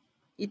kiša.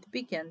 It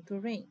began to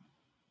rain.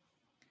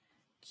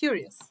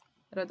 Curious,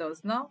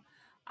 radoznao.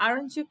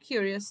 Aren't you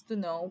curious to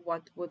know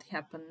what would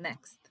happen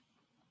next?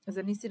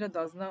 Zar nisi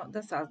radoznao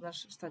da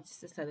saznaš šta će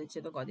se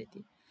sljedeće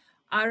dogoditi?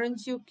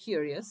 Aren't you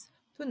curious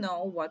to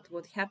know what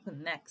would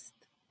happen next?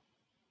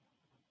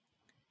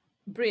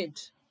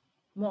 Bridge,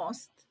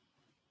 most.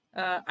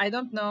 I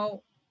don't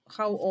know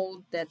how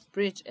old that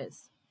bridge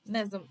is.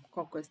 Ne znam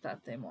koliko je star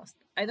taj most.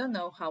 I don't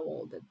know how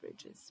old that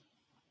bridge is.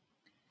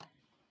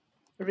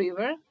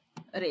 River,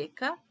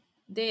 reka.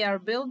 They are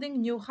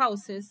building new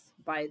houses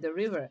by the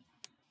river.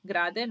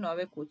 Grade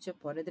nove kuće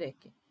pored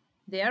reke.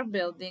 They are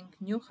building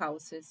new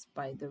houses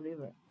by the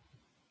river.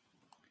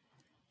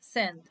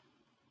 Sand,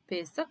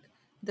 pesak.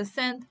 The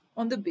sand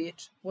on the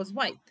beach was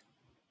white.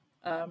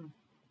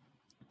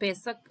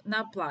 Pesak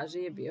na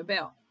plaži je bio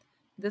beo.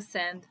 The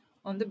sand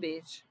on the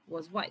beach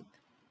was white.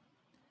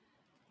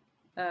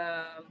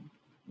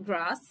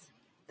 Grass,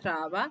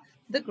 trava.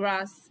 The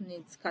grass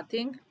needs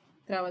cutting.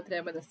 Trava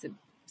treba da se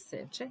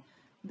seče.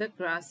 The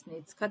grass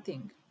needs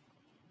cutting.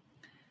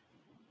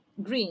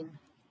 Green,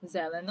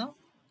 zeleno.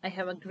 I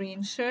have a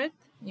green shirt.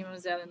 Imam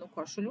zelenu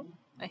košulju.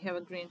 I have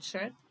a green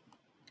shirt.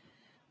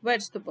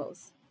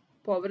 Vegetables,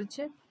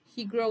 povrće.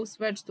 He grows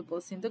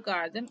vegetables in the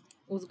garden.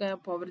 Uzgaja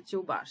povrće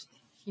u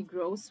bašti. He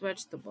grows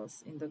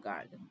vegetables in the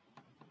garden.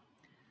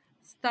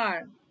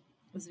 Star,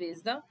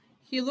 zvijezda.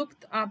 He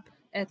looked up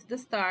at the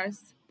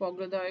stars.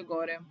 Pogledao je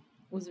gore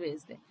u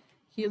zvijezde.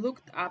 He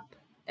looked up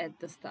at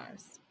the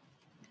stars.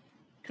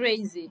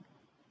 Crazy,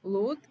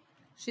 lud.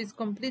 She's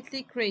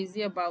completely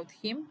crazy about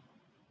him.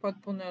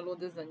 Potpuno je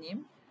luda za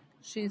njim.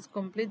 She's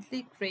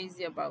completely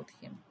crazy about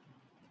him.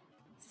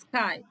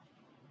 Sky,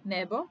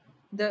 nebo.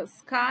 The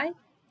sky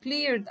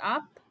cleared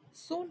up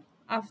soon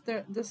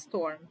after the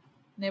storm.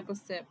 Nebo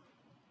se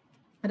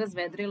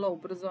razvedrilo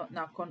ubrzo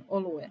nakon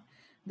oluje.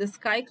 The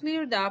sky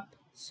cleared up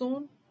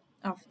soon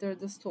after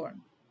the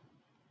storm.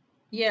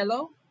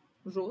 Yellow,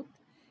 žut.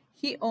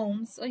 He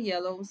owns a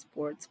yellow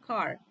sports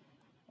car.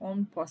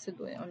 On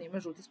posjeduje, on ima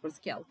žuti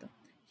sportski auto.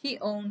 He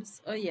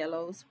owns a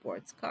yellow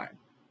sports car.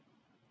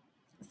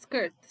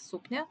 Skirt,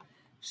 suknja.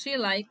 She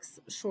likes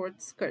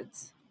short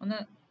skirts.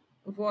 Ona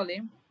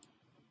voli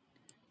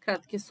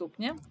kratke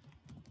suknje.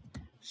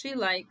 She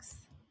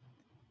likes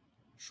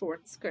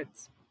short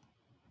skirts.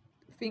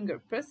 Finger,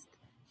 prst.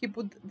 He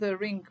put the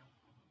ring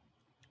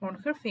on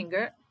her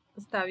finger.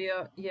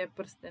 Stavio je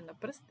prsten na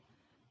prst.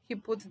 He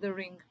put the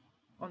ring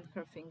on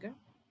her finger.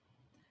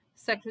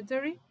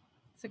 Secretary,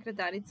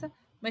 sekretarica.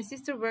 My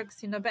sister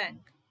works in a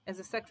bank as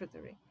a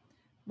secretary.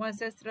 Moja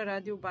sestra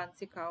radi u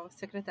banci kao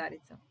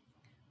sekretarica.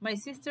 My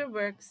sister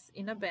works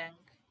in a bank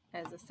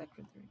as a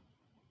secretary.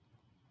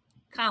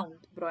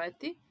 Count,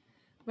 brojati.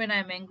 When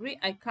I'm angry,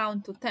 I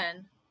count to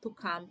 10 to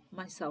calm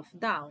myself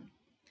down.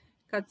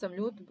 Kad sam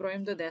ljut,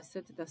 brojim do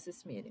 10 da se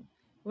smirim.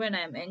 When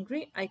I'm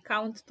angry, I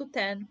count to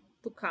 10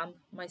 to calm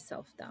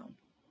myself down.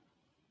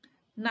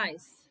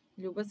 Nice,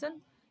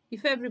 ljubazan.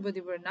 If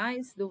everybody were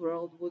nice, the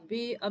world would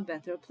be a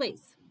better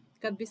place.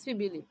 Kad bi svi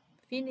bili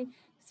fini,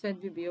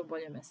 svet bi bio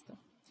bolje mesto.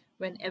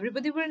 When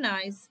everybody were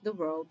nice, the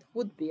world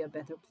would be a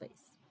better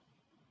place.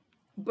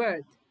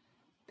 Bird,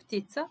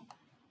 ptica.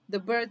 The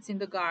birds in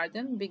the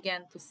garden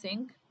began to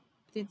sing.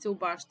 Ptice u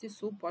bašti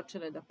su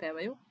počele da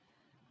pevaju.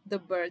 The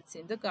birds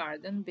in the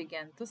garden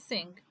began to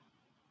sing.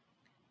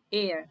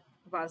 Air,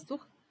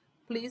 vazduh.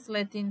 Please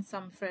let in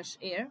some fresh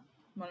air.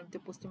 Molim te,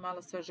 pusti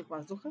malo svežeg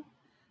vazduha.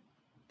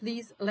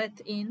 Please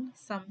let in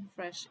some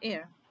fresh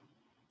air.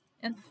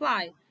 And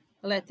fly,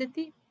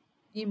 leteti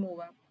i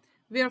muva.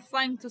 We are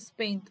flying to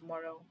Spain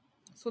tomorrow.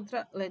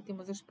 Sutra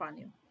letimo za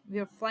Španiju. We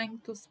are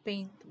flying to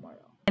Spain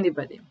tomorrow.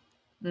 Anybody,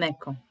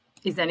 neko.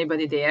 Is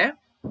anybody there?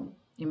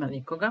 Ima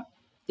li koga?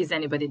 Is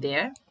anybody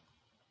there?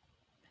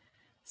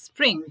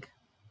 Spring,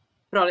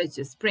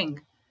 proleće, spring.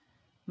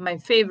 My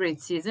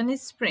favorite season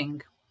is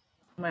spring.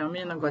 Moja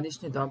omiljena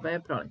godišnja doba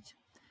je proleće.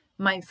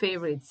 My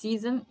favorite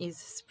season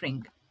is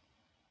spring.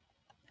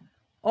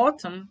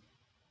 Autumn,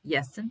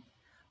 jesen.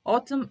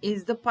 Autumn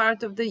is the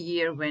part of the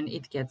year when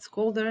it gets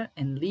colder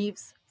and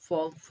leaves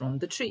fall from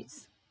the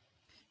trees.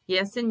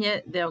 Jesen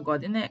je deo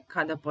godine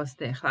kada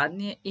postaje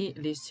hladnije i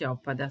lišće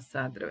opada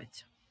sa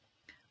drveća.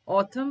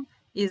 Autumn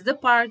is the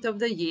part of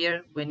the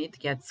year when it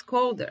gets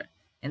colder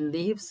and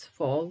leaves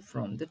fall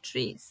from the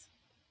trees.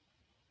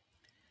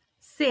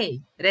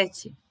 Say,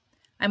 reći.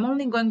 I'm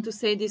only going to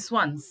say this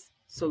once,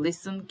 so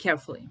listen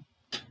carefully.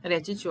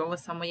 Reći ću ovo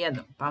samo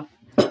jednom, pa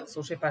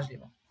slušaj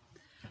pažljivo.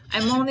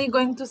 I'm only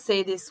going to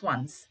say this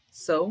once,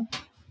 so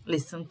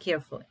listen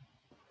carefully.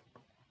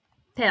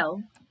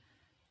 Tell,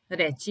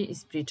 reći,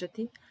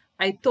 ispričati.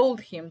 I told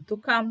him to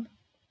come.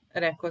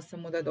 Rekao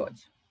sam mu da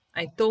dođe.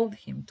 I told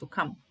him to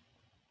come.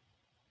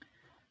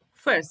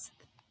 First,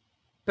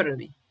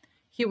 prvi.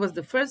 He was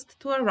the first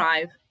to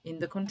arrive in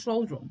the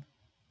control room.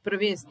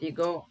 Prvi je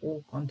stigao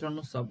u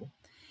kontrolnu sobu.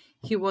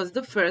 He was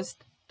the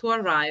first to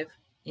arrive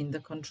in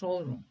the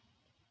control room.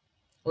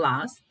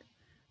 Last,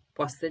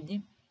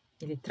 posljednji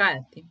ili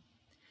trajati.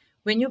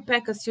 When you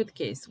pack a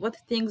suitcase, what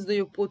things do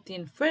you put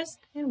in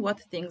first and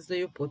what things do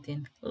you put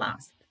in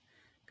last?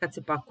 Kad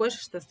se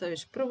pakuješ, šta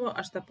staviš prvo,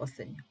 a šta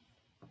posljednje?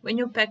 When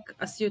you pack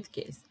a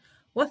suitcase,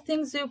 what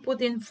things do you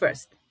put in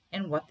first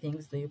and what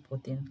things do you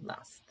put in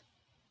last?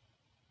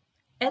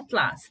 At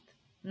last,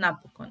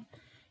 napokon.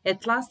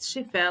 At last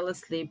she fell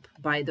asleep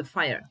by the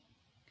fire.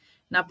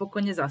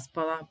 Napokon je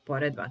zaspala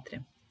pored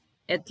vatre.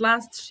 At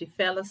last she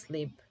fell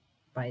asleep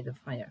by the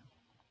fire.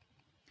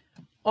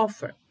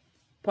 Offer,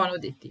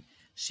 ponuditi.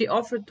 She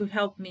offered to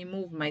help me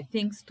move my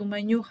things to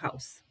my new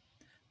house.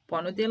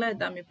 Ponudila je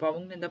da mi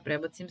pomogne da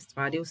prebacim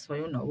stvari u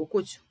svoju novu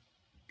kuću.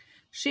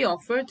 She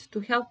offered to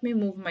help me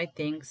move my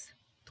things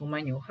to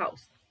my new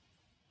house.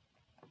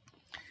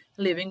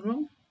 Living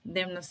room,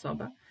 dnevna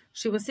soba.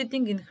 She was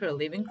sitting in her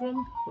living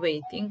room,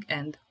 waiting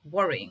and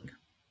worrying.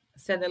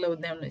 Sedela u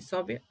dnevnoj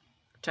sobi,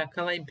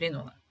 čekala i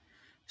brinula.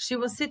 She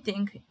was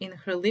sitting in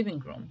her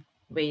living room,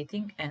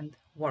 waiting and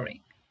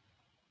worrying.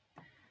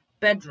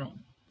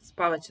 Bedroom,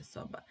 spavaća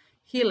soba.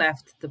 He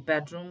left the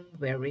bedroom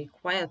very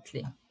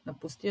quietly.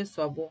 Napustio je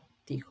sobu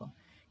tiho.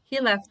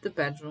 He left the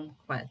bedroom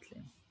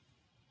quietly.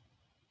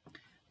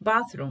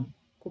 Bathroom,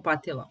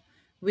 kupatilo.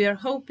 We are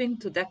hoping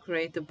to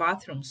decorate the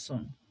bathroom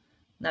soon.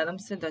 Nadam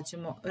se da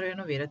ćemo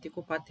renovirati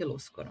kupatilo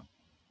uskoro.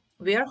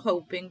 We are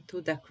hoping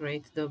to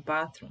decorate the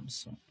bathroom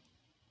soon.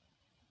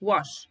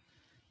 Wash,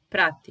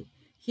 prati.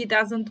 He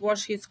doesn't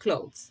wash his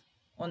clothes.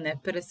 On ne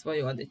pere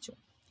svoju odeću.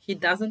 He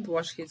doesn't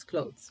wash his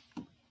clothes.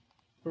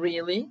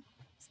 Really?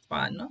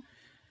 Stvarno.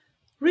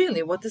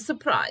 Really, what a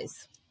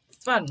surprise.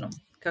 Stvarno,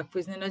 kakvo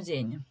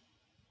iznenađenje.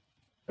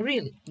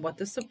 Really,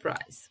 what a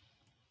surprise.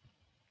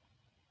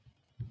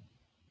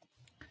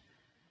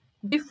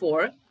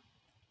 Before,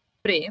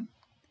 pre,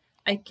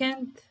 I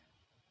can't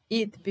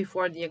eat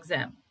before the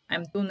exam.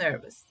 I'm too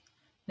nervous.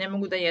 Ne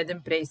mogu da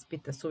jedem pre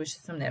ispita, suviše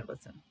sam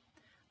nervozan.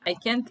 I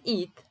can't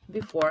eat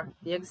before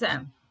the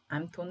exam.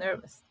 I'm too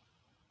nervous.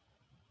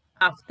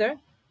 After,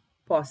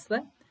 posle.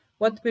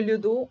 What will you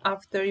do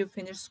after you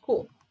finish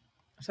school?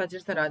 Šta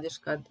ćeš da radiš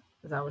kad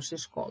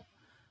završiš školu?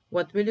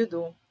 What will you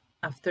do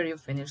after you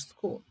finish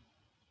school?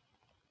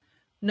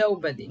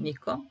 Nobody,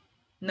 niko.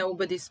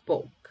 Nobody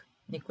spoke.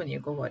 Niko nije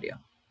govorio.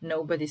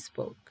 Nobody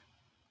spoke.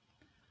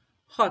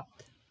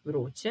 Hot,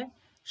 vruće.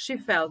 She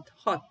felt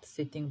hot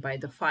sitting by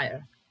the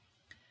fire.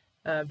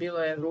 Bilo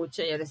je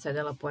vruće jer je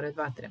sedela pored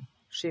vatre.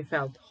 She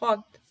felt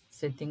hot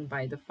sitting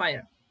by the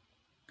fire.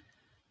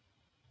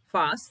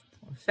 Fast,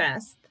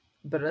 fast,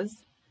 brz.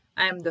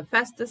 I am the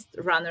fastest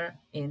runner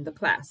in the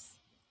class.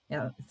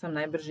 Ja sam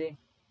najbrži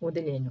u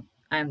odeljenju.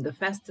 I am the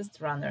fastest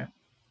runner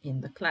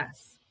in the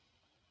class.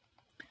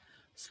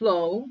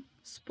 Slow,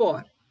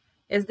 spor.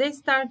 As they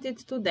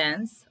started to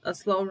dance, a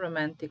slow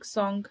romantic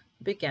song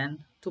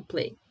began to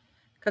play.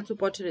 Kad su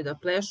počeli da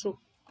plešu,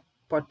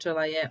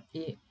 počela je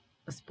i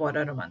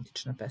spora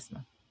romantična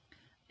pesma.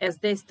 As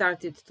they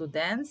started to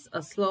dance,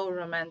 a slow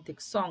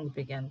romantic song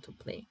began to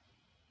play.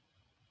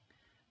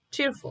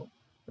 Cheerful,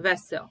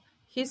 vesel.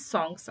 His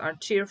songs are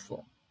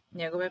cheerful.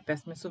 Njegove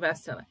pesme su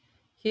vesele.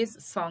 His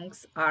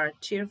songs are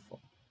cheerful.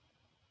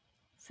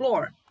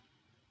 Floor,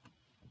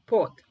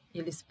 pod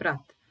ili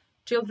sprat.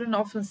 Children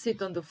often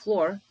sit on the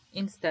floor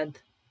instead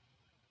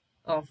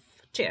of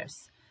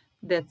chairs.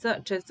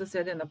 Deca često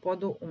sede na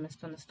podu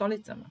umjesto na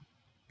stolicama.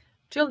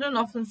 Children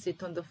often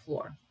sit on the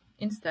floor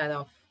instead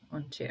of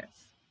on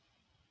chairs.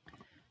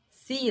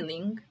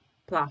 Ceiling,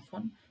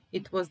 plafon.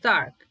 It was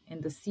dark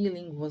and the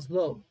ceiling was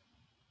low.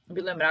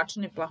 Bilo je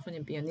mračno i plafon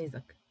je bio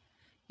nizak.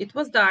 It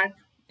was dark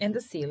and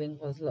the ceiling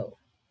was low.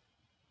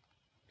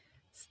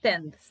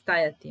 Stand,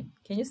 stajati.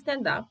 Can you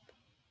stand up?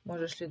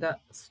 Možeš li da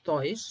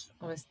stojiš?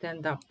 Ovo je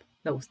stand up,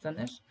 da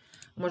ustaneš.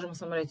 Možemo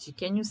samo reći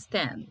can you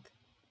stand?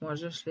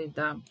 Možeš li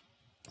da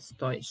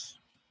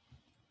stojiš?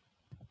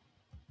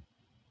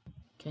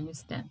 Can you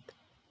stand?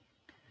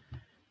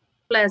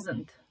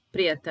 Pleasant,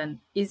 prijatan.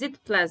 Is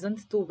it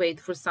pleasant to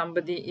wait for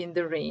somebody in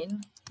the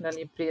rain? Da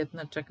li je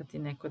prijatno čekati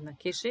nekog na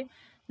kiši?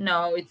 No,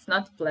 it's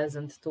not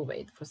pleasant to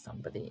wait for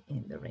somebody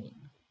in the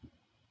rain.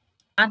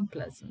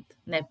 Unpleasant,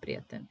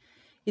 neprijatan.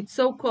 It's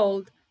so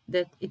cold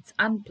that it's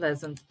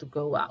unpleasant to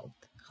go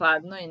out.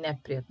 Hladno i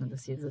neprijatno da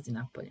se izlazi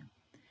napolje.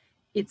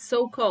 It's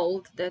so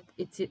cold that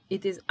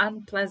it is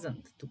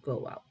unpleasant to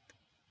go out.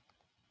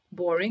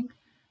 Boring,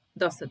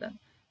 dosadan.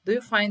 Do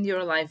you find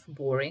your life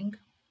boring?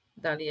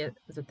 Da li je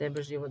za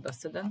tebe život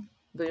dosadan?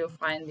 Do you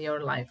find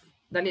your life?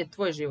 Da li je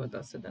tvoj život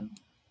dosadan?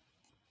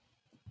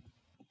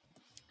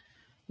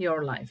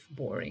 Your life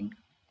boring.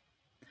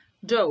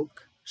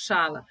 Joke,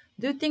 šala.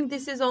 Do you think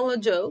this is all a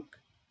joke?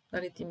 Da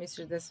li ti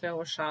misliš da je sve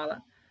ovo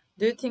šala?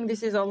 Do you think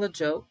this is all a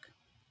joke?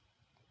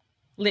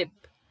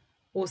 Lip,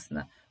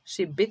 usna.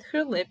 She bit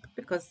her lip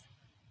because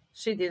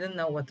she didn't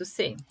know what to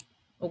say.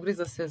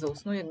 Ugriza se za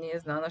usnu jer nije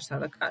znala šta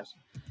da kaže.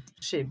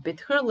 She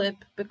bit her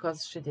lip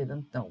because she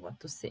didn't know what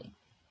to say.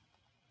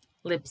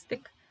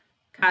 Lipstick,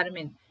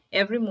 karmin.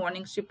 Every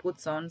morning she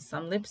puts on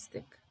some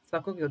lipstick.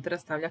 Svakog jutra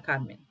stavlja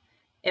karmin.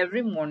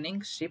 Every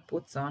morning she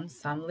puts on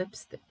some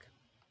lipstick.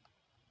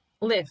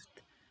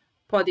 Lift,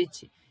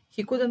 podići.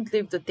 He couldn't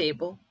lift the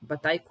table,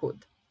 but I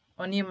could.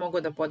 On nije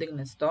mogao da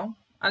podigne sto,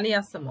 ali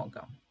ja sam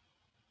mogao.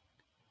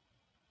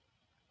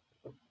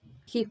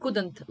 He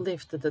couldn't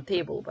lift the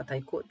table, but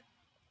I could.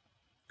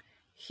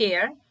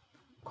 Hair,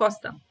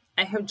 kosa.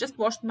 I have just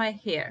washed my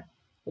hair.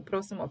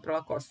 Upravo sam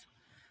oprala kosu.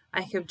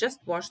 I have just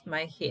washed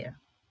my hair.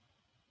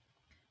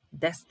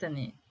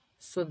 Destiny,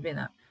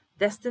 sudbina.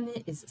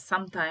 Destiny is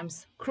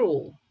sometimes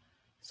cruel.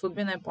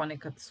 Sudbina je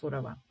ponekad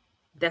surova.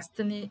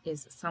 Destiny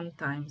is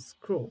sometimes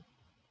cruel.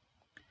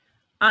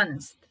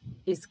 Honest,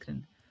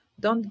 iskren.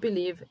 Don't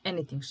believe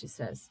anything she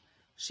says.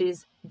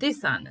 She's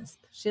dishonest.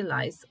 She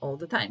lies all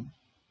the time.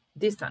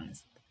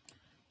 Dishonest.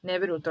 Ne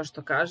veruj u to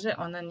što kaže,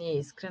 ona nije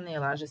iskrena i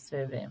laže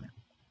sve vreme.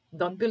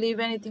 Don't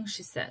believe anything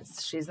she says.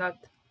 She's not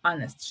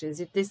honest.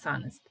 She's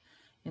dishonest.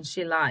 And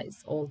she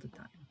lies all the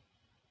time.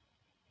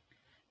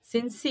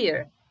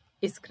 Sincere,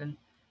 iskren.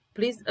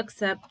 Please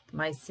accept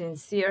my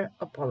sincere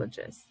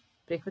apologies.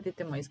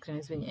 Prihvatite moje iskreno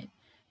izvinjenje.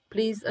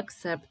 Please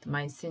accept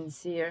my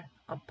sincere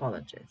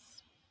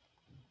apologies.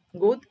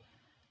 Good,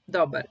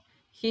 dobar.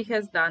 He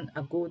has done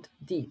a good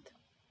deed.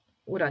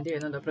 Uradio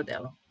jedno dobro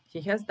delo.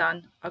 He has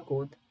done a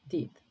good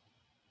deed.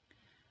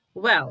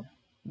 Well,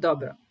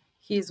 dobro.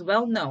 He is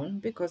well known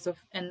because of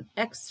an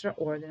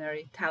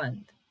extraordinary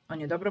talent.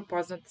 On je dobro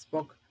poznat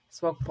zbog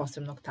svog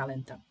posebnog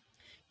talenta.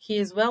 He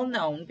is well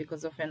known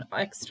because of an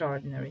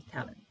extraordinary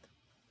talent.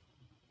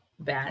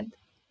 Bad,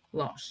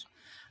 loš.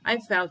 I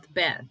felt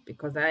bad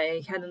because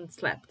I hadn't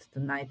slept the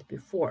night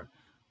before.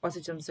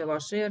 Osjećam se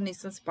loše jer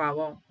nisam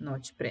spavao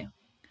noć pre.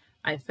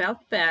 I felt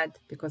bad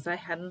because I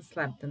hadn't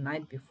slept the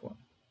night before.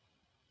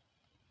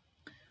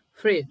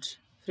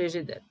 Fridge,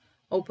 frižider.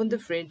 Open the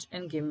fridge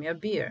and give me a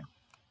beer.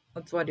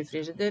 Otvori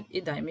frižider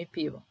I daj mi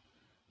pivo.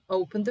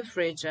 Open the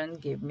fridge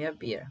and give me a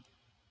beer.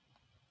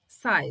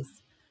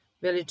 Size,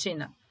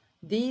 veličina.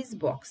 These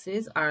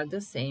boxes are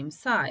the same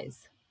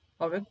size.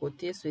 Ove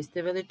kutije su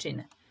iste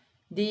veličine.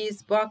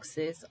 These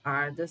boxes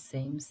are the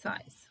same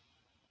size.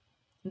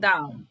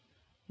 Down,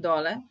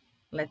 dole.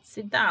 Let's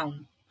sit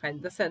down.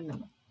 Hajde da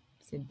sednemo.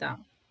 Sit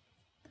down.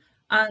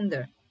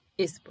 Under,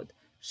 ispod.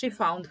 She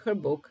found her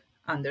book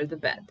under the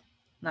bed.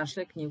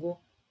 Našla je knjigu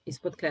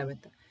ispod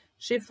kreveta.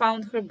 She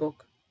found her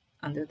book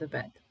under the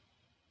bed.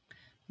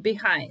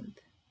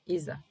 Behind,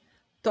 iza.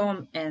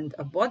 Tom and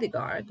a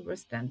bodyguard were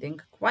standing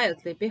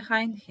quietly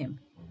behind him.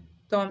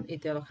 Tom I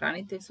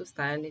telohranitelj su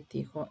stajali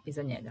tiho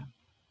iza njega.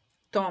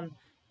 Tom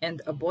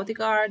and a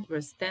bodyguard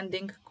were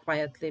standing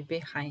quietly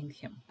behind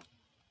him.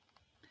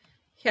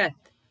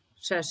 Hat,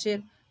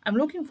 šešir. I'm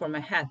looking for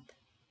my hat.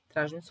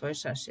 Tražim svoj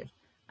šešir.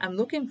 I'm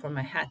looking for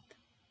my hat.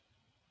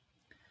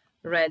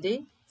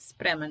 Ready,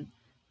 spreman.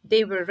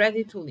 They were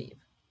ready to leave.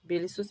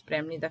 Bili su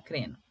spremni da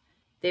krenu.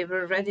 They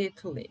were ready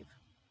to leave.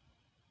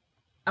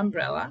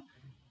 Umbrella,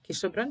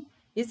 kišobran.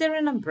 Is there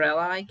an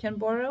umbrella I can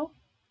borrow?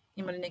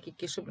 Ima li neki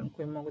kišobran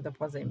koji mogu da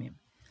pozajmim?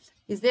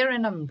 Is there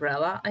an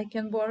umbrella I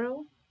can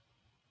borrow?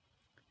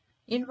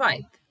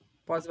 Invite,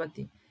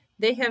 pozvati.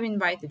 They have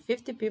invited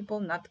 50 people,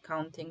 not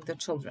counting the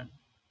children.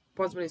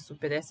 Pozvali su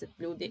 50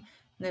 ljudi,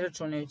 ne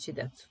računajući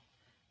decu.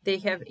 They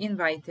have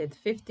invited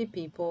 50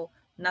 people,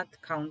 not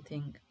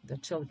counting the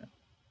children.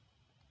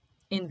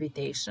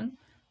 Invitation,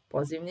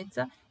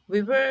 pozivnica.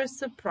 We were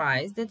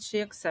surprised that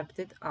she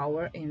accepted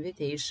our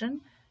invitation.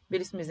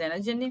 Bili smo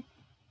iznenađeni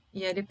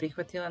jer je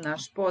prihvatila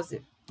naš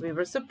poziv. We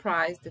were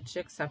surprised that she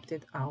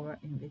accepted our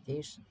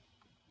invitation.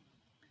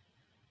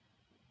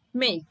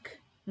 Make,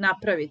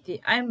 napraviti.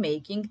 I'm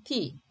making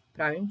tea.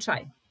 Pravim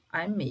čaj.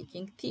 I'm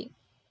making tea.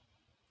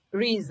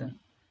 Reason,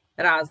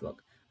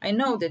 razlog. I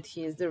know that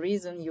he is the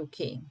reason you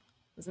came.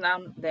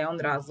 Znam da je on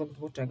razlog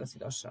zbog čega si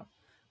došao.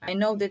 I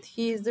know that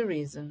he is the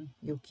reason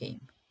you came.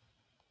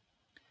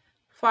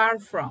 Far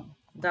from,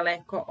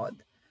 daleko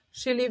od.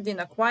 She lived in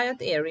a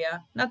quiet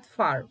area, not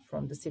far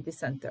from the city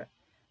center.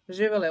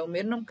 Živjela je u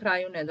mirnom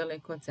kraju,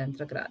 nedaleko od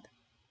centra grada.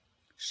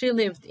 She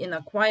lived in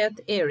a quiet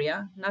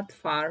area, not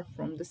far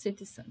from the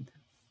city center.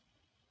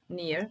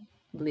 Near,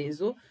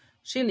 blizu.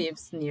 She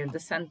lives near the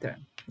center.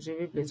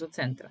 Živi blizu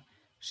centra.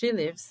 She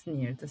lives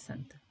near the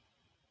center.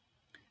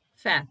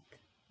 Fat,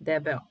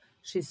 debeo.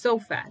 She's so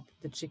fat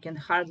that she can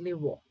hardly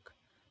walk.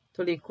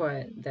 Toliko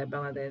je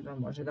debela da jedva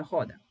može da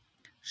hoda.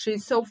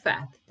 She's so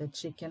fat that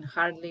she can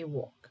hardly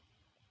walk.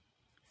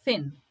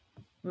 Thin,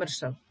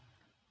 mršav.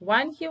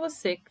 While he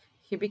was sick,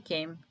 he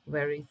became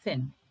very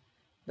thin.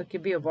 Dok je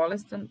bio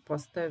bolestan,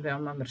 postao je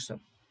veoma mršav.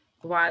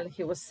 While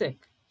he was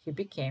sick, he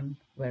became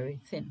very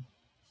thin.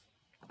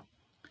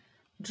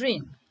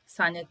 Dream,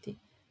 sanjati.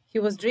 He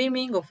was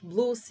dreaming of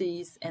blue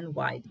seas and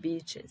white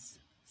beaches.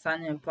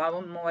 Sanjao je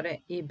plavo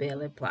more I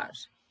bele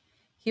plaže.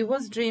 He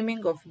was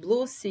dreaming of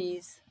blue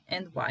seas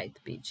and white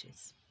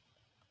beaches.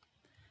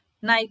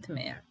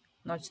 Nightmare,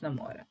 noćna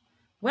mora.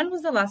 When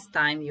was the last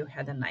time you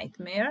had a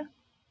nightmare?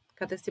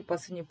 Kada si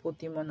posljednji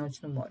put imao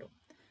noćnu moru?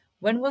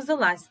 When was the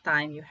last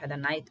time you had a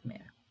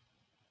nightmare?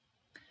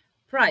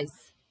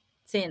 Price,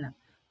 cena.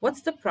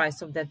 What's the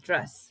price of that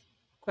dress?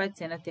 Koja je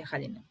cena te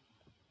haljine?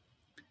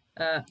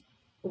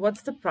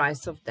 What's the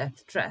price of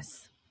that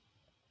dress?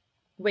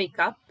 Wake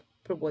up,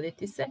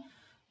 probuditi se.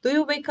 Do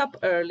you wake up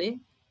early?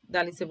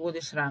 Da li se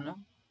budiš rano?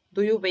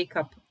 Do you wake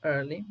up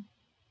early?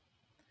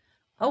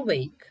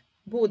 Awake,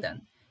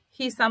 budan.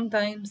 He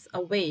sometimes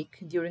awake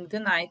during the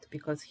night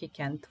because he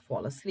can't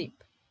fall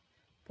asleep.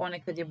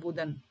 Ponekad je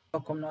budan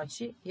tokom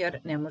noći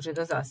jer ne može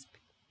da zaspi.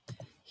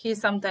 He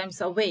is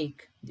sometimes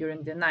awake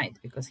during the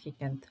night because he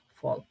can't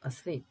fall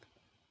asleep.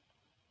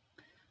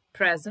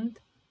 Present,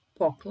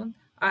 poklon.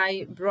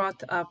 I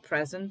brought a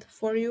present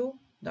for you.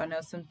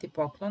 Doneo sam ti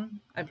poklon.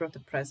 I brought a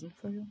present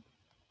for you.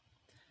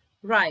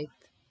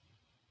 Right,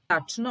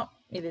 tačno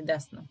ili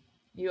desno.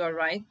 You are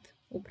right,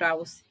 u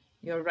pravu si.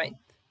 You are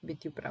right,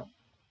 biti u pravu.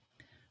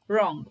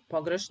 Wrong,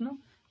 pogrešno.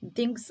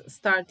 Things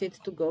started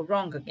to go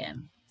wrong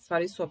again.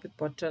 Stvari su opet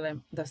počele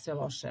da se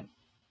loše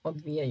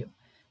odvijaju.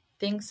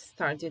 Things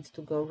started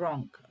to go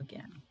wrong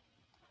again.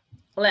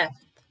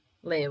 Left,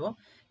 levo.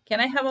 Can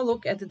I have a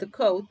look at the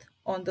coat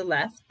on the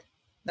left?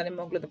 Da li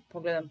mogu da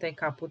pogledam taj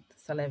kaput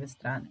sa leve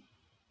strane?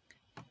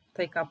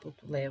 Taj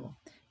kaput levo.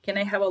 Can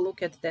I have a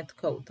look at that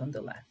coat on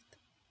the left?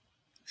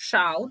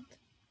 Shout,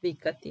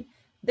 vikati.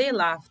 They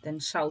laughed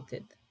and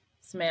shouted.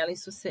 Smejali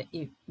su se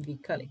I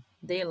vikali.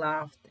 They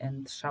laughed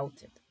and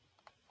shouted.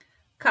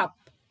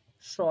 Cup,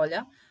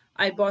 šolja.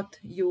 I bought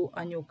you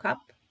a new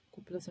cup.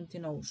 Kupila sam ti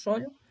novu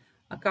šolju.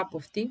 A cup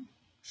of tea,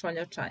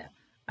 šolja čaja.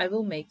 I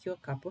will make you a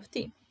cup of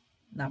tea.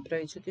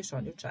 Napravit ću ti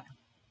šolju čaja.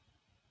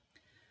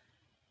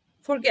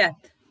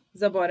 Forget,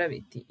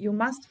 zaboraviti. You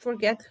must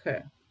forget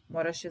her.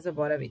 Moraš je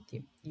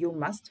zaboraviti. You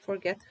must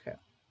forget her.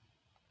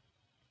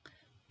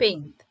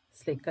 Paint,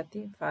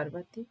 slikati,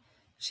 farbati.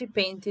 She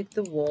painted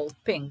the wall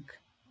pink.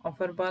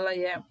 Ofarbala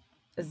je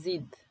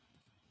zid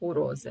u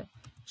roze.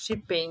 She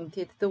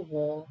painted the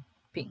wall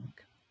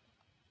pink.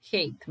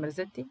 Hate,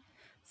 mrzeti.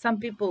 Some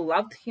people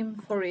loved him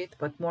for it,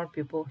 but more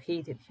people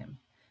hated him.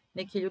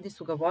 Neki ljudi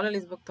su ga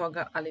voljeli zbog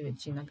toga, ali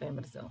većina ga je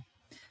mrzela.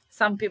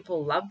 Some people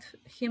loved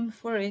him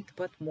for it,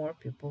 but more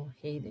people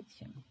hated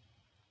him.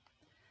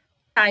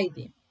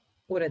 Tidy,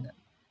 uredan.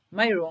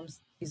 My room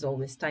is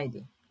always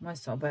tidy. Moja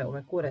soba je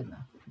uvek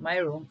uredna. My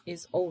room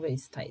is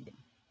always tidy.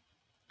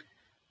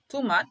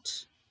 Too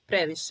much,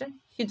 previše.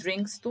 He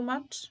drinks too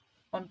much.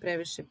 On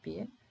previše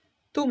pije.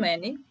 Too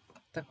many,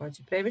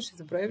 također previše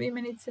za brojeve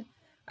imenice.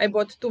 I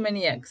bought too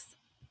many eggs.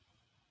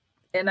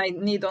 And I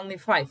need only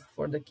 5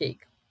 for the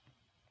cake.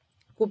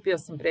 Kupio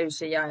sam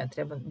previše jaja,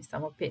 treba mi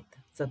samo 5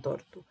 za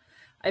tortu.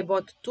 I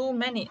bought too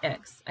many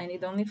eggs. I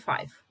need only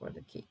 5 for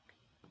the cake.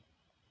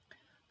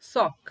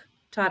 Sock,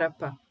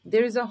 čarapa.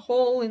 There is a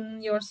hole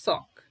in your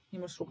sock.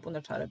 Imaš rupu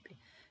na čarapi.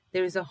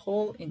 There is a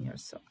hole in your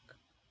sock.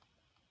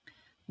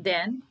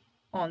 Then,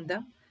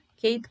 onda,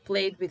 Kate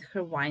played with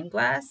her wine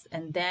glass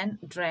and then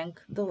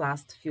drank the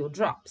last few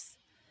drops.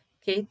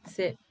 Kate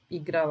se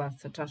igrala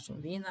sa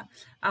čašom vina,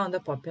 a onda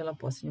popila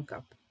posljednju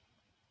kapu.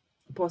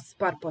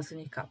 Par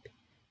posljednjih kapi.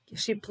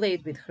 She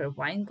played with her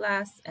wine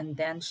glass and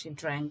then she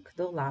drank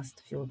the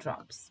last few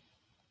drops.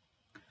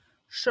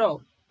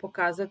 Show,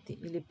 pokazati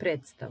ili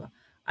predstava.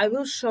 I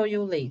will show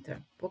you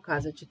later.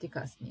 Pokazat ću ti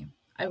kasnije.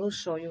 I will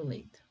show you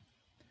later.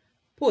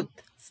 Put,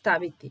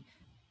 staviti.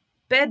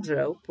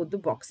 Pedro put the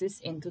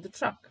boxes into the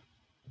truck.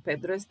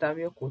 Pedro je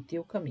stavio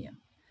kutiju u kamion.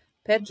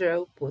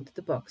 Pedro put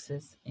the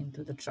boxes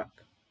into the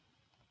truck.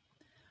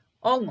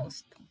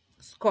 Almost,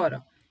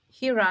 skoro.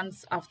 He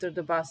runs after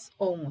the bus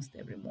almost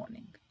every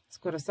morning.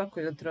 Skoro svako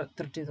jutro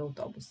trči za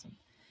autobusom.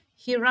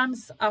 He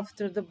runs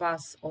after the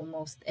bus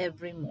almost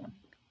every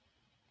morning.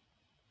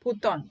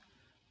 Put on,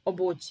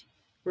 obući.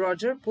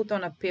 Roger put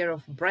on a pair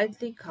of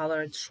brightly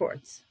colored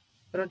shorts.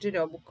 Roger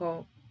je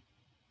obukao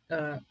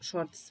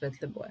shorts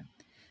svetle boje.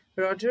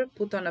 Roger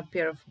put on a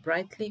pair of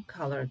brightly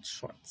colored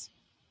shorts.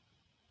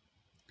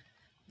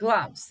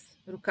 Gloves,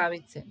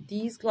 rukavice.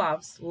 These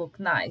gloves look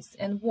nice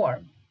and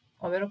warm.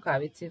 Ove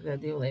rukavice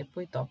izgledaju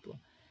lepo i toplo.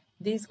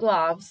 These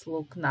gloves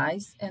look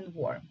nice and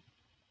warm.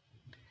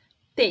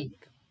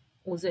 Take,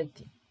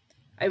 uzeti.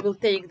 I will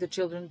take the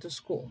children to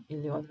school,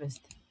 ili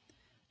odvesti.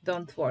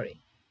 Don't worry.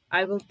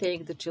 I will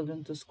take the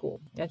children to school.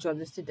 Ja ću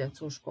odvesti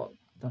djecu u školu.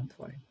 Don't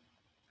worry.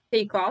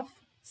 Take off,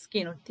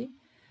 skinuti.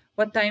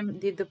 What time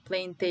did the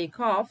plane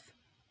take off?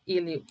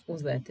 Ili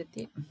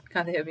uzleteti,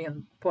 kada je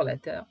avion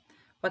poleteo.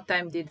 What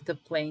time did the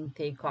plane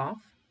take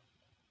off?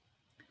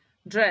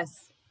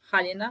 Dress,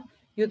 haljina.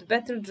 You'd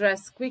better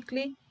dress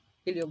quickly.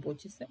 Ili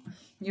obući se.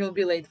 You'll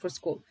be late for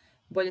school.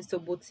 Bolje se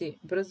obuci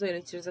brzo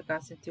ili ćeš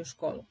zakasniti u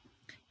školu.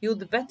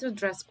 You'd better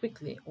dress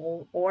quickly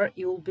or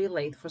you'll be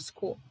late for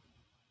school.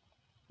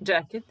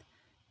 Jacket,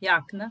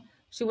 jakna.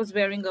 She was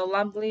wearing a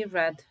lovely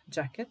red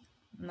jacket.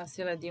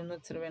 Nosila je divnu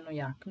crvenu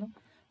jaknu.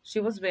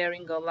 She was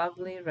wearing a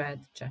lovely red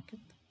jacket.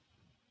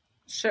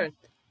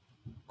 Shirt,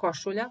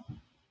 košulja.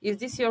 Is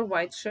this your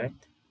white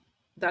shirt?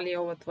 Da li je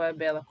ovo tvoja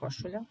bela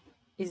košulja?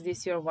 Is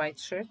this your white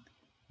shirt?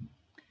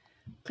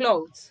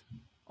 Clothes,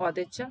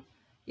 odeća.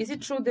 Is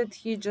it true that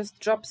he just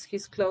drops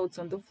his clothes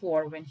on the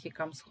floor when he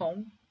comes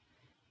home?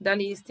 Da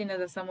li je istina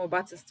da samo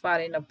baca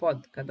stvari na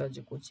pod kad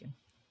dođe kući?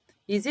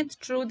 Is it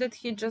true that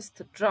he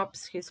just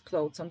drops his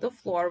clothes on the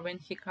floor when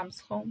he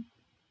comes home?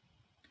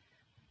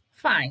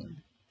 Fine,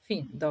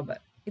 fin, dobar.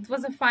 It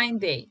was a fine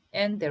day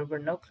and there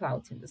were no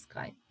clouds in the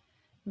sky.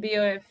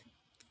 Bio je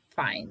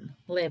fine,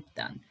 lep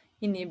dan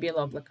i nije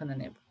bilo oblaka na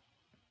nebu.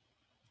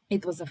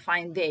 It was a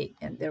fine day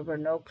and there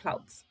were no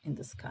clouds in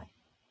the sky.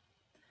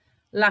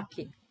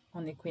 Lucky,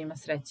 onaj koji ima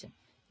sreće.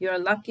 You are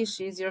lucky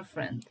she is your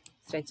friend.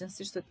 Srećan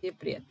si što ti je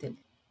prijatelj.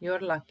 You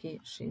are lucky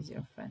she is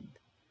your friend.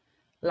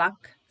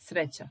 Luck,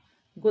 sreća.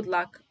 Good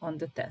luck on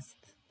the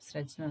test.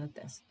 Srećno na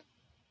testu.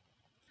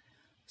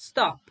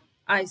 Stop.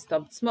 I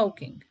stopped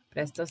smoking.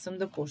 Prestao sam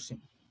da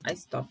pušim. I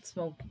stopped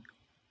smoking.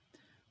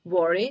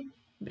 Worry,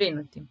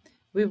 brinuti.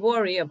 We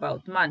worry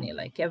about money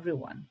like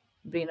everyone.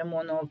 Brinemo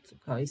o novcu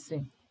kao i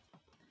svi.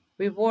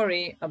 We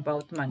worry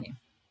about money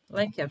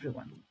like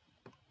everyone.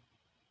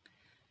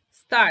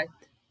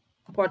 Start,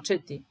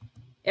 početi.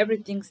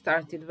 Everything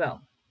started well.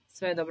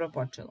 Sve je dobro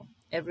počelo.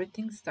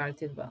 Everything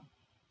started well.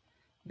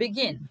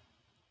 Begin,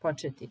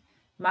 početi.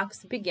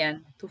 Max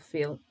began to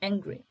feel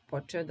angry.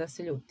 Počeo da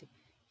se ljuti.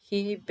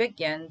 He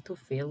began to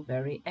feel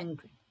very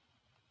angry.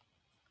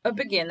 A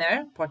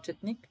beginner,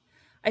 početnik.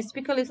 I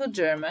speak a little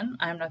German.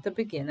 I am not a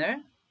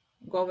beginner.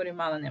 Govorim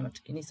malo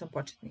nemački, nisam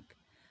početnik.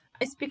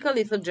 I speak a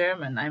little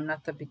German. I am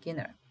not a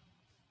beginner.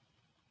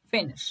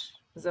 Finish,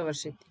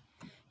 završiti.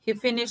 He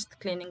finished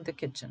cleaning the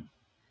kitchen.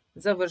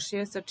 Završio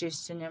je sa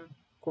čišćenjem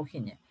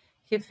kuhinje.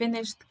 He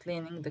finished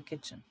cleaning the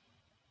kitchen.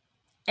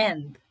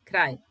 End,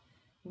 kraj.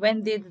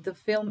 When did the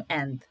film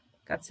end?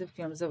 Kad se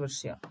film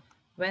završio?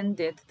 When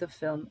did the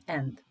film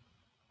end?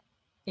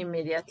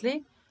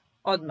 Immediately.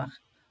 Odmah.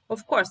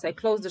 Of course, I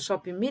closed the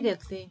shop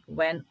immediately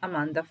when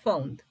Amanda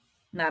phoned.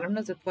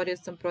 Naravno, zatvorio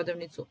sam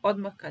prodavnicu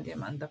odmah kad je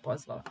Amanda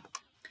pozvala.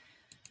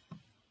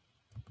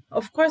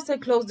 Of course, I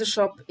closed the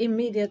shop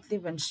immediately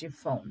when she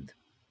phoned.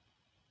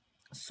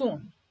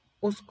 Soon.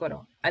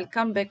 Uskoro. I'll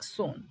come back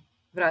soon.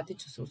 Vratit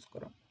ću se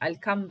uskoro.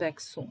 I'll come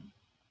back soon.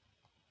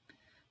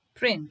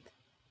 Print.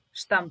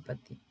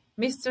 Štampati.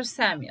 Mr.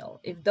 Samuel,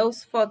 if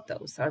those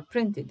photos are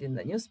printed in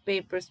the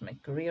newspapers, my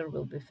career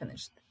will be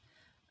finished.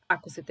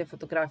 Ako se te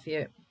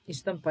fotografije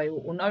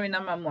ištampaju u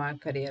novinama, moja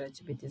karijera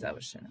će biti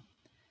završena.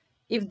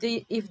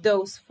 If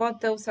those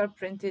photos are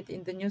printed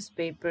in the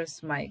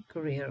newspapers, my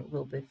career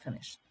will be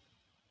finished.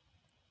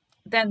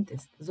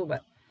 Dentist, zubar.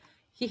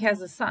 He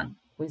has a son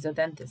who is a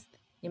dentist.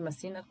 Ima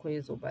sina koji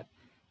je zubar.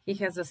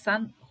 He has a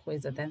son who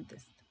is a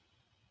dentist.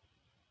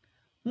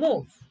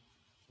 Move.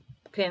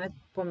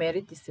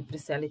 Pomeriti se,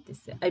 preseliti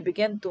se. I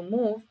began to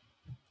move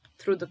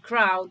through the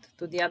crowd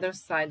to the other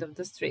side of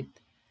the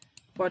street.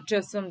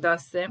 Počeo sam da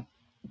se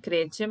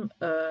krećem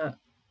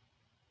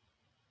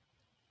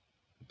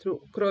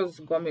kroz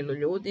gomilu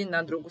ljudi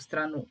na drugu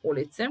stranu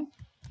ulice.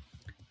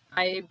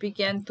 I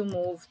began to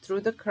move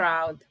through the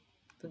crowd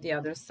to the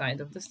other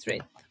side of the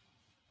street.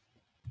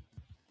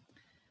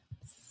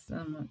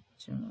 Samo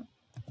ćemo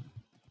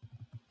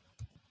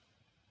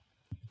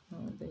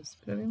ovo da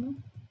ispravimo.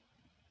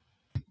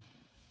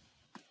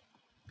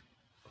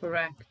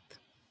 Correct.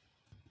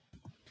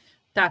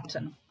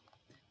 Tačan.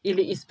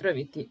 Ili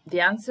ispraviti.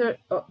 The answer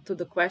to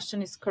the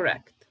question is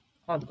correct.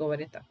 Odgovor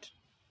je tačan.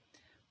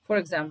 For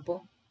example,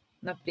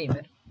 na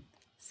primjer,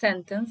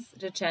 sentence,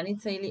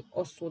 rečenica ili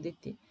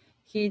osuditi.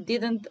 He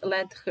didn't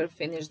let her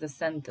finish the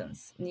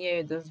sentence. Nije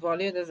joj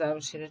dozvolio da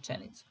završi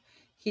rečenicu.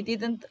 He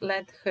didn't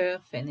let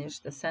her finish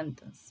the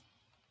sentence.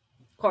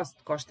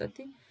 Cost,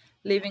 koštati.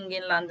 Living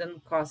in London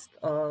cost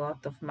a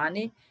lot of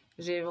money.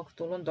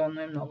 Život u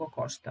Londonu je mnogo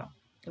koštao.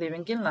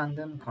 Living in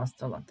London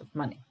cost a lot of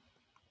money.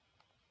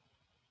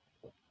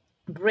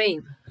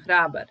 Brave,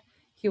 hrabar.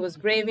 He was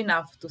brave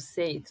enough to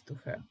say it to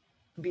her.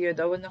 Bio je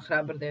dovoljno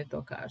hrabar da joj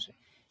to kaže.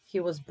 He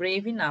was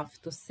brave enough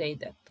to say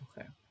that to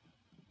her.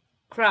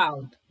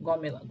 Crowd,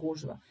 gomila,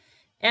 gužva.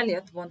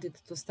 Elliot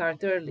wanted to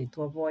start early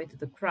to avoid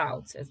the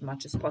crowds as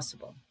much as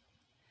possible.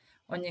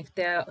 On je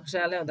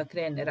želeo da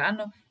krene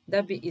rano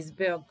da bi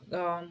izbeo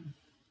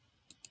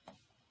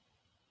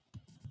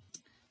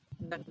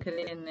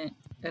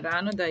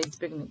da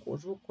izbegne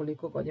gužvu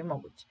koliko god je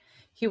moguće.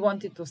 He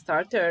wanted to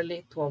start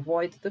early to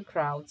avoid the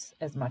crowds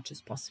as much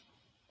as possible.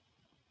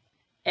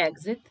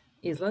 Exit,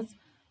 izlaz.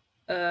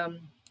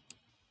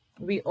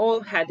 We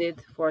all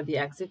headed for the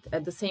exit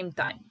at the same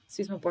time.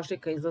 Svi smo pošli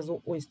ka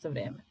izlazu u isto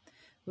vrijeme.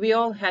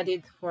 We all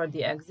headed for the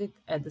exit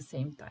at the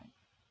same time.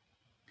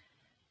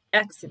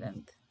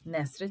 Accident,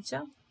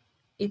 nesreća.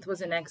 It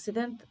was an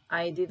accident.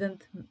 I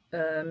didn't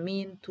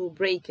mean to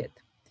break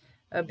it.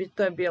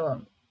 To je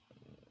bilo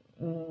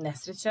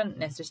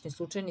nesrećni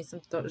slučaj, nisam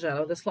to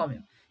želeo da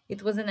slomim.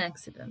 It was an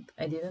accident.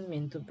 I didn't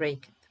mean to break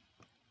it.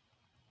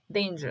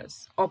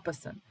 Dangerous,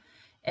 opasan.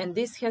 And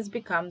this has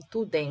become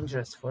too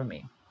dangerous for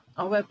me.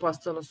 Ovo je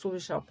postalo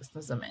suviše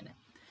opasno za mene.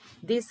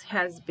 This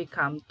has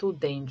become too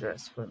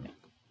dangerous for me.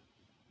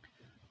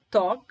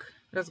 Talk,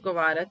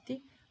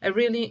 razgovarati. I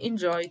really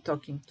enjoy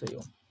talking to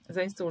you.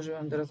 Zaista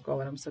uživam da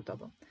razgovaram sa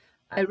tobom.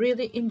 I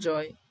really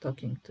enjoy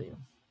talking to you.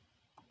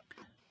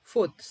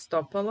 Foot,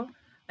 stopalo.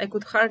 I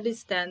could hardly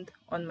stand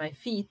on my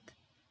feet.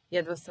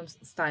 Jedva sam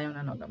stajao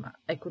na nogama.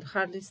 I could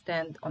hardly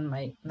stand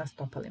na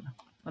stopalima.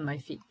 On my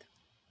feet.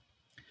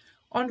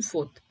 On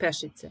foot,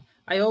 pešice.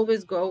 I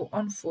always go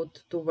on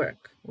foot to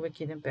work.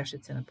 Uvijek idem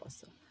pešice na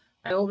posao.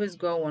 I always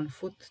go on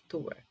foot to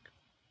work.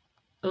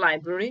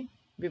 Library,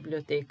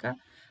 biblioteka.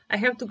 I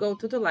have to go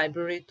to the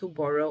library to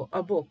borrow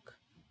a book.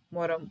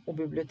 Moram u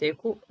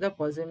biblioteku da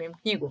pozajmim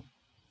knjigu.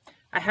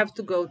 I have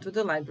to go to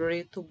the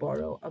library to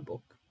borrow a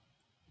book.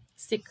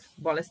 Sick,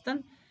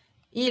 bolestan.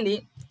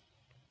 Ili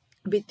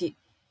biti,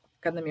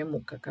 kad nam je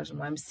muka,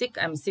 kažemo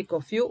I'm sick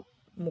of you.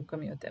 Muka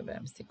mi od tebe,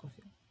 I'm sick of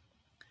you.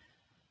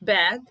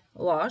 Bad,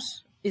 loš.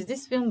 Is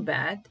this film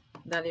bad?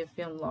 Da li je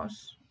film loš?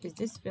 Is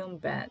this film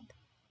bad?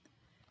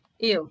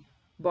 Ill,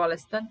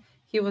 bolestan.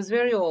 He was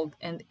very old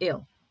and ill.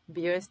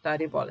 Bio je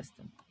star i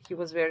bolestan. He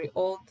was very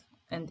old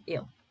and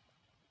ill.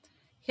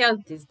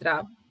 Healthy,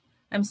 zdrav.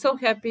 I'm so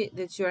happy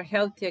that you are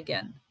healthy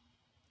again.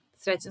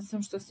 Srećan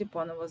sam što si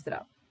ponovo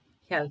zdrav.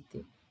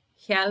 Healthy.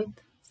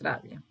 Health,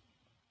 zdravlje.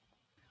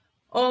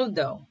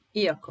 Although,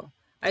 iako.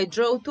 I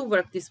drove to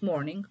work this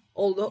morning,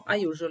 although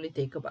I usually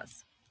take a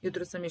bus.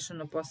 Jutro sam išao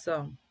na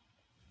posao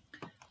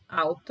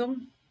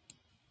autom.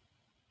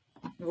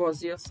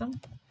 Vozio sam.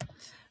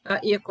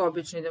 Iako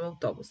obično idem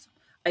autobusom.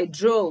 I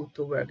drove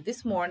to work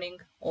this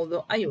morning,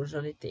 although I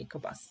usually take a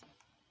bus.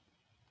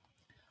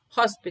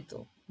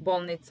 Hospital,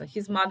 bolnica.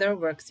 His mother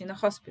works in a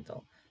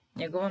hospital.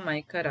 Njegova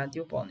majka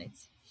radi u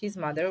bolnici. His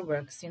mother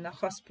works in a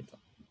hospital.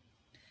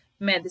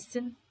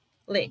 Medicine,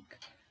 lek.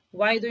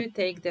 Why do you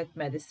take that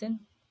medicine?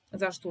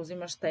 Zašto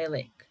uzimaš taj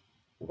lek?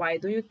 Why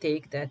do you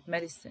take that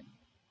medicine?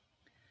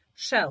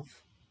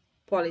 Shelf,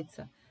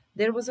 polica.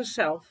 There was a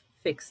shelf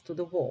fixed to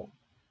the wall.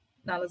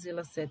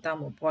 Nalazila se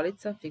tamo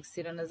polica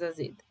fiksirana za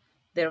zid.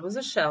 There was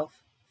a shelf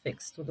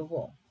fixed to the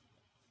wall.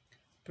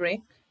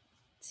 Brick,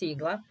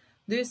 cigla.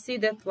 Do you see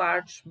that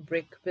large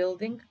brick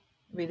building?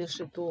 Vidiš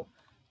li tu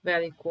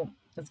veliku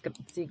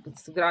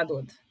zgradu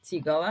od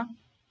cigala?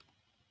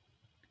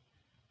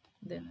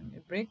 Gde nam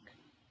je brick?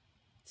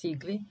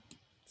 Cigli,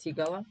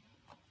 cigala.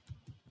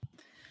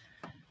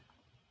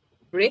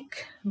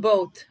 Brick,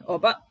 both,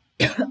 oba.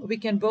 We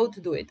can both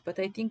do it, but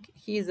I think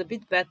he is a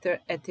bit better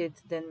at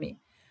it than me.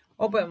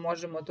 Oboje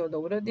možemo to da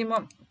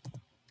uradimo,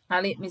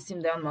 ali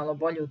mislim da je on malo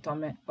bolji u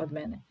tome od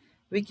mene.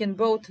 We can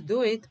both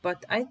do it, but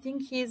I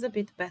think he is a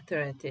bit better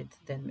at it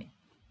than me.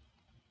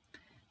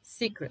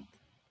 Secret,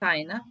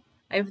 tajna.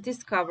 I've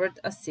discovered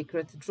a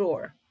secret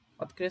drawer.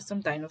 Otkrio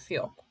sam tajnu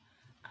fioku.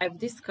 I've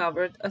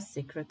discovered a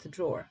secret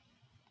drawer.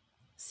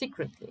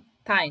 Secretly,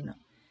 tajno.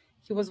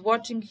 He was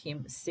watching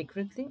him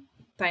secretly.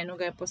 Tajno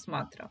ga je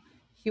posmatrao.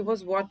 He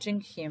was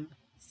watching him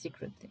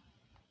secretly.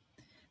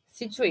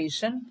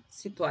 Situation,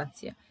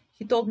 situacija.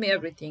 He told me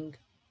everything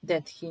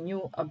that he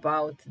knew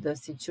about the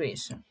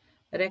situation.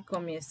 Rekao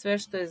mi je sve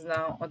što je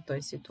znao o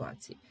toj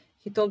situaciji.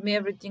 He told me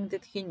everything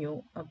that he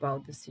knew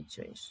about the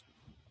situation.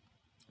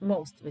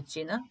 Most,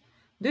 većina.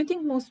 Do you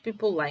think most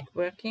people like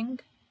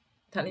working?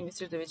 Da li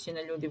misliš da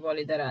većina ljudi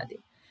voli da radi?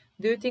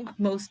 Do you think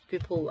most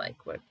people like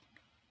working?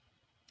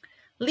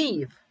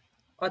 Leave,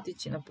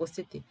 otići,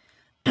 napustiti.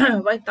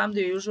 What time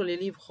do you usually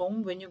leave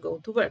home when you go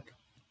to work?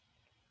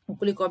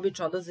 Ukoliko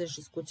obično odlaziš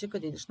iz kuće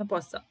kad ideš na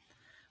posao.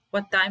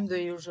 What time do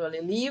you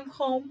usually leave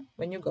home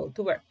when you go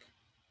to work?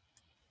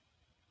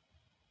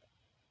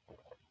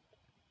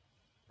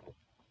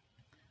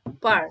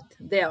 Part,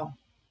 deo.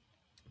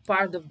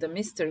 Part of the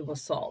mystery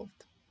was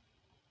solved.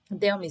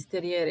 Deo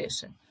misterije je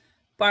rešen.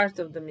 Part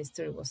of the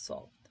mystery was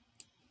solved.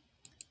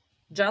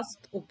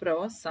 Just,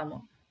 upravo,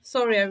 samo.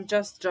 Sorry, I've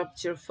just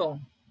dropped your phone.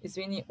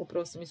 Izvini,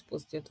 upravo sam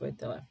ispustio tvoj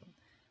telefon.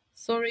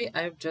 Sorry,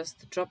 I've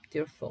just dropped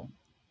your phone.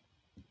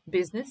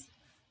 Business,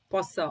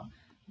 posao.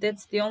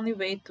 That's the only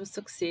way to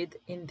succeed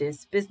in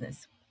this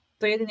business.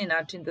 To je jedini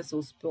način da se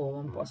uspe u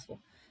ovom poslu.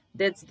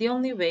 That's the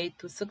only way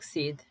to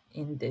succeed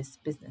in this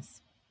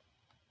business.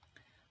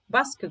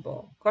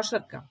 Basketball,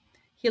 košarka.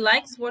 He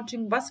likes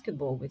watching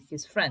basketball with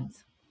his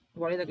friends.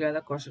 Voli da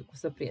gleda košarku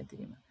sa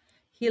prijateljima.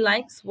 He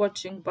likes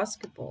watching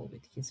basketball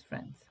with his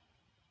friends.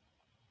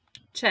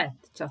 Chat,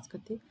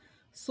 časkati.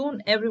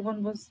 Soon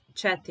everyone was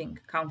chatting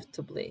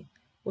comfortably.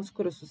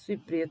 Uskoro su svi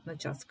prijetno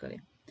časkali.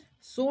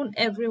 Soon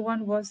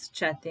everyone was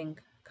chatting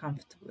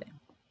comfortably.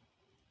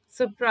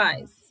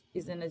 Surprise,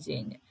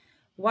 iznenađenje.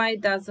 Why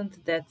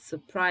doesn't that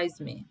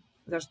surprise me?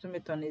 Zašto me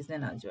to ne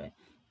iznenađuje?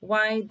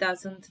 Why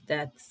doesn't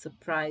that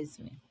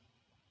surprise me?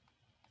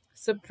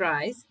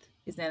 Surprised,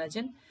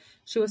 iznenađen.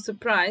 She was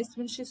surprised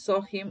when she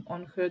saw him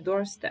on her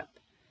doorstep.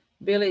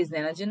 Bila je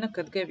iznenađena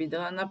kad ga je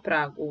videla na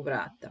pragu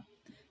vrata.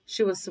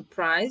 She was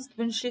surprised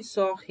when she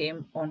saw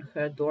him on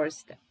her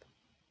doorstep.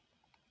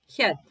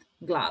 Head,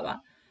 glava.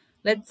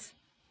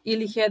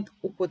 Ili head,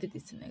 uputiti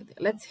se negdje.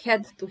 Let's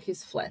head to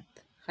his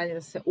flat. Hajde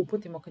da se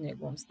uputimo ka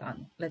njegovom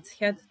stanu. Let's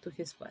head to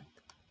his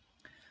flat.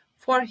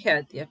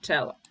 Forehead je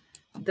čelo.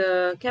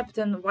 The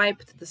captain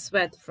wiped the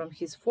sweat from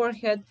his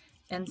forehead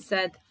and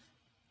said,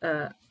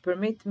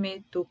 permit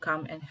me to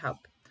come and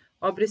help.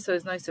 Obrisao je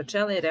znoj sa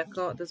čela i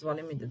rekao,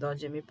 dozvoli mi da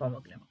dođem i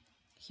pomognemo.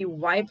 He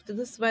wiped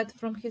the sweat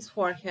from his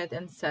forehead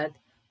and said,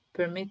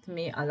 permit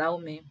me,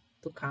 allow me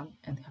to come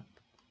and help.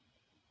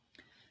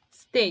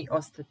 Stay,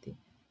 ostati.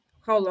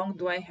 How long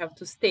do I have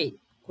to stay?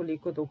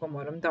 Koliko dugo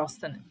moram da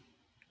ostanem?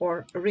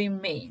 Or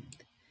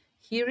remained.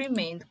 He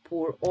remained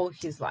poor all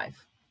his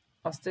life.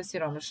 Ostaje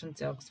siromašan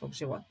celog svog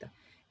života.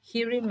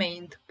 He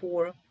remained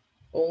poor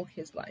all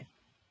his life.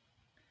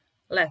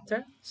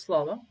 Letter,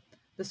 slovo.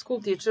 The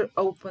school teacher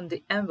opened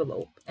the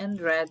envelope and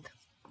read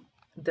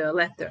the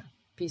letter,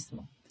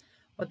 pismo.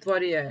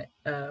 Otvorio je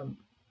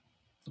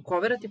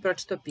koverat i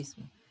pročitao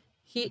pismo.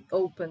 He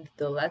opened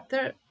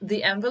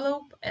the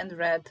envelope and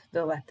read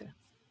the letter.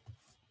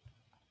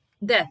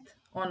 That,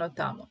 ono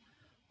tamo.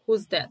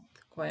 Who's that?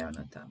 Ko je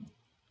ono tamo?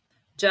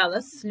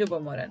 Jealous,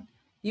 ljubomoran.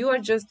 You are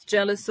just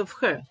jealous of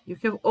her. You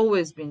have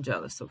always been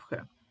jealous of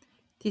her.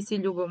 Ti si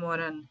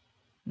ljubomoran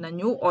na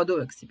nju,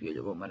 oduvek si bio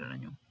ljubomoran na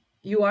nju.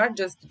 You are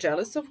just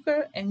jealous of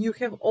her and you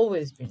have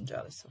always been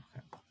jealous of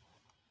her.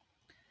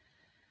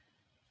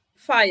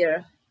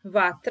 Fire,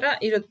 vatra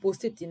ili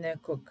otpustiti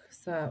nekog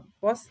sa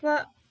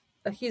posla.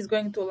 He is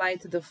going to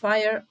light the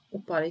fire.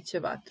 Upalit će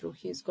vatru.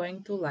 He is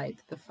going to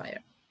light the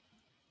fire.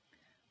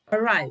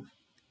 Arrive,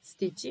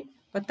 stići.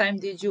 What time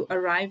did you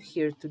arrive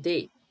here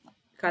today?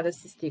 Kada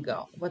si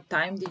stigao? What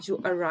time did you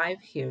arrive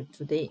here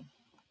today?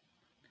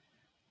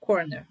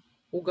 Corner,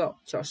 ugao,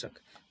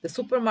 ćošak. The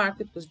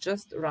supermarket was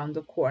just around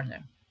the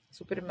corner.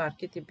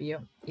 Supermarket je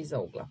bio iza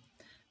ugla.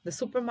 The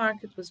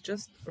supermarket was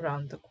just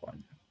around the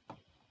corner.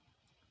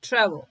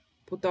 Travel,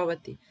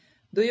 putovati.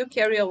 Do you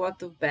carry a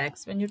lot of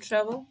bags when you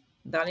travel?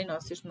 Da li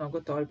nosiš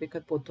mnogo torbi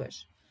kad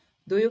putuješ?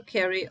 Do you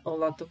carry a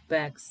lot of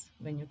bags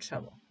when you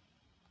travel?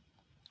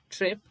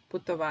 Trip,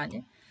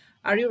 putovanje.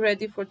 Are you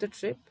ready for the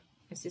trip?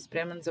 Jesi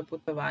spreman za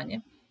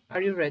putovanje?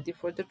 Are you ready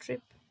for the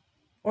trip?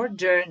 Or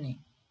journey,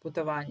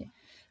 putovanje.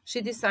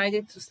 She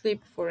decided to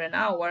sleep for an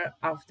hour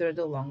after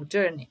the long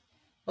journey.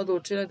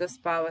 Odlučila da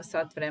spava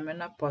sat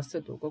vremena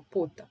posle dugog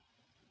puta.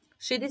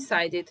 She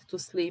decided to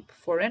sleep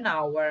for an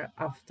hour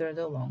after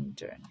the long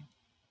journey.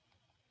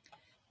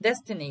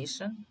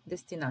 Destination,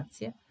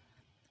 destinacija.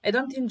 I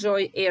don't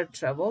enjoy air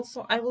travel,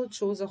 so I will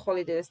choose a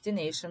holiday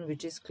destination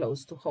which is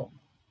close to home.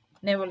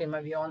 Ne volim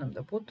avionom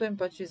da putujem,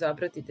 pa ću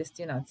izabrati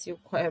destinaciju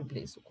koja je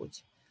blizu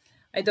kući.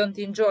 I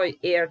don't enjoy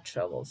air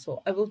travel, so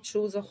I will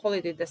choose a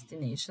holiday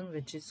destination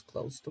which is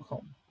close to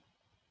home.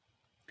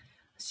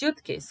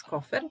 Suitcase,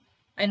 kofer.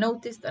 I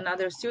noticed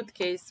another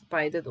suitcase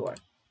by the door.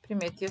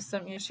 Primetio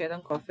sam još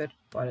jedan kofer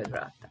pored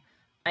vrata.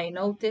 I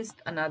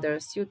noticed another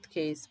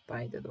suitcase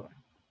by the door.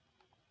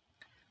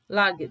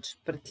 Luggage,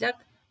 prtljag.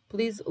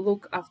 Please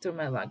look after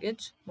my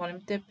luggage.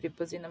 Molim te,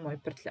 pripazi na moj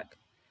prtljag.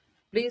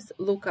 Please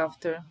look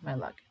after my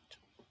luggage.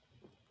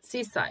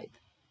 Seaside,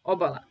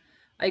 obala.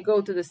 I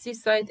go to the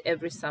seaside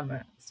every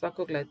summer.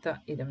 Svakog leta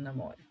idem na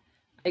more.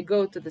 I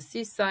go to the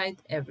seaside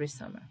every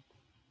summer.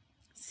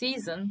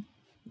 Season,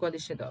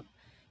 godišnje doba.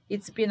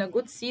 It's been a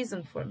good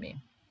season for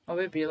me.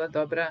 Ovo je bila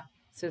dobra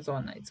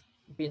sezona. It's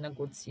been a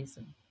good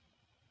season.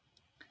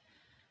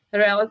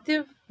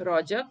 Relative,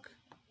 rođak.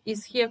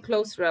 Is he a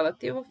close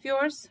relative of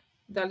yours?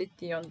 Da li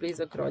ti je on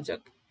blizak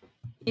rođak?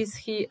 Is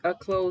he a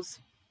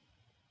close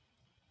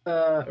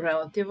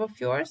relative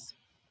of yours?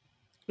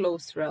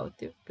 Close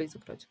relative,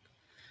 blizak rođak.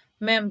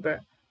 Member,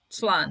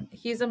 član.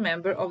 He is a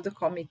member of the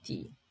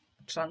committee.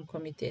 Član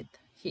komiteta.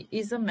 He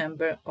is a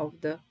member of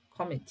the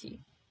committee.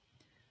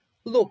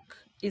 Look,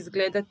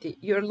 izgledati.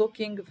 You're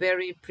looking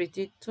very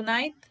pretty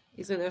tonight.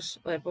 Izgledaš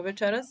lepo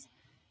večeras.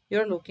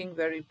 You're looking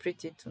very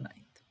pretty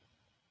tonight.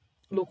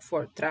 Look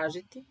for,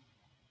 tražiti.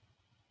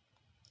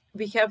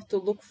 We have to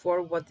look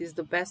for what is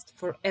the best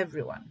for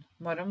everyone.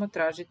 Moramo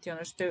tražiti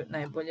ono što je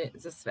najbolje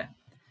za sve.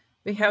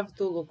 We have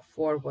to look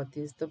for what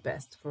is the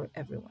best for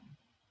everyone.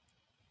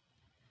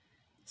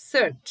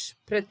 Search,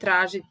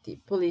 pretražiti.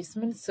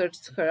 Policeman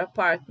searched her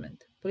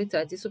apartment.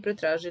 Policajci su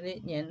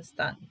pretražili njen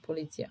stan.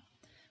 Policija.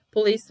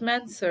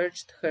 Policeman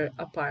searched her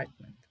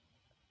apartment.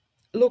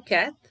 Look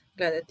at,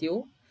 gledati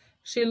u.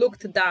 She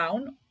looked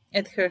down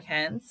at her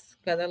hands.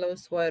 Gledala u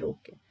svoje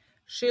ruke.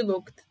 She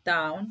looked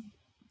down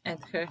at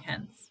her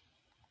hands.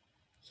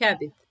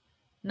 Habit,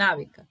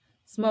 navika.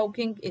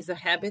 Smoking is a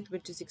habit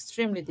which is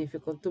extremely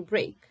difficult to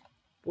break.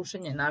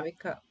 Pušenje je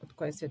navika od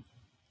koje se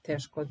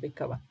teško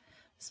odvikava.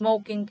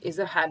 Smoking is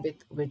a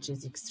habit which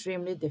is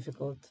extremely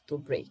difficult to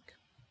break.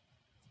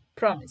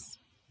 Promise.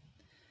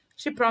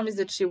 She promised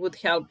that she would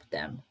help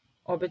them.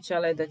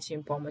 Obećala je da će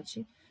im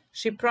pomoći.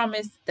 She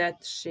promised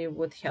that she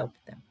would help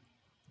them.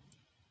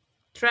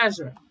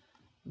 Treasure.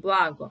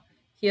 Blago.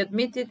 He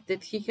admitted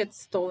that he had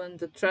stolen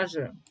the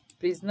treasure.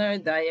 Priznao je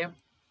da je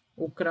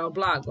ukrao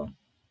blago.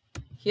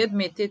 He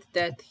admitted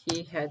that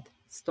he had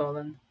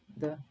stolen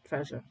the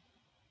treasure.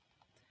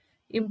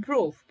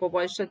 Improve,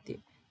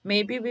 poboljšati.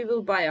 Maybe we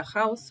will buy a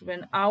house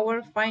when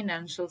our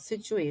financial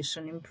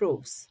situation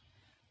improves.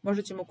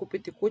 Možda ćemo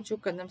kupiti kuću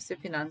kad nam se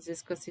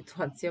financijska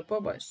situacija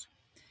poboljša.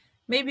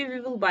 Maybe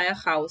we will buy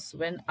a house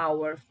when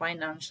our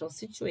financial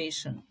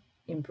situation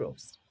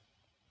improves.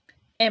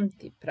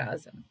 Empty,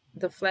 prazan.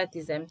 The flat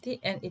is empty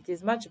and it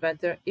is much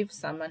better if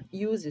someone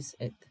uses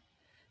it.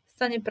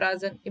 Stan je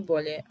prazan i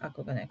bolje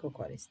ako ga neko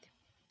koristi.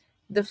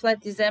 The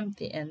flat is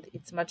empty and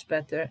it's much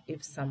better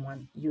if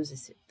someone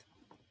uses it.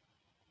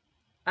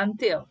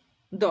 Until,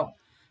 do.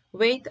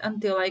 Wait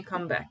until I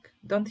come back.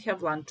 Don't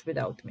have lunch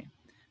without me.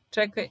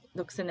 Čekaj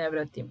dok se ne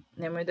vratim.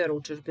 Nemoj da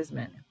ručaš bez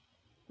mene.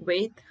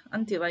 Wait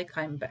until I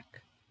come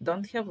back.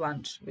 Don't have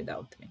lunch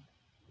without me.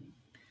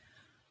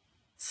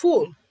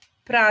 Full,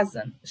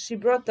 prazan. She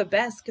brought a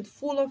basket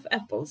full of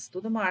apples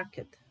to the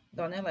market.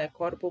 Donela je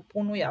korpu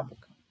punu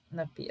jabuka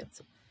na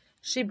pijacu.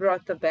 She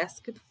brought a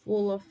basket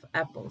full of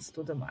apples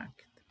to the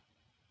market.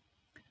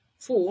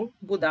 Fool,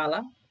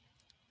 budala,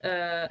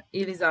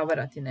 ili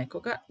zavarati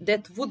nekoga.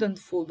 That wouldn't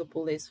fool the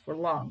police for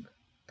long.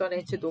 To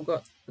neće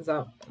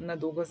na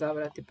dugo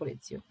zavarati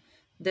policiju.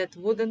 That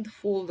wouldn't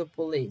fool the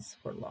police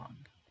for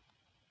long.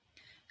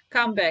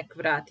 Come back,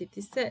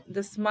 vratiti se.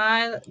 The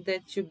smile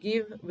that you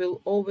give will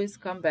always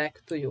come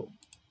back to you.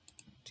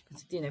 Znači, kad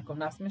se ti nekom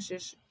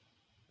nasmešiš,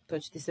 to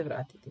će ti se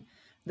vratiti.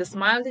 The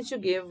smile that you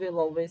give will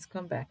always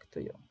come back to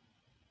you.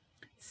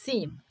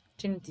 Seem,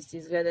 činiti se,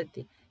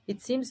 izgledati.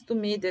 It seems to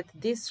me that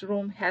this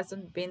room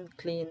hasn't been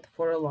cleaned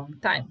for a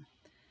long time.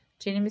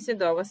 Čini mi se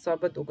da ova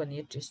soba dugo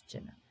nije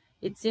čišćena.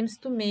 It seems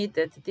to me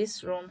that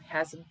this room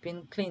hasn't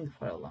been cleaned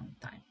for a long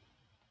time.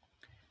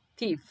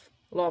 Thief,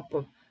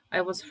 lopov.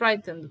 I was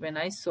frightened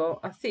when I saw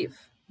a thief.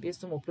 Bio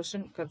sam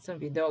uplašen kad sam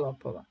video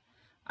lopova.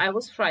 I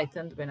was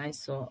frightened when I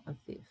saw a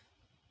thief.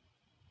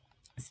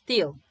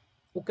 Steal,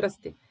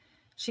 ukrasti.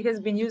 She has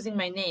been using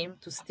my name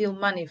to steal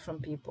money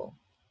from people.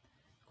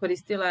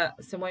 Koristila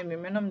se mojim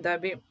imenom da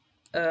bi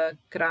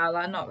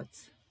krala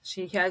novac.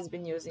 She has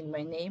been using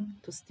my name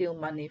to steal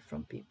money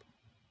from people.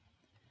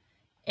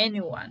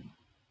 anyone,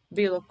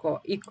 bilo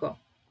ko, iko.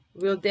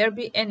 Will there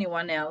be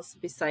anyone else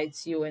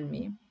besides you and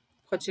me?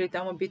 Hoće li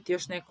tamo biti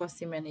još neko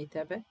osim mene i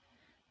tebe?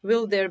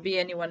 Will there be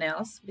anyone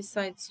else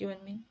besides you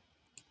and me?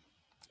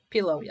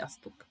 Pillow,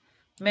 jastuk.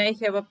 May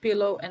I have a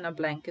pillow and a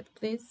blanket,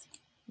 please?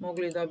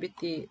 Mogu li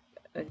dobiti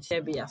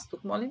ćebi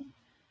jastuk, molim?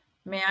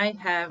 May I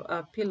have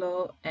a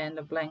pillow and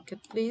a blanket,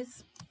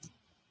 please?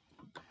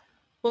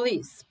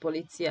 Police,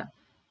 policija.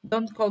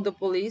 Don't call the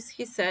police,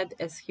 he said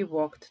as he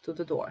walked to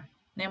the door.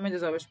 Nemoj da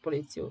zoveš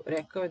policiju,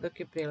 rekao je dok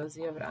je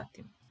prilazio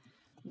vratima.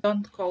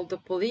 Don't call the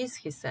police,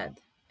 he said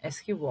as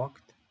he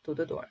walked to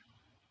the door.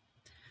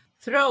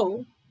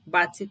 Throw,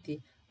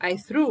 baciti. I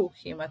threw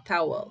him a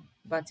towel.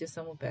 Bacio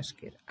sam mu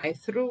peškir. I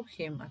threw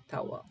him a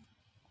towel.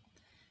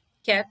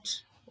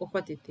 Catch,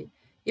 uhvatiti.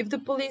 If the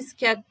police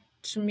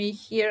catch me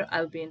here,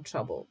 I'll be in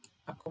trouble.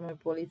 Ako me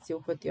policija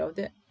uhvati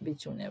ovde, bit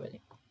ću u nevolji.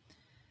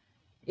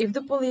 If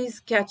the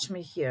police catch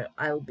me here,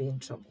 I'll be in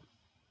trouble.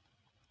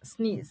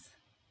 Sneeze,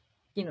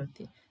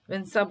 kinuti.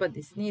 When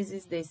somebody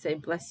sneezes, they say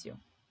bless you.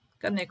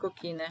 Kad neko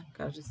kine,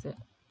 kaže se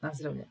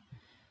nazdravlje.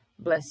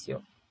 Bless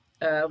you.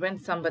 When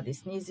somebody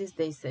sneezes,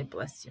 they say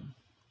bless you.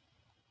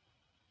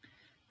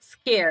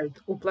 Scared,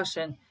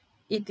 uplašen.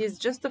 It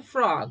is just a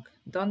frog.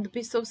 Don't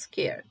be so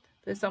scared.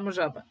 To je samo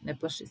žaba, ne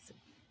plaši se.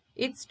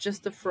 It's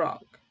just a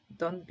frog.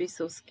 Don't be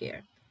so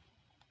scared.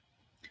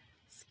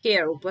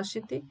 Scare,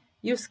 uplašiti.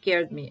 You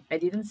scared me. I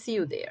didn't see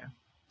you there.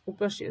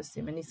 Uplašio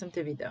si me, nisam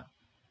te video.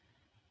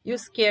 You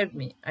scared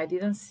me. I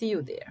didn't see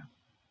you there.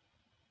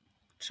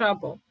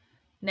 Trouble,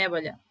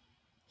 nevolja.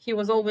 He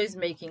was always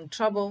making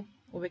trouble.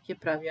 Uvek je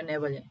pravio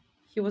nevolje.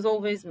 He was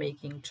always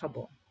making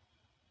trouble.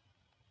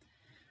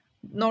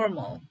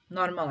 Normal,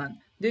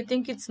 normalan. Do you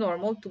think it's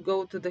normal to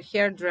go to the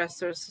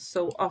hairdressers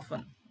so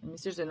often?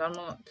 Misliš da je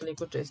normalno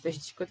toliko često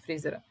ići kod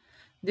frizera?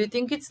 Do you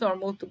think it's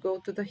normal to go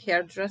to the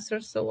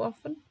hairdresser so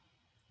often?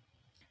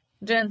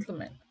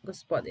 Gentleman,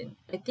 gospodin.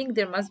 I think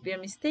there must be a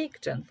mistake,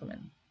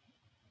 gentleman.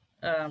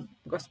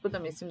 Gospoda,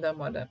 mislim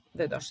da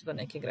je došlo do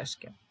neke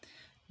greške.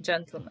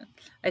 Gentleman.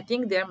 I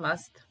think there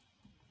must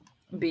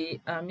be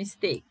a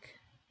mistake.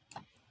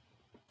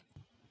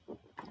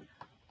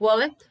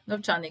 Wallet,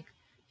 novčanik.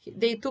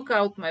 They took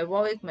out my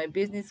wallet, my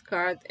business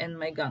card and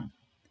my gun.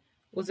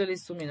 Uzeli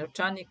su mi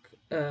novčanik,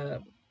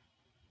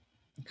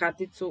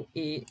 karticu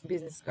i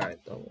business card.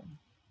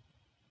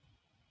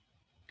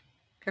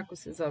 Kako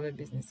se zove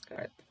business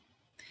card?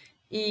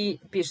 I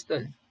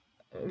pištolj.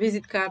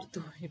 Visit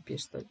kartu i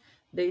pištolj.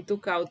 They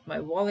took out my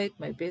wallet,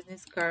 my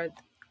business card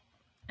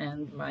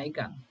and my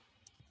gun.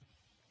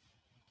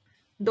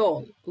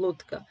 Doll,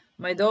 lutka.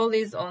 My doll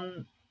is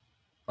on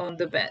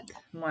the bed.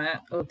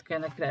 Moja lutka je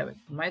na krevetu.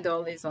 My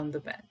doll is on the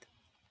bed.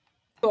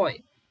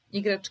 Toy,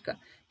 igračka.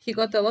 He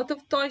got a lot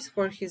of toys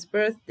for his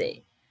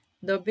birthday.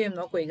 Dobio je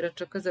mnogo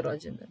igračaka za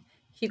rođendan.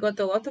 He got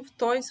a lot of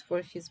toys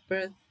for his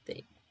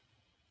birthday.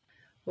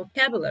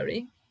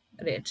 Vocabulary,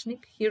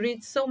 rečnik. He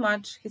reads so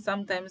much, he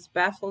sometimes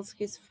baffles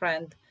his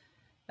friend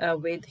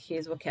with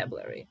his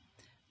vocabulary.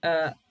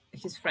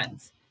 His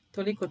friends.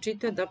 Toliko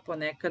čita da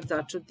ponekad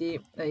začudi,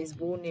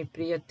 izbuni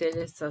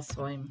prijatelje sa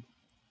svojim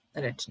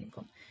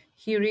rečnikom.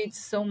 He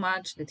reads so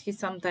much that he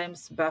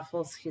sometimes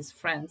baffles his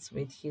friends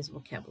with his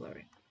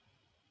vocabulary.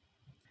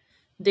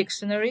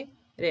 Dictionary,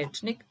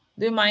 rečnik.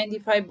 Do you mind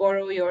if I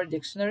borrow your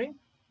dictionary?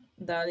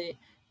 Da li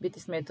bi ti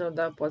smetalo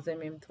da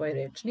pozajmim tvoj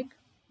rečnik?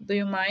 Do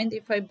you mind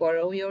if I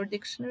borrow your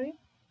dictionary?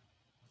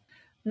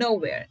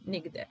 Nowhere,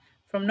 nigde.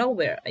 From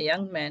nowhere, a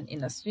young man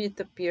in a suit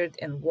appeared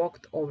and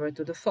walked over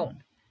to the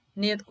phone.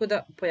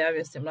 Nijetkuda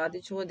pojavio se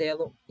mladić u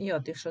odelu i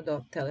otišao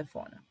do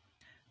telefona.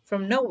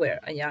 From nowhere,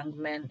 a young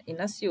man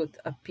in a suit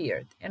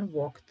appeared and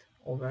walked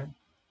over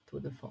to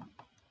the phone.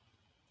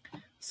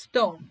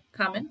 Stone,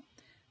 kamen.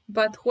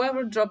 But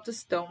whoever dropped the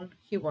stone,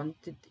 he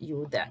wanted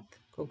you dead.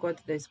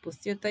 Kogod da je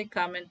spustio taj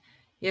kamen,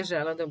 je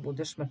želeo da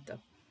budeš mrtav.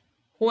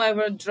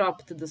 Whoever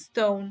dropped the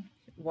stone,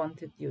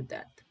 wanted you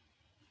dead.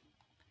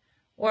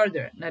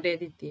 Order,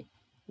 narediti.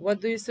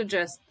 What do you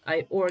suggest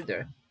I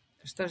order?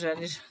 Šta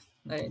želiš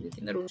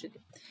narediti, naručiti?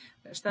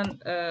 Šta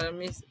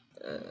mi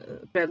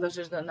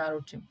predlažeš da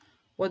naručim?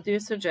 What do you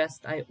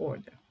suggest I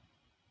order?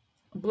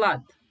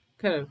 Blood,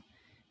 krv.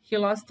 He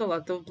lost a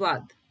lot of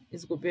blood.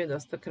 Izgubio je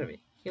dosta krvi.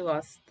 He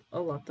lost a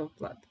lot of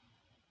blood.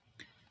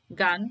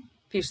 Gun,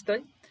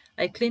 pištolj.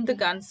 I cleaned the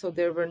gun so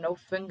there were no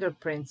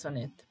fingerprints on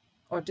it.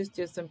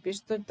 Očistio sam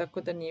pištolj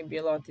tako da nije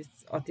bilo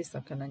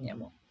otisaka na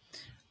njemu.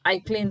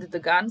 I cleaned the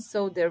gun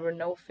so there were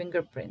no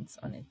fingerprints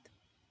on it.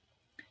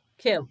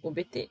 Kill,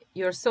 ubiti.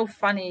 You're so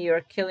funny,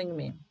 you're killing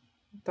me.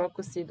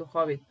 Toliko si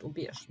duhovit,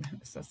 ubijaš me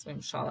sa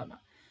svojim šalama.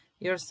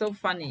 You're so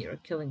funny,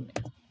 you're killing me.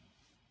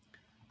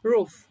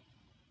 Roof,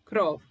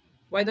 krov.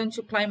 Why don't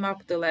you climb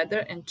up the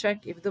ladder and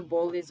check if the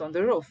ball is on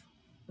the roof?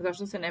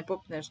 Zašto se ne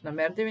popneš na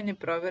merdevini i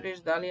proveriš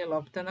da li je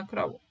lopta na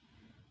krovu?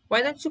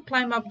 Why don't you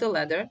climb up the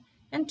ladder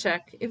and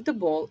check if the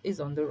ball is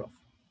on the roof?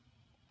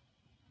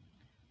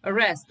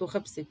 Arrest,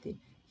 uhapsiti.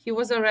 He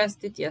was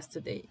arrested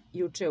yesterday.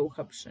 Juče je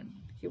uhapšen.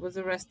 He was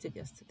arrested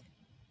yesterday.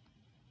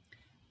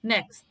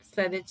 Next,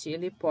 sljedeći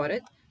ili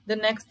pored. The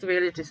next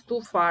village is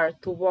too far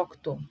to walk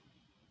to.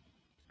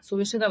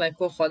 Suviše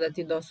daleko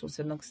hodati do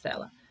susednog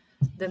sela.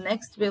 The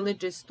next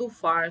village is too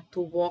far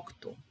to walk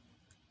to.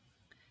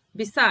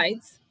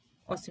 Besides,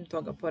 osim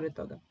toga, pored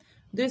toga.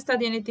 Do you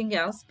study anything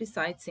else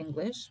besides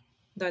English?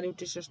 Da li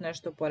učiš još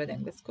nešto pored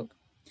engleskog?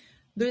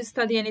 Do you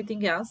study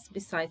anything else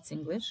besides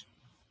English?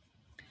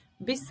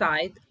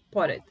 Beside,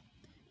 pored.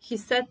 He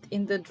sat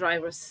in the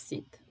driver's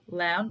seat.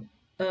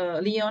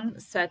 Leon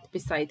sat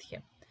beside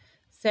him.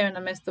 Seo je na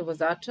mesto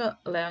vozača,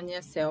 Leon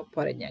je seo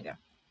pored njega.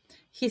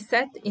 He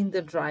sat in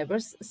the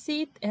driver's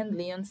seat and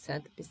Leon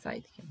sat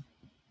beside him.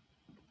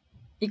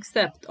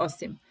 Except,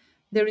 osim.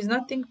 There is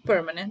nothing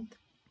permanent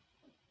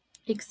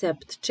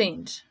except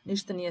change.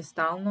 Ništa nije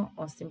stalno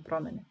osim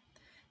promene.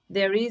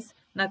 There is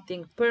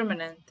nothing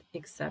permanent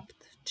except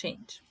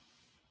change.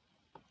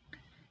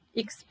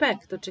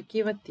 Expect,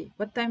 očekivati.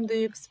 What time do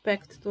you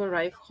expect to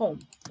arrive home?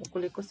 U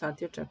koliko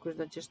sati očekuješ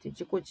da ćeš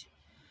stići kući?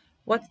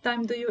 What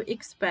time do you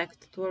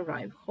expect to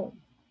arrive home?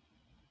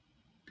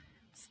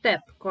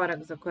 Step,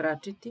 korak,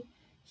 zakoračiti.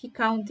 He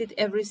counted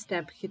every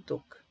step he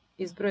took.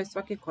 Izbrojao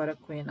svaki korak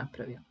koji je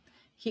napravio.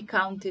 He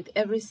counted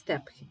every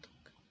step he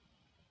took.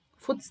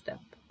 Footstep,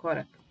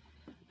 korak.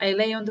 I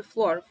lay on the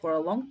floor for a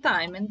long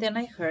time and then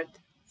I heard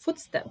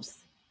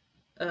footsteps.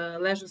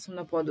 Ležao sam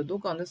na podu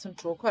dugo, onda sam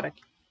čuo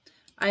korake.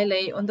 I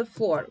lay on the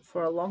floor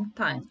for a long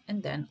time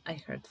and then I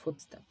heard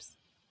footsteps.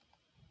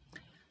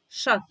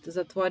 Shut,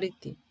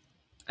 zatvoriti.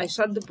 I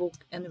shut the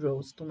book and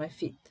rose to my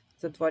feet.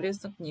 Zatvorio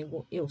sam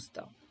knjigu i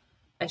ustao.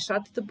 I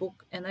shut the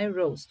book and I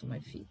rose to my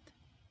feet.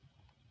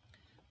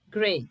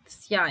 Great,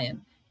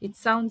 sjajan. It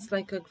sounds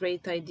like a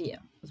great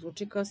idea.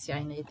 Zvuči kao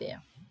sjajna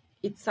ideja.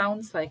 It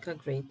sounds like a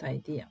great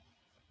idea.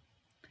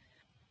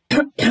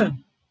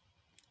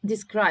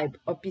 Describe,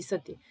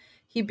 opisati.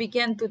 He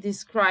began to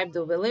describe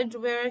the village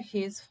where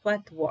his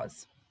flat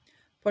was.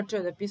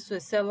 Počeo da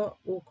opisuje selo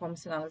u kom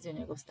se nalazio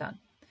njegov stan.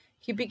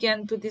 He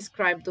began to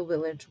describe the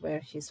village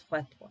where his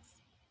flat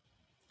was.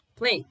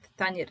 Plate,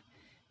 tanjir.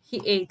 He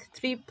ate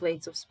 3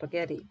 plates of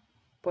spaghetti.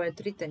 Pojeo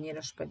 3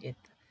 tanjira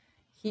špageta.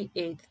 He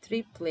ate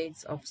 3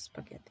 plates of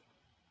spaghetti.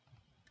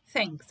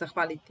 Thank,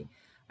 zahvaliti.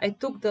 I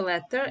took the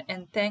letter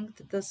and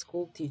thanked the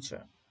school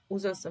teacher.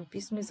 Uzeo sam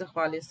pismo i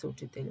zahvalio se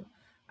učitelju.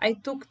 I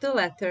took the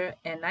letter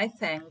and I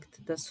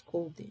thanked the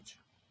school teacher.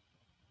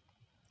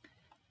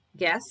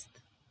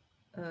 Guest,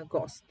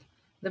 gost.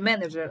 The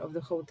manager of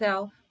the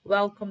hotel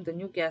welcomed the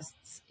new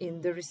guests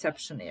in the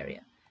reception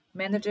area.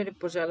 Menadžer je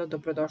poželeo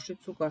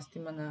dobrodošlicu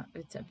gostima na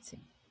recepciji.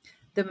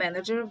 The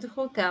manager of the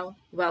hotel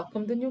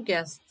welcomed the new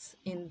guests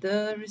in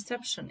the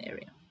reception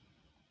area.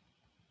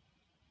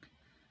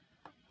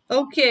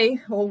 Okay,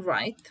 all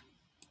right.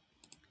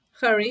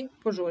 Hurry,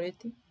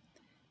 požuriti.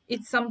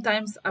 It's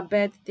sometimes a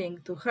bad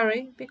thing to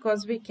hurry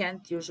because we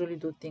can't usually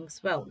do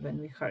things well when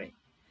we hurry.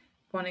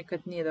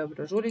 Ponekad nije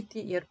dobro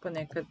žuriti jer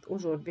ponekad u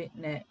žurbi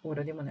ne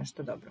uradimo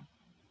nešto dobro.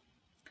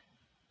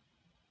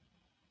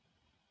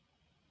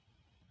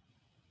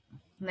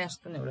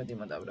 Nešto ne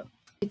uradimo dobro.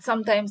 It's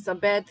sometimes a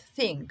bad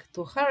thing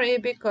to hurry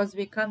because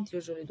we can't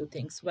usually do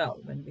things well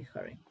when we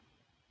hurry.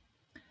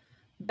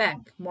 Beg,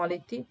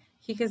 moliti.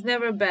 He has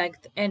never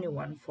begged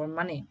anyone for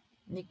money.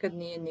 Nikad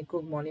nije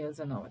nikog molio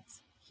za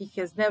novac.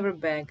 He has never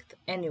begged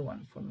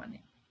anyone for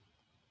money.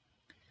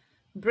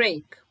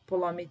 Break,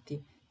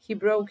 polomiti. He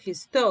broke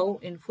his toe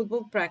in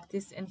football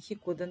practice and he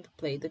couldn't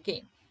play the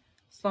game.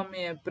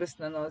 Slomio je prst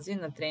na nozi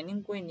na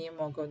treningu i nije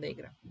mogao da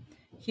igra.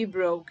 He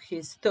broke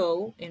his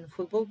toe in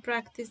football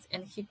practice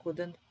and he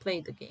couldn't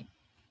play the game.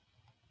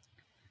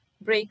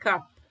 Break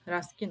up,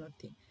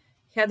 raskinuti.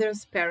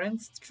 Heather's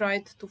parents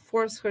tried to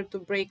force her to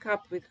break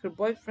up with her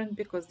boyfriend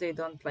because they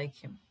don't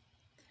like him.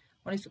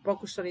 Oni su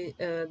pokušali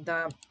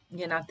da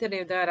je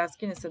nateraju da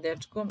raskine sa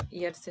dečkom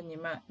jer se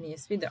njima nije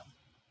svidao.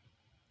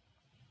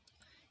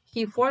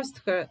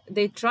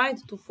 They tried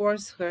to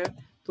force her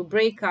to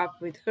break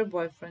up with her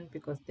boyfriend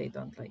because they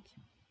don't like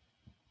him.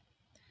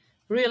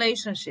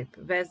 Relationship,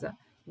 veza.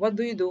 What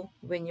do you do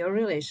when your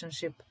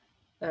relationship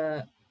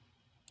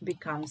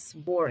becomes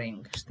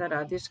boring? Šta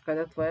radiš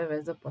kada tvoja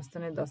veza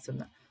postane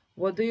dosadna?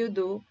 What do you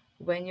do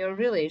when your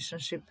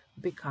relationship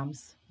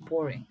becomes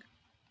boring?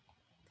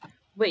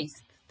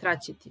 Waste,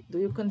 traćiti. Do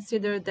you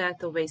consider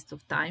that a waste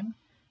of time?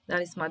 Da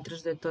li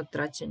smatraš da je to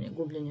traćenje,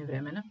 gubljenje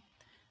vremena?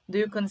 Do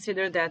you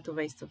consider that a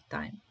waste of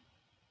time?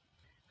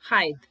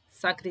 Hide,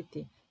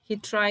 sakriti. He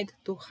tried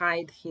to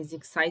hide his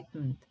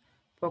excitement.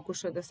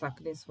 Pokušao da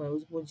sakrije svoje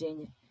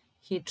uzbuđenje.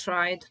 He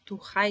tried to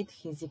hide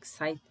his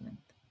excitement.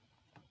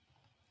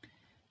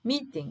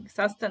 Meeting,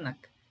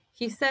 sastanak.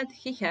 He said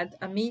he had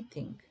a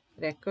meeting.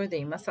 Rekao je da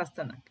ima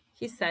sastanak.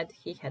 He said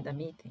he had a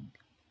meeting.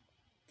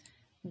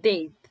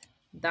 Date,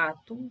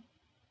 datum.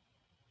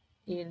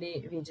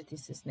 Ili viđati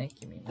se s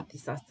nekim, imati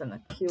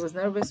sastanak. He was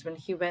nervous when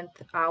he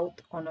went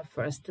out on a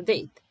first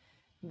date.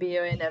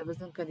 Bio je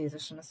nervozan kad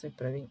izašao na svoj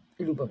prvi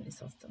ljubavni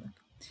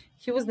sastanak.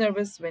 He was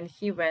nervous when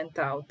he went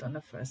out on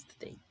a first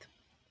date.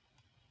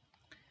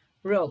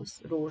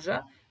 Rose,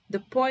 ruža. The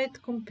poet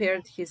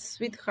compared his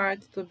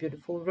sweetheart to a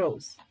beautiful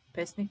rose.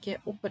 Pesnik je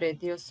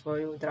uporedio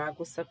svoju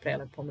dragu sa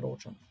prelepom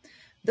ružom.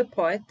 The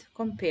poet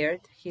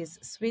compared his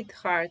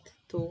sweetheart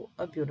to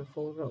a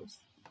beautiful rose.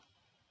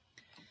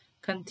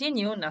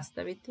 Continue,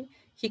 nastaviti.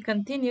 He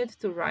continued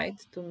to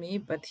write to me,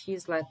 but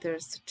his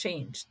letters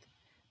changed.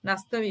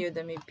 Nastavio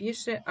da mi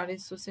piše, ali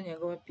su se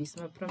njegova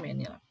pisma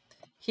promijenila.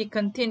 He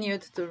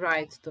continued to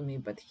write to me,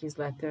 but his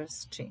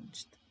letters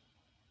changed.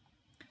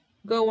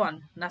 Go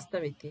on,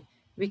 nastaviti.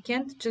 We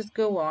can't just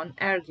go on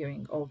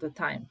arguing all the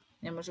time.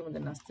 Ne možemo da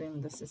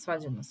nastavimo da se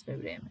svađamo sve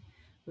vrijeme.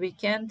 We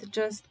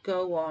can't just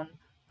go on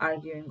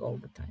arguing all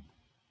the time.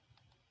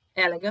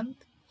 Elegant.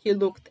 He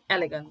looked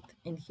elegant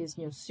in his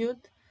new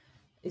suit.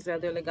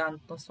 Izgledao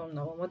elegantno u svom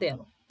novom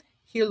modelu.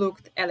 He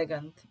looked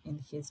elegant in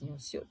his new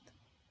suit.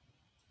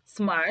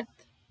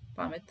 Smart,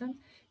 pametan.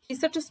 He's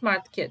such a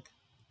smart kid.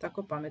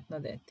 Tako pametno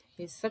dete.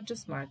 He's such a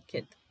smart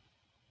kid.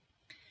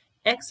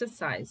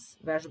 Exercise,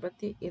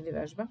 vežbati ili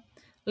vežba.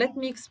 Let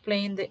me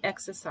explain the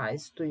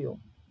exercise to you.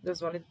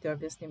 Dozvolite ti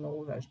objasnim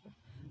ovu vežbu.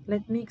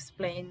 Let me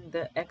explain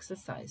the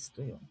exercise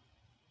to you.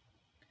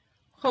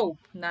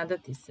 Hope,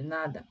 nadati se,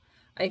 nada.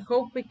 I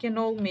hope we can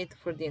all meet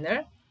for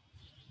dinner.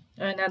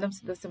 Nadam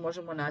se da se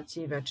možemo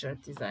naći i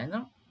večerati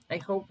zajedno. I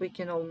hope we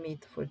can all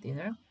meet for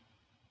dinner.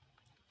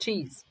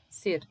 Cheese,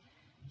 sir.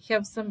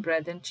 Have some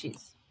bread and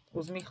cheese.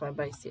 Uzmi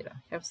hleba i sira.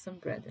 Have some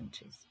bread and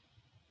cheese.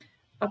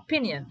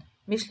 Opinion,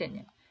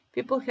 mišljenje.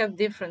 People have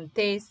different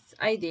tastes,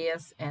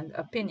 ideas and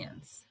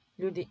opinions.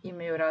 Ljudi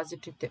imaju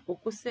različite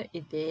ukuse,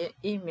 ideje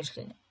i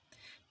mišljenja.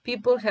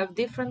 People have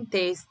different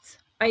tastes,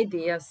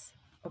 ideas,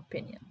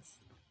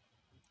 opinions.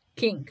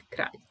 King,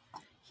 kralj.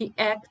 He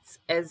acts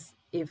as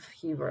if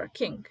he were a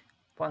king.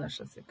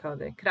 Ponaša se kao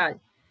da je kralj.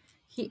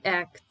 He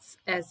acts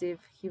as if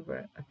he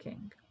were a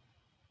king.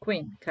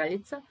 Queen,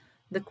 kraljica.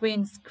 The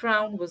queen's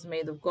crown was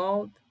made of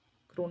gold.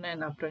 Kruna je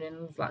napravljena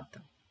od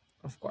zlata.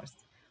 Of course.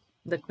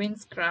 The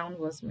queen's crown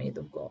was made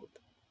of gold.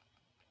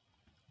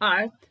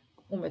 Art,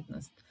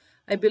 umetnost.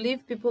 I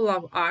believe people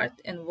love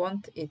art and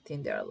want it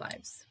in their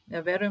lives.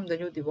 Ja verujem da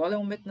ljudi vole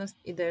umetnost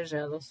i da je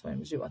žele u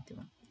svojim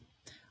životima.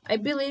 I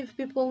believe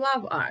people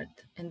love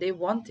art and they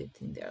want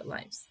it in their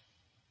lives.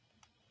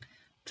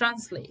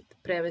 Translate,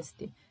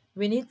 prevesti.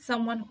 We need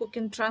someone who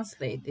can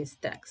translate this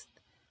text.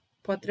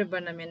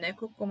 Potreban nam je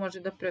neko ko može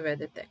da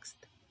prevede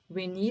tekst.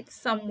 We need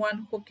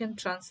someone who can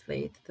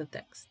translate the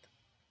text.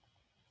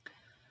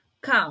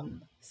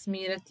 Calm,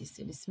 smirati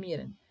se ili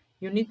smiren.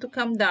 You need to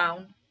calm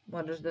down.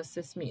 Moraš da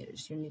se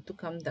smiriš. You need to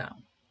calm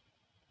down.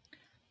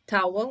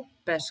 Towel,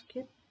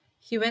 peškir.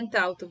 He went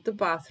out of the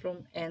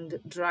bathroom and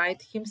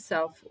dried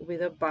himself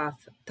with a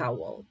bath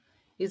towel.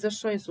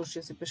 Izašao i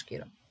sušio se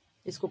peškirom.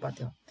 Iz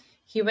kupatila.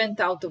 He went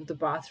out of the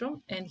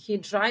bathroom and he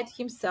dried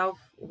himself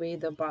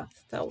with a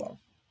bath towel.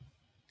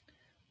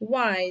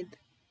 Wide,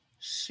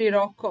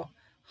 široko.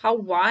 How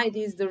wide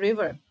is the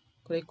river?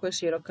 Koliko je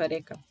široka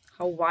reka?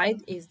 How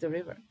wide is the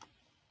river?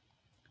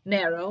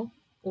 Narrow,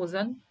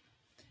 uzan.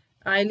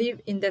 I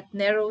live in that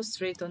narrow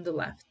street on the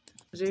left.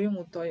 Živim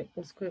u toj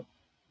uskoj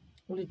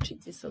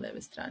uličici sa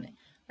leve strane.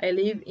 I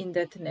live in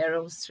that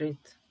narrow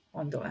street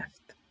on the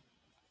left.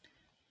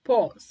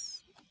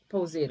 Pause.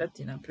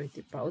 Pauzirati,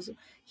 napraviti pauzu.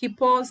 He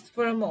paused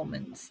for a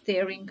moment,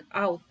 staring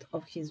out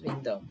of his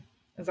window.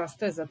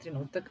 Zastao je za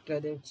trenutak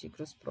gledajući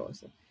kroz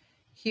prozor.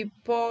 He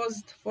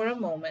paused for a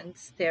moment,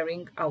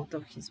 staring out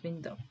of his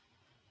window.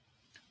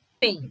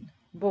 Pain,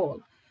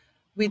 bol.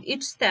 With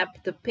each step,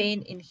 the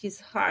pain in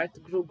his heart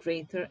grew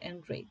greater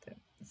and greater.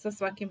 Sa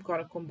svakim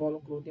korakom bol u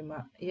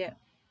grudima je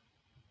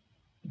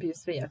bio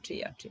sve jači i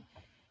jači.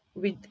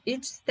 With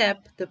each step,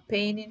 the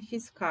pain in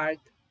his heart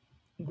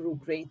grew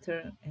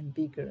greater and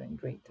bigger and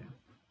greater.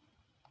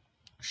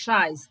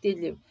 Shy,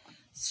 stidljiv.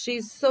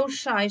 She's so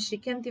shy she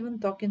can't even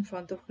talk in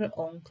front of her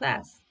own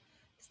class.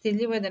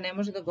 Stidljivo je da ne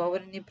može da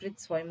govori ni pred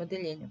svojim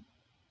odeljenjem.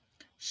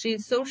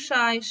 She's so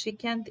shy she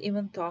can't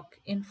even talk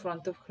in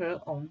front of her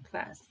own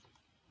class.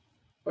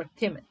 Or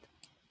timid.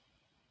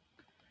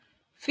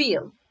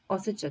 Feel,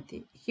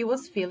 osjećati. He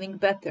was feeling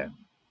better.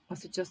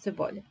 Osjećao se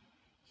bolje.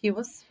 He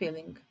was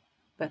feeling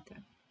better.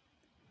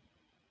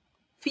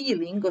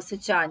 Feeling,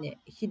 osjećanje.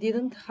 He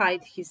didn't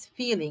hide his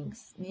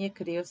feelings. Nije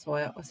krio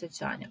svoja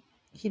osjećanja.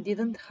 He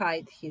didn't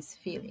hide his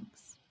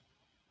feelings.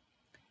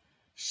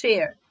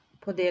 Share,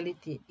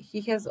 podeliti.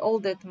 He has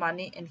all that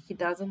money and he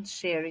doesn't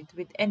share it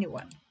with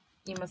anyone.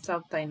 Ima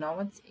sav taj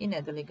novac i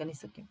ne deli ga ni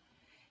sa kim.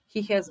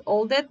 He has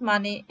all that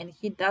money and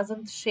he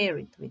doesn't share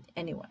it with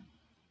anyone.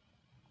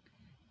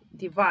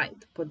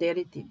 Divide,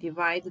 podeliti.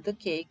 Divide the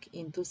cake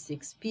into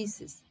 6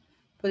 pieces.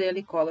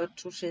 Podeli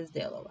kolač u 6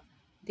 delova.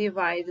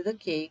 Divide the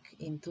cake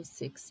into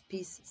 6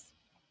 pieces.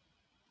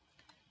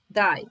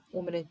 Die,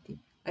 umreti.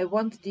 I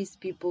want these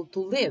people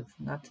to live,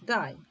 not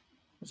die.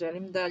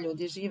 Želim da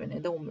ljudi žive, ne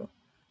da umru.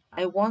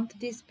 I want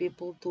these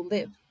people to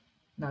live,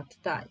 not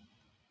die.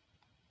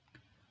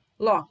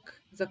 Lock,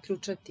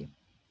 zaključati.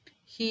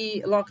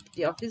 He locked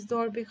the office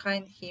door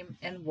behind him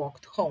and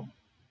walked home.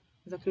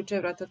 Zaključio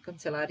je vrata od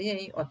kancelarije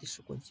i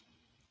otišao kući.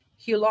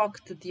 He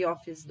locked the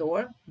office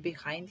door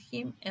behind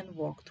him and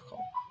walked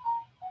home.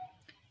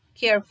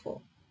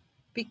 Careful,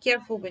 Be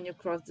careful when you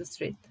cross the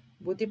street.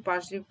 Budi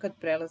pažljiv kad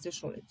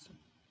prelaziš ulicu.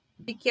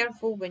 Be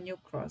careful when you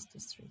cross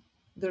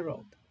the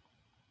road.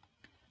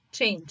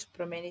 Change,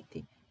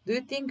 promeniti. Do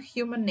you think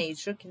human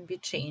nature can be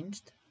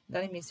changed? Da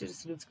li misliš da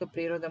se ljudska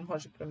priroda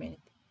može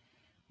promeniti?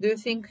 Do you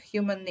think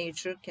human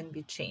nature can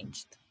be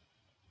changed?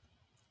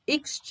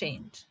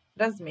 Exchange,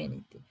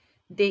 razmeniti.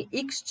 They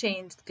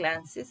exchanged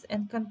glances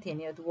and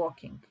continued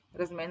walking.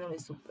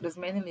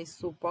 Razmenili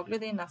su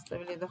poglede i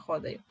nastavili da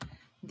hodaju.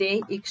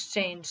 They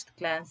exchanged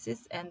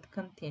glances and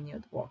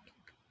continued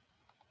walking.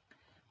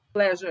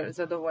 Pleasure,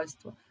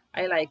 zadovoljstvo.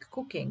 I like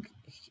cooking,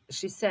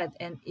 she said,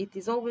 and it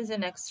is always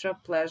an extra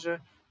pleasure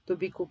to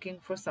be cooking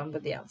for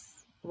somebody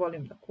else.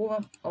 Volim da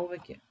kuvam, a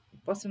uvek je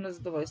posebno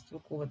zadovoljstvo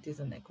kuvati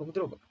za nekog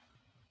drugog.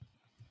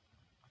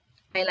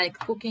 I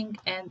like cooking,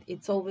 and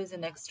it's always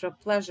an extra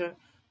pleasure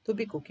to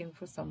be cooking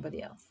for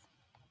somebody else.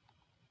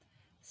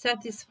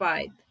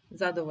 Satisfied,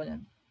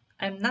 zadovoljan.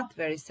 I'm not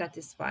very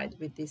satisfied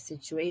with this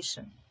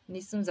situation.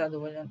 Nisam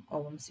zadovoljan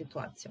ovom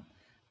situacijom.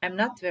 I'm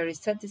not very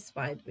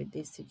satisfied with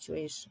this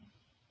situation.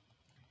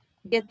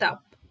 Get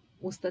up,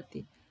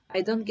 ustati.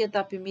 I don't get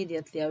up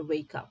immediately, I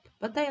wake up,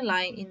 but I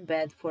lie in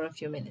bed for a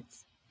few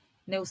minutes.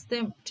 Ne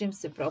ustajem čim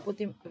se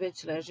probudim,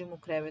 već ležim u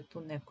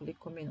krevetu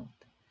nekoliko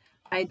minuta.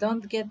 I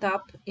don't get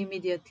up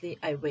immediately,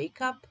 I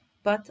wake up,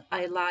 but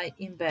I lie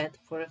in bed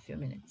for a few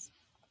minutes.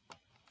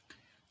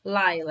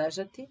 Lie,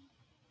 ležati,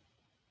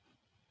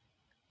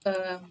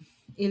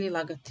 ili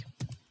lagati.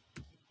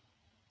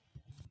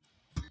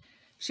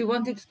 She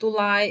wanted to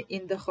lie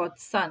in the hot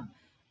sun.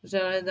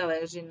 Žele da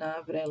leži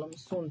na vrelom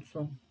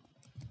suncu.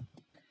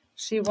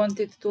 She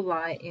wanted to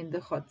lie in the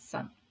hot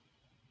sun.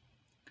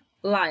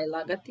 Lie,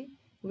 lagati.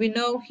 We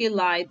know he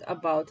lied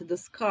about the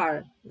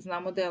scar.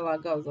 Znamo da je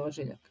lagao za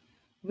ožiljak.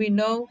 We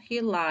know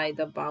he lied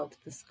about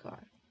the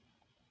scar.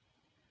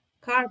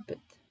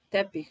 Carpet,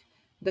 tepih.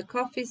 The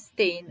coffee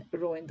stain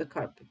ruined the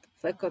carpet.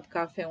 Fleka od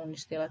kafe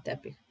uništila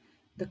tepih.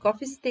 The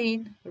coffee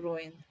stain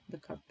ruined the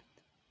carpet.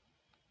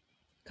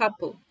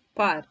 Couple,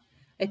 par.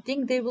 I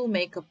think they will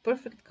make a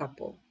perfect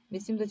couple.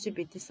 Mislim da će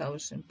biti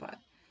savršen par.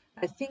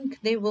 I think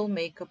they will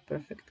make a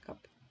perfect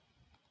couple.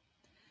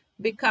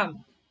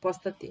 Become,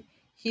 postati.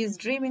 He is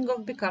dreaming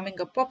of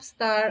becoming a pop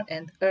star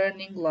and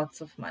earning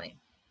lots of money.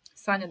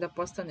 Sanja da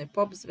postane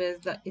pop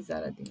zvezda i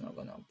zaradi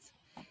mnogo novca.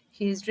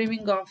 He is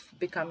dreaming of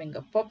becoming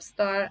a pop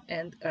star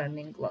and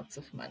earning lots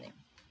of money.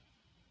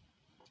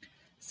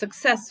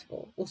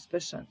 Successful,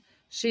 uspešan.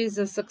 She is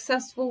a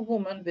successful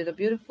woman with a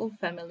beautiful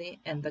family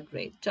and a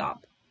great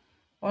job.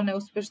 Ona je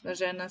uspešna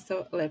žena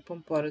sa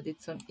lepom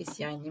porodicom i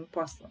sjajnim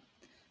poslom.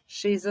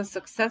 She is a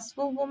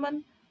successful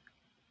woman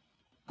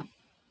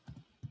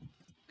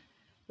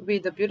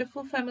with a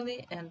beautiful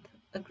family and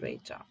a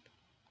great job.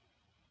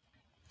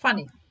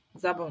 Funny,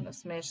 zabavno,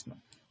 smešno.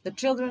 The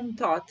children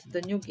thought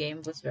the new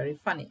game was very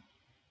funny.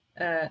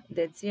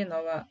 Deci je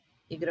nova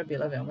igra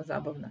bila veoma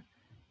zabavna.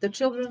 The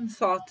children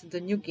thought the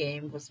new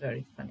game was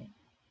very funny.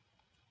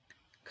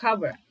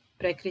 Cover,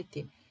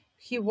 prekriti.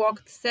 He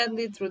walked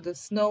sadly through the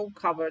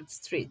snow-covered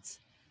streets.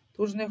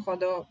 Tužno je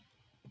hodao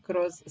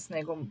kroz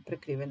snegom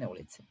prekrivene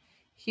ulice.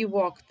 He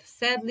walked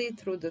sadly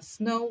through the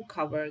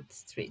snow-covered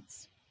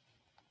streets.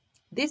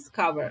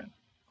 Discover,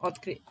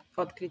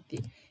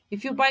 otkriti.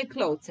 If you buy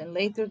clothes and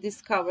later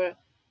discover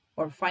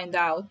or find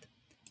out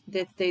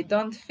that they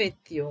don't fit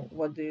you,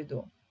 what do you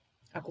do?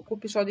 Ako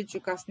kupiš odjeću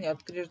i kasnije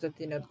otkriješ da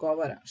ti ne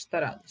odgovara, šta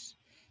radiš?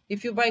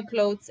 If you buy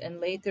clothes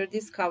and later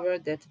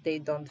discover that they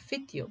don't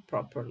fit you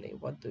properly,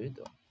 what do you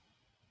do?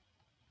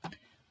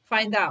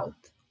 Find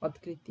out,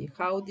 otkriti.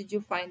 How did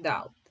you find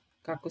out?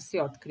 Kako si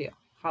otkrio?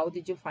 How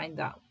did you find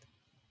out?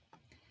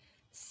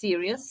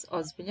 Serious,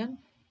 ozbiljan.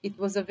 It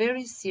was a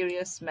very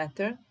serious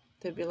matter.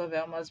 To je bila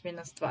veoma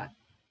ozbiljna stvar.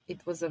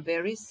 It was a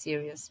very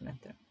serious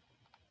matter.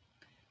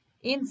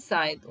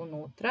 Inside,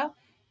 unutra.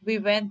 We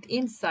went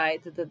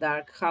inside the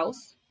dark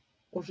house.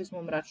 Ušli smo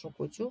u mračnu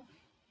kuću.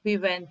 We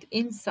went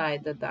inside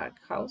the dark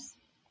house.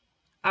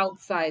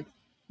 Outside,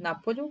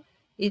 napolju.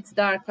 It's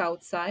dark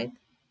outside.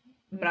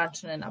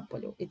 Mračno je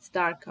napolju. It's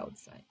dark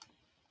outside.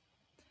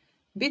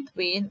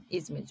 Between,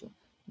 između.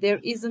 There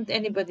isn't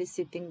anybody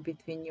sitting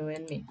between you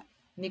and me.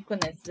 Niko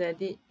ne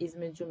sedi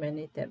između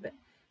mene i tebe.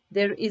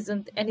 There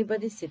isn't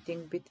anybody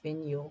sitting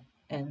between you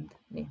and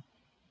me.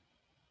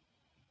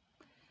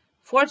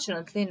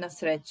 Fortunately, na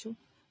sreću.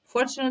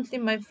 Fortunately,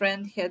 my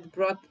friend had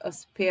brought a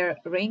spare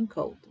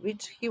raincoat,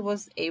 which he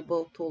was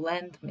able to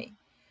lend me.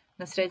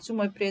 Na sreću,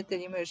 moj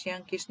prijatelj ima još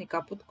jedan kišni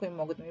kaput koji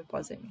mogu da mi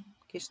pozajmi.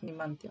 Kišni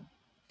mantil.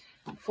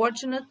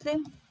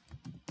 Fortunately,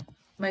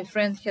 my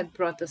friend had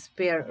brought a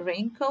spare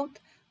raincoat,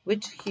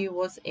 which he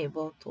was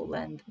able to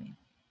lend me.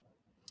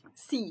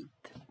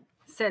 Seat,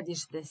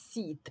 sedište,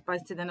 seat.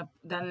 Pazite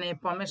da ne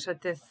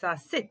pomešate sa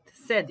sit,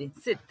 sedi,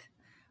 sit.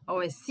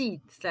 Ovo je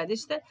seat,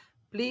 sedište.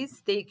 Please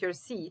take your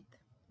seat.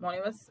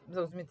 Molim vas,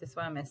 zauzmite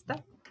svoja mesta.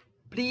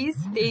 Please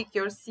take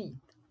your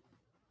seat.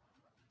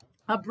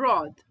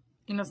 Abroad,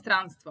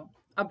 inostranstvo.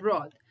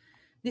 Abroad.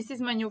 This is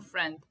my new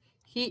friend.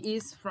 He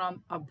is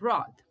from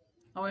abroad.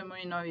 Ovo je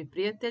moj novi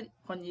prijatelj,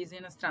 on je iz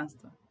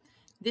inostranstva.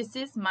 This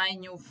is my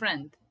new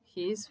friend.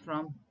 He is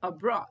from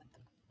abroad.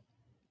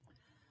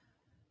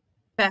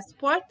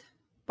 Passport,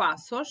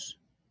 pasoš,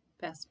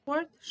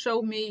 passport.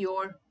 Show me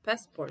your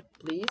passport,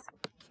 please.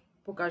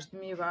 Pokažite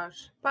mi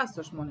vaš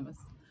pasoš, molim vas.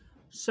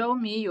 Show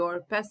me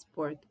your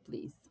passport,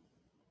 please.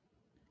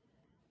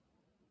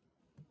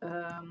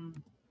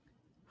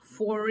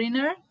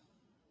 Foreigner,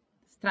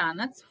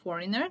 stranac,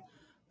 foreigner.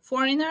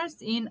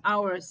 Foreigners in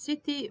our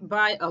city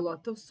buy a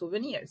lot of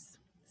souvenirs.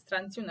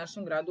 Stranci u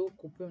našem gradu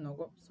kupuju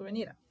mnogo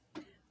suvenira.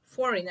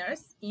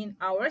 Foreigners in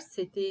our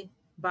city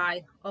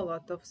buy a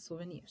lot of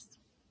souvenirs.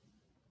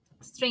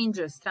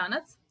 Stranger,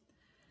 stranac.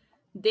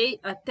 They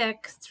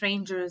attack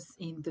strangers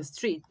in the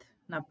street.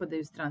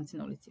 Napadaju stranci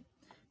na ulici.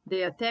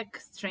 They attack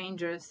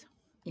strangers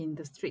in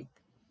the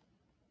street.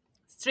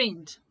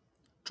 Strange,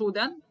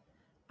 čudan.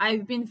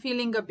 I've been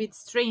feeling a bit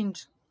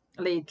strange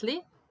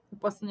lately. U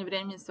posljednje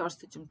vrijeme se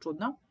osjećam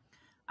čudno.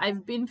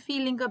 I've been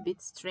feeling a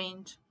bit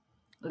strange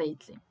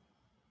lately.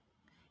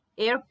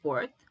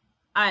 Airport,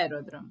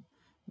 aerodrom.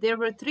 There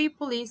were 3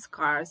 police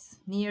cars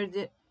near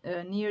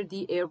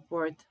the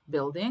airport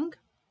building.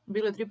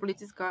 Bilo je 3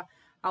 policijska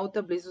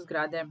auta blizu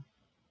zgrade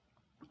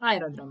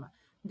aerodroma.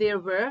 There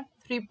were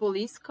 3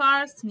 police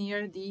cars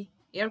near the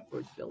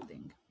airport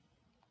building.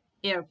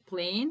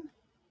 Airplane,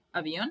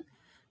 avion.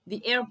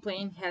 The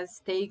airplane has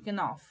taken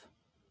off.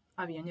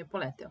 Avion je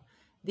poleteo.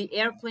 The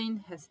airplane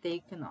has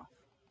taken off.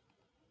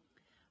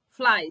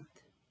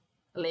 Flight,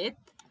 let.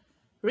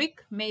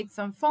 Rick made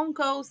some phone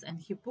calls and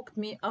he booked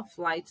me a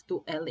flight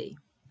to LA.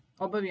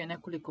 Obavio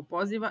nekoliko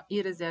poziva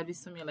I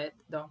rezervisao mi let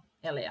do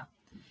LA.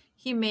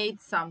 He made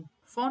some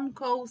phone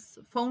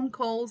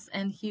calls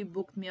and he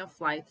booked me a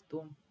flight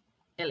to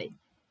LA.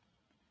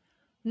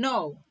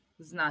 Know,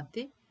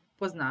 znati,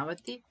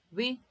 poznavati.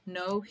 We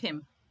know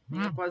him. Mi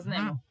ga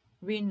poznajemo.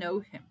 We know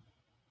him.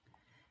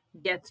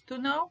 Get to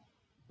know,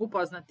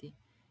 upoznati.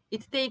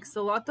 It takes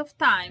a lot of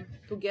time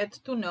to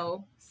get to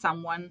know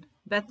someone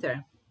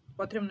better.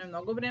 Potrebno je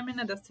mnogo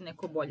vremena da se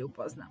neko bolje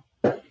upozna.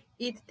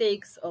 It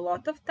takes a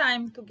lot of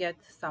time to get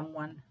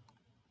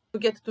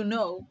to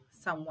know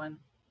someone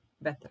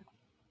better.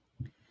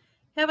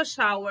 Have a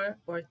shower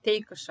or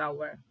take a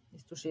shower.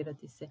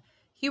 Istuširati se.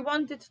 He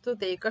wanted to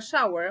take a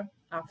shower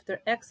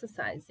after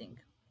exercising.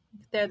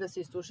 Hteo da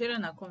se istušira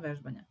nakon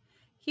vežbanja.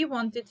 He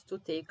wanted to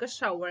take a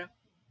shower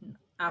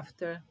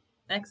after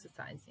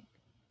exercising.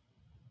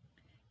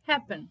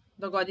 Happen,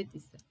 dogoditi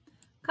se.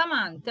 Come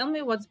on, tell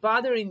me what's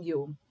bothering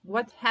you.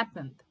 What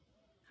happened?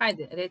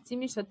 Hajde, reci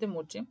mi šta te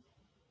muči.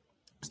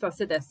 Šta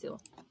se desilo?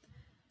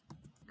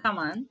 Come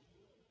on,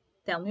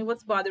 tell me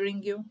what's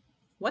bothering you.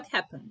 What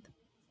happened?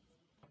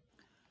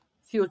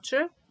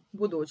 Future,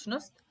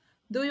 budućnost.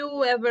 Do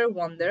you ever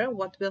wonder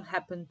what will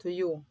happen to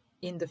you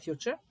in the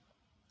future?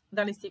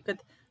 Da li si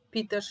ikad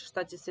pitaš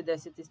šta će se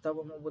desiti s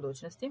tobom u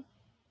budućnosti?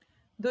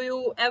 Do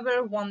you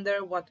ever wonder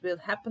what will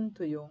happen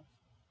to you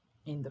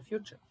in the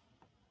future?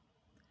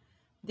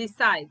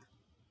 Decide,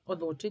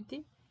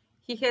 odlučiti.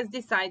 He has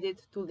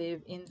decided to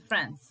live in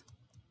France.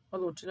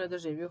 Odlučila je da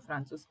živi u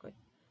Francuskoj.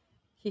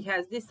 He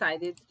has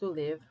decided to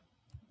live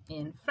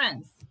in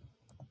France.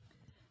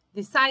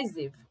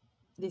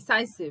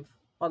 Decisive,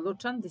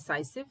 odlučan,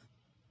 decisive.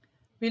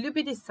 Will you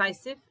be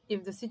decisive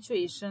if the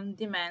situation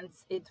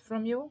demands it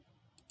from you?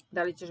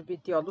 Da li ćeš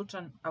biti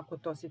odlučan ako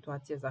to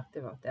situacija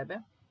zahteva od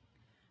tebe?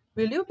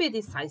 Will you be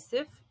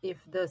decisive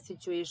if the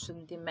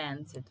situation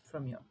demands it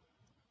from you?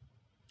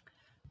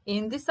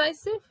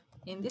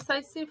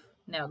 Indecisive,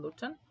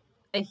 neodlučan.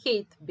 I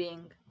hate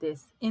being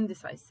this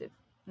indecisive.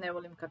 Ne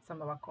volim kad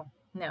sam ovako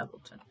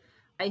neodlučan.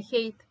 I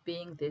hate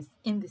being this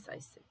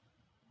indecisive.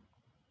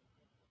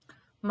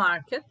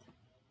 Market,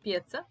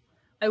 pijaca.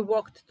 I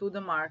walked to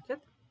the market.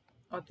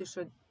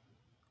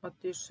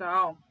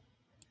 Otišao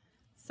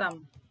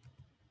sam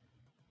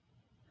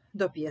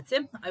do pijace.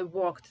 I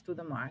walked to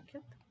the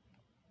market.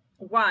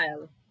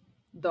 While,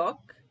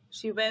 dok.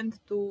 She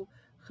went to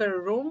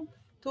her room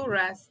to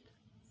rest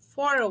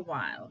for a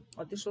while.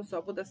 Otišao u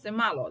sobu da se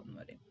malo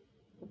odmori.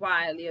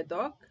 While je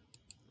dok.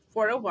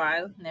 For a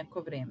while,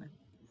 neko vreme.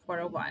 For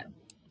a while.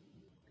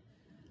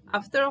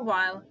 After a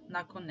while,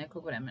 nakon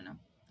nekog vremena.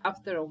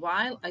 After a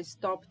while, I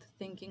stopped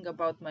thinking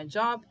about my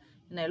job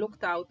and I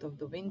looked out of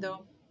the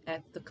window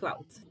at the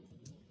clouds.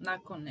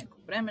 Nakon nekog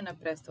vremena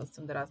prestao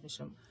sam da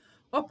razmišljam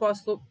o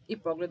poslu I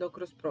pogledao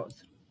kroz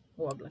prozor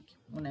u oblake,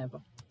 u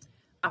nebo.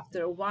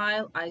 After a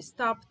while, I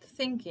stopped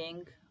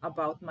thinking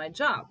about my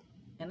job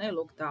and I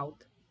looked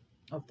out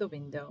of the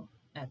window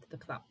at the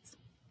clouds.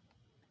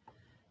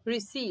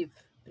 Receive,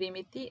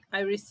 primiti.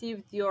 I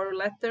received your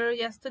letter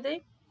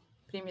yesterday.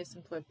 Primio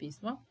sam tvoje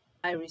pismo.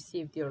 I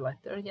received your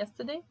letter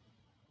yesterday.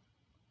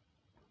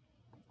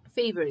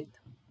 Favorite,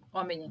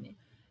 omiljeni.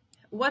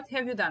 What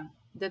have you done?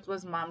 That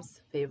was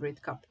mom's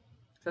favorite cup.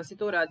 Šta si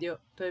to uradio?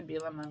 To je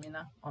bila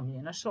mamina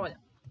omiljena šolja.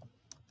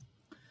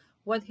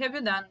 What have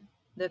you done?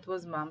 That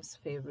was mom's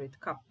favorite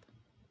cup.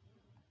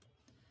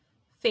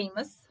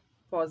 Famous,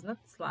 poznat,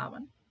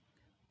 slavan.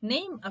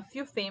 Name a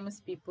few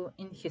famous people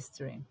in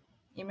history.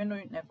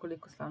 Imenuj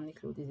nekoliko slavnih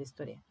ljudi iz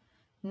istorije.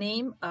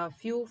 Name a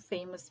few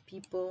famous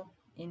people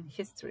in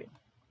history.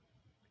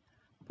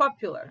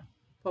 Popular,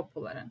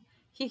 popularan.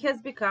 He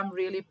has become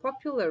really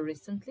popular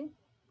recently.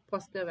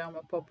 Postaje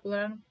veoma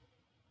popularan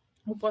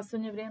u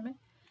poslednje vrijeme.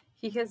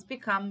 He has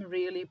become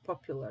really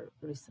popular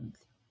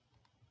recently.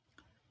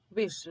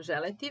 Wish,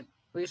 želeti.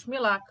 Wish me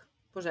luck.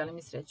 Poželi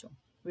mi sreću.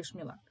 Wish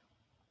me luck.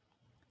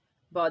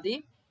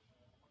 Body,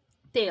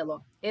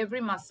 telo.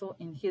 Every muscle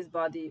in his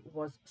body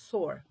was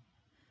sore.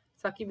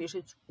 Svaki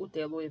mišić u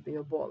telu je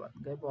bio bolan,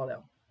 ga je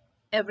boleo.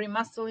 Every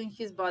muscle in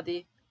his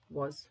body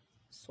was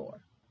sore.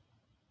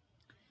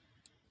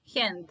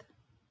 Hand,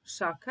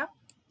 šaka.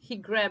 He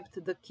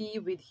grabbed the key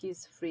with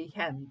his free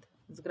hand.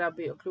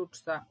 Zgrabio ključ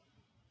sa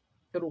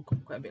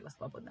rukom koja je bila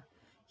slobodna.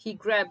 He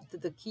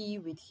grabbed the key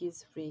with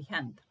his free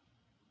hand.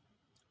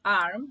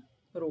 Arm,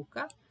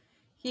 ruka.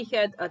 He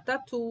had a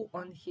tattoo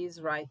on his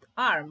right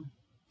arm.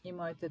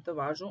 Imao je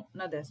tetovažu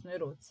na desnoj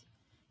ruci.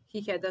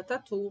 He had a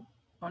tattoo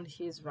on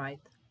his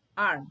right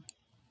arm.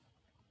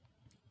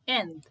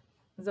 End,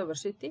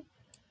 završiti.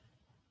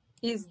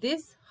 Is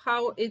this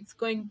how it's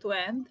going to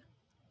end?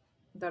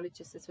 Da li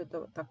će se sve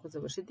to tako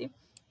završiti?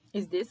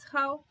 Is this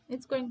how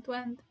it's going to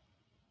end?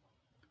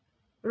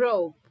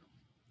 Rope,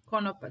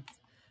 konopac.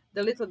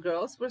 The little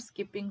girls were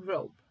skipping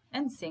rope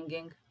and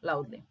singing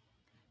loudly.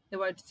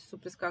 Devojčice su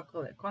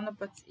preskakale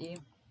konopac i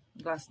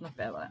glasno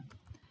pevale.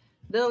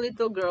 The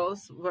little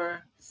girls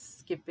were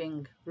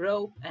skipping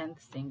rope and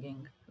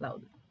singing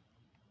loudly.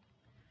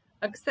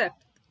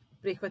 Accept,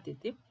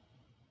 prihvatiti.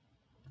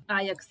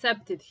 I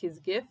accepted his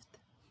gift.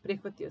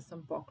 Prihvatio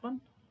sam poklon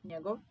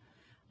njegov.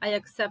 I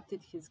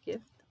accepted his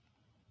gift.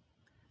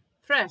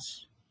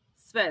 Fresh,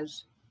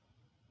 svež.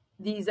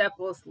 These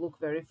apples look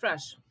very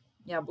fresh.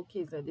 Jabuke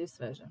izgledaju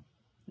sveže.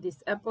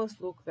 These apples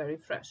look very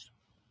fresh.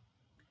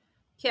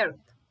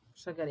 Carrot,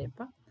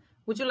 šagarepa.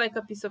 Would you like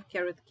a piece of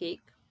carrot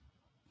cake?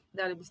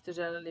 Da li biste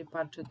želeli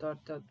parče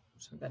torte od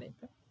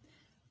šagarepe?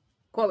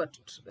 Kolač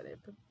od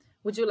šagarepe.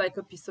 Would you like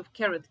a piece of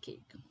carrot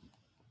cake?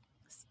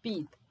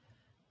 Speed,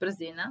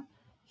 brzina.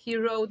 He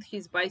rode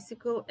his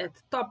bicycle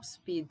at top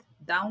speed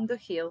down the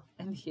hill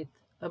and hit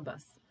a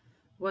bus.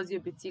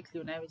 Vozio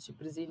bicikli u najvećoj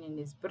brzini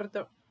niz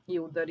brdo i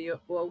udario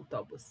u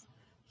autobus.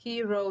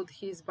 He rode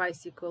his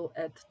bicycle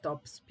at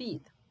top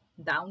speed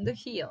down the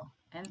hill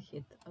and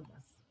hit a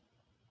bus.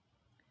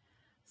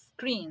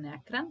 Screen,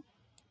 ekran.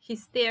 He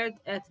stared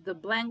at the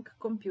blank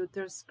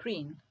computer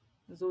screen.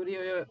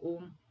 Zurio je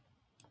u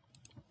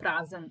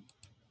prazan,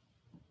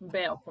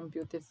 beo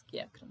kompjuterski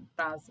ekran.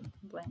 Prazan,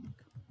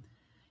 blank.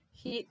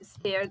 He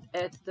stared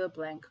at the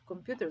blank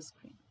computer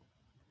screen.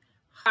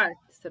 Heart,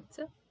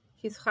 srce.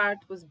 His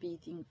heart was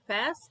beating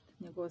fast.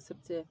 Njegovo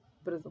srce je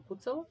brzo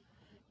kucalo.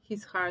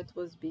 His heart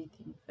was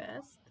beating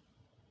fast.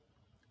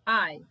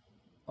 Eye,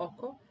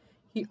 oko.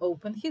 He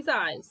opened his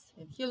eyes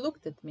and he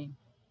looked at me.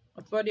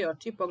 Otvorio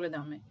oči i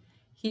pogledao me.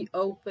 He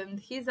opened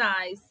his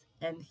eyes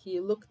and he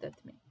looked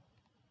at me.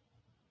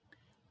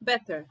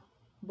 Better,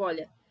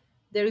 bolje.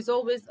 There is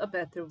always a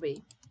better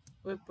way.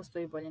 Uvijek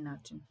postoji bolji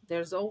način.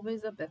 There's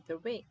always a better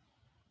way.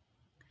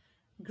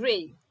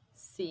 Gray,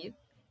 siv.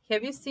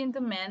 Have you seen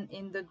the man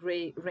in the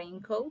gray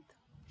raincoat?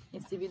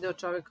 Jesi video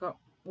čovjeka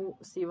u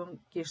sivom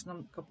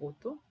kišnom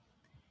kaputu?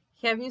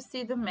 Have you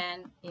seen the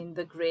man in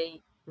the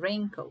gray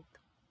raincoat?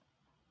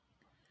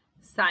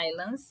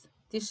 Silence,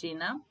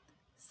 tišina.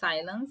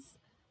 Silence.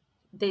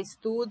 They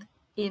stood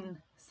in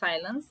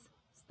silence.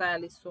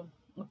 Stajali su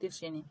u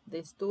tišini.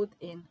 They stood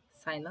in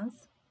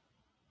silence.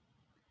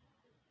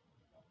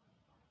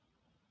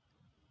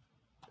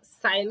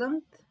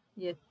 Silent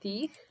je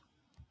tih.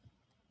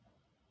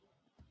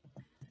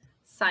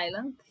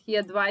 Silent. He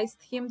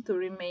advised him to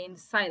remain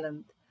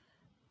silent.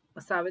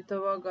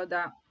 Savjetovao ga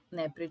da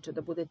ne priča,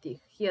 da bude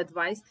tih. He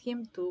advised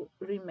him to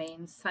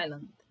remain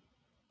silent.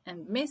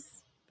 And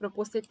miss,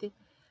 propustiti.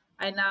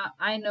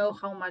 I know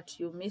how much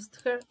you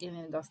missed her, ili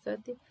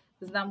nedostajati.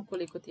 Znam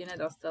koliko ti je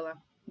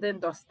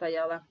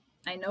nedostajala.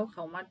 I know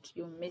how much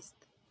you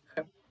missed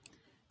her.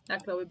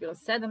 Dakle, ovo je bilo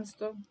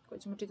 700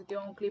 koje ćemo čitati u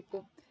ovom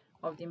klipu.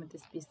 Ovdje imate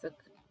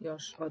spisak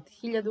još od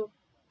 1000.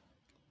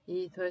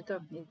 I to je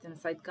to. Idite na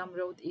sajt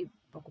GUMROAD i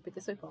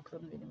pokupite svoj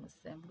poklon. Vidimo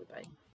se. Goodbye.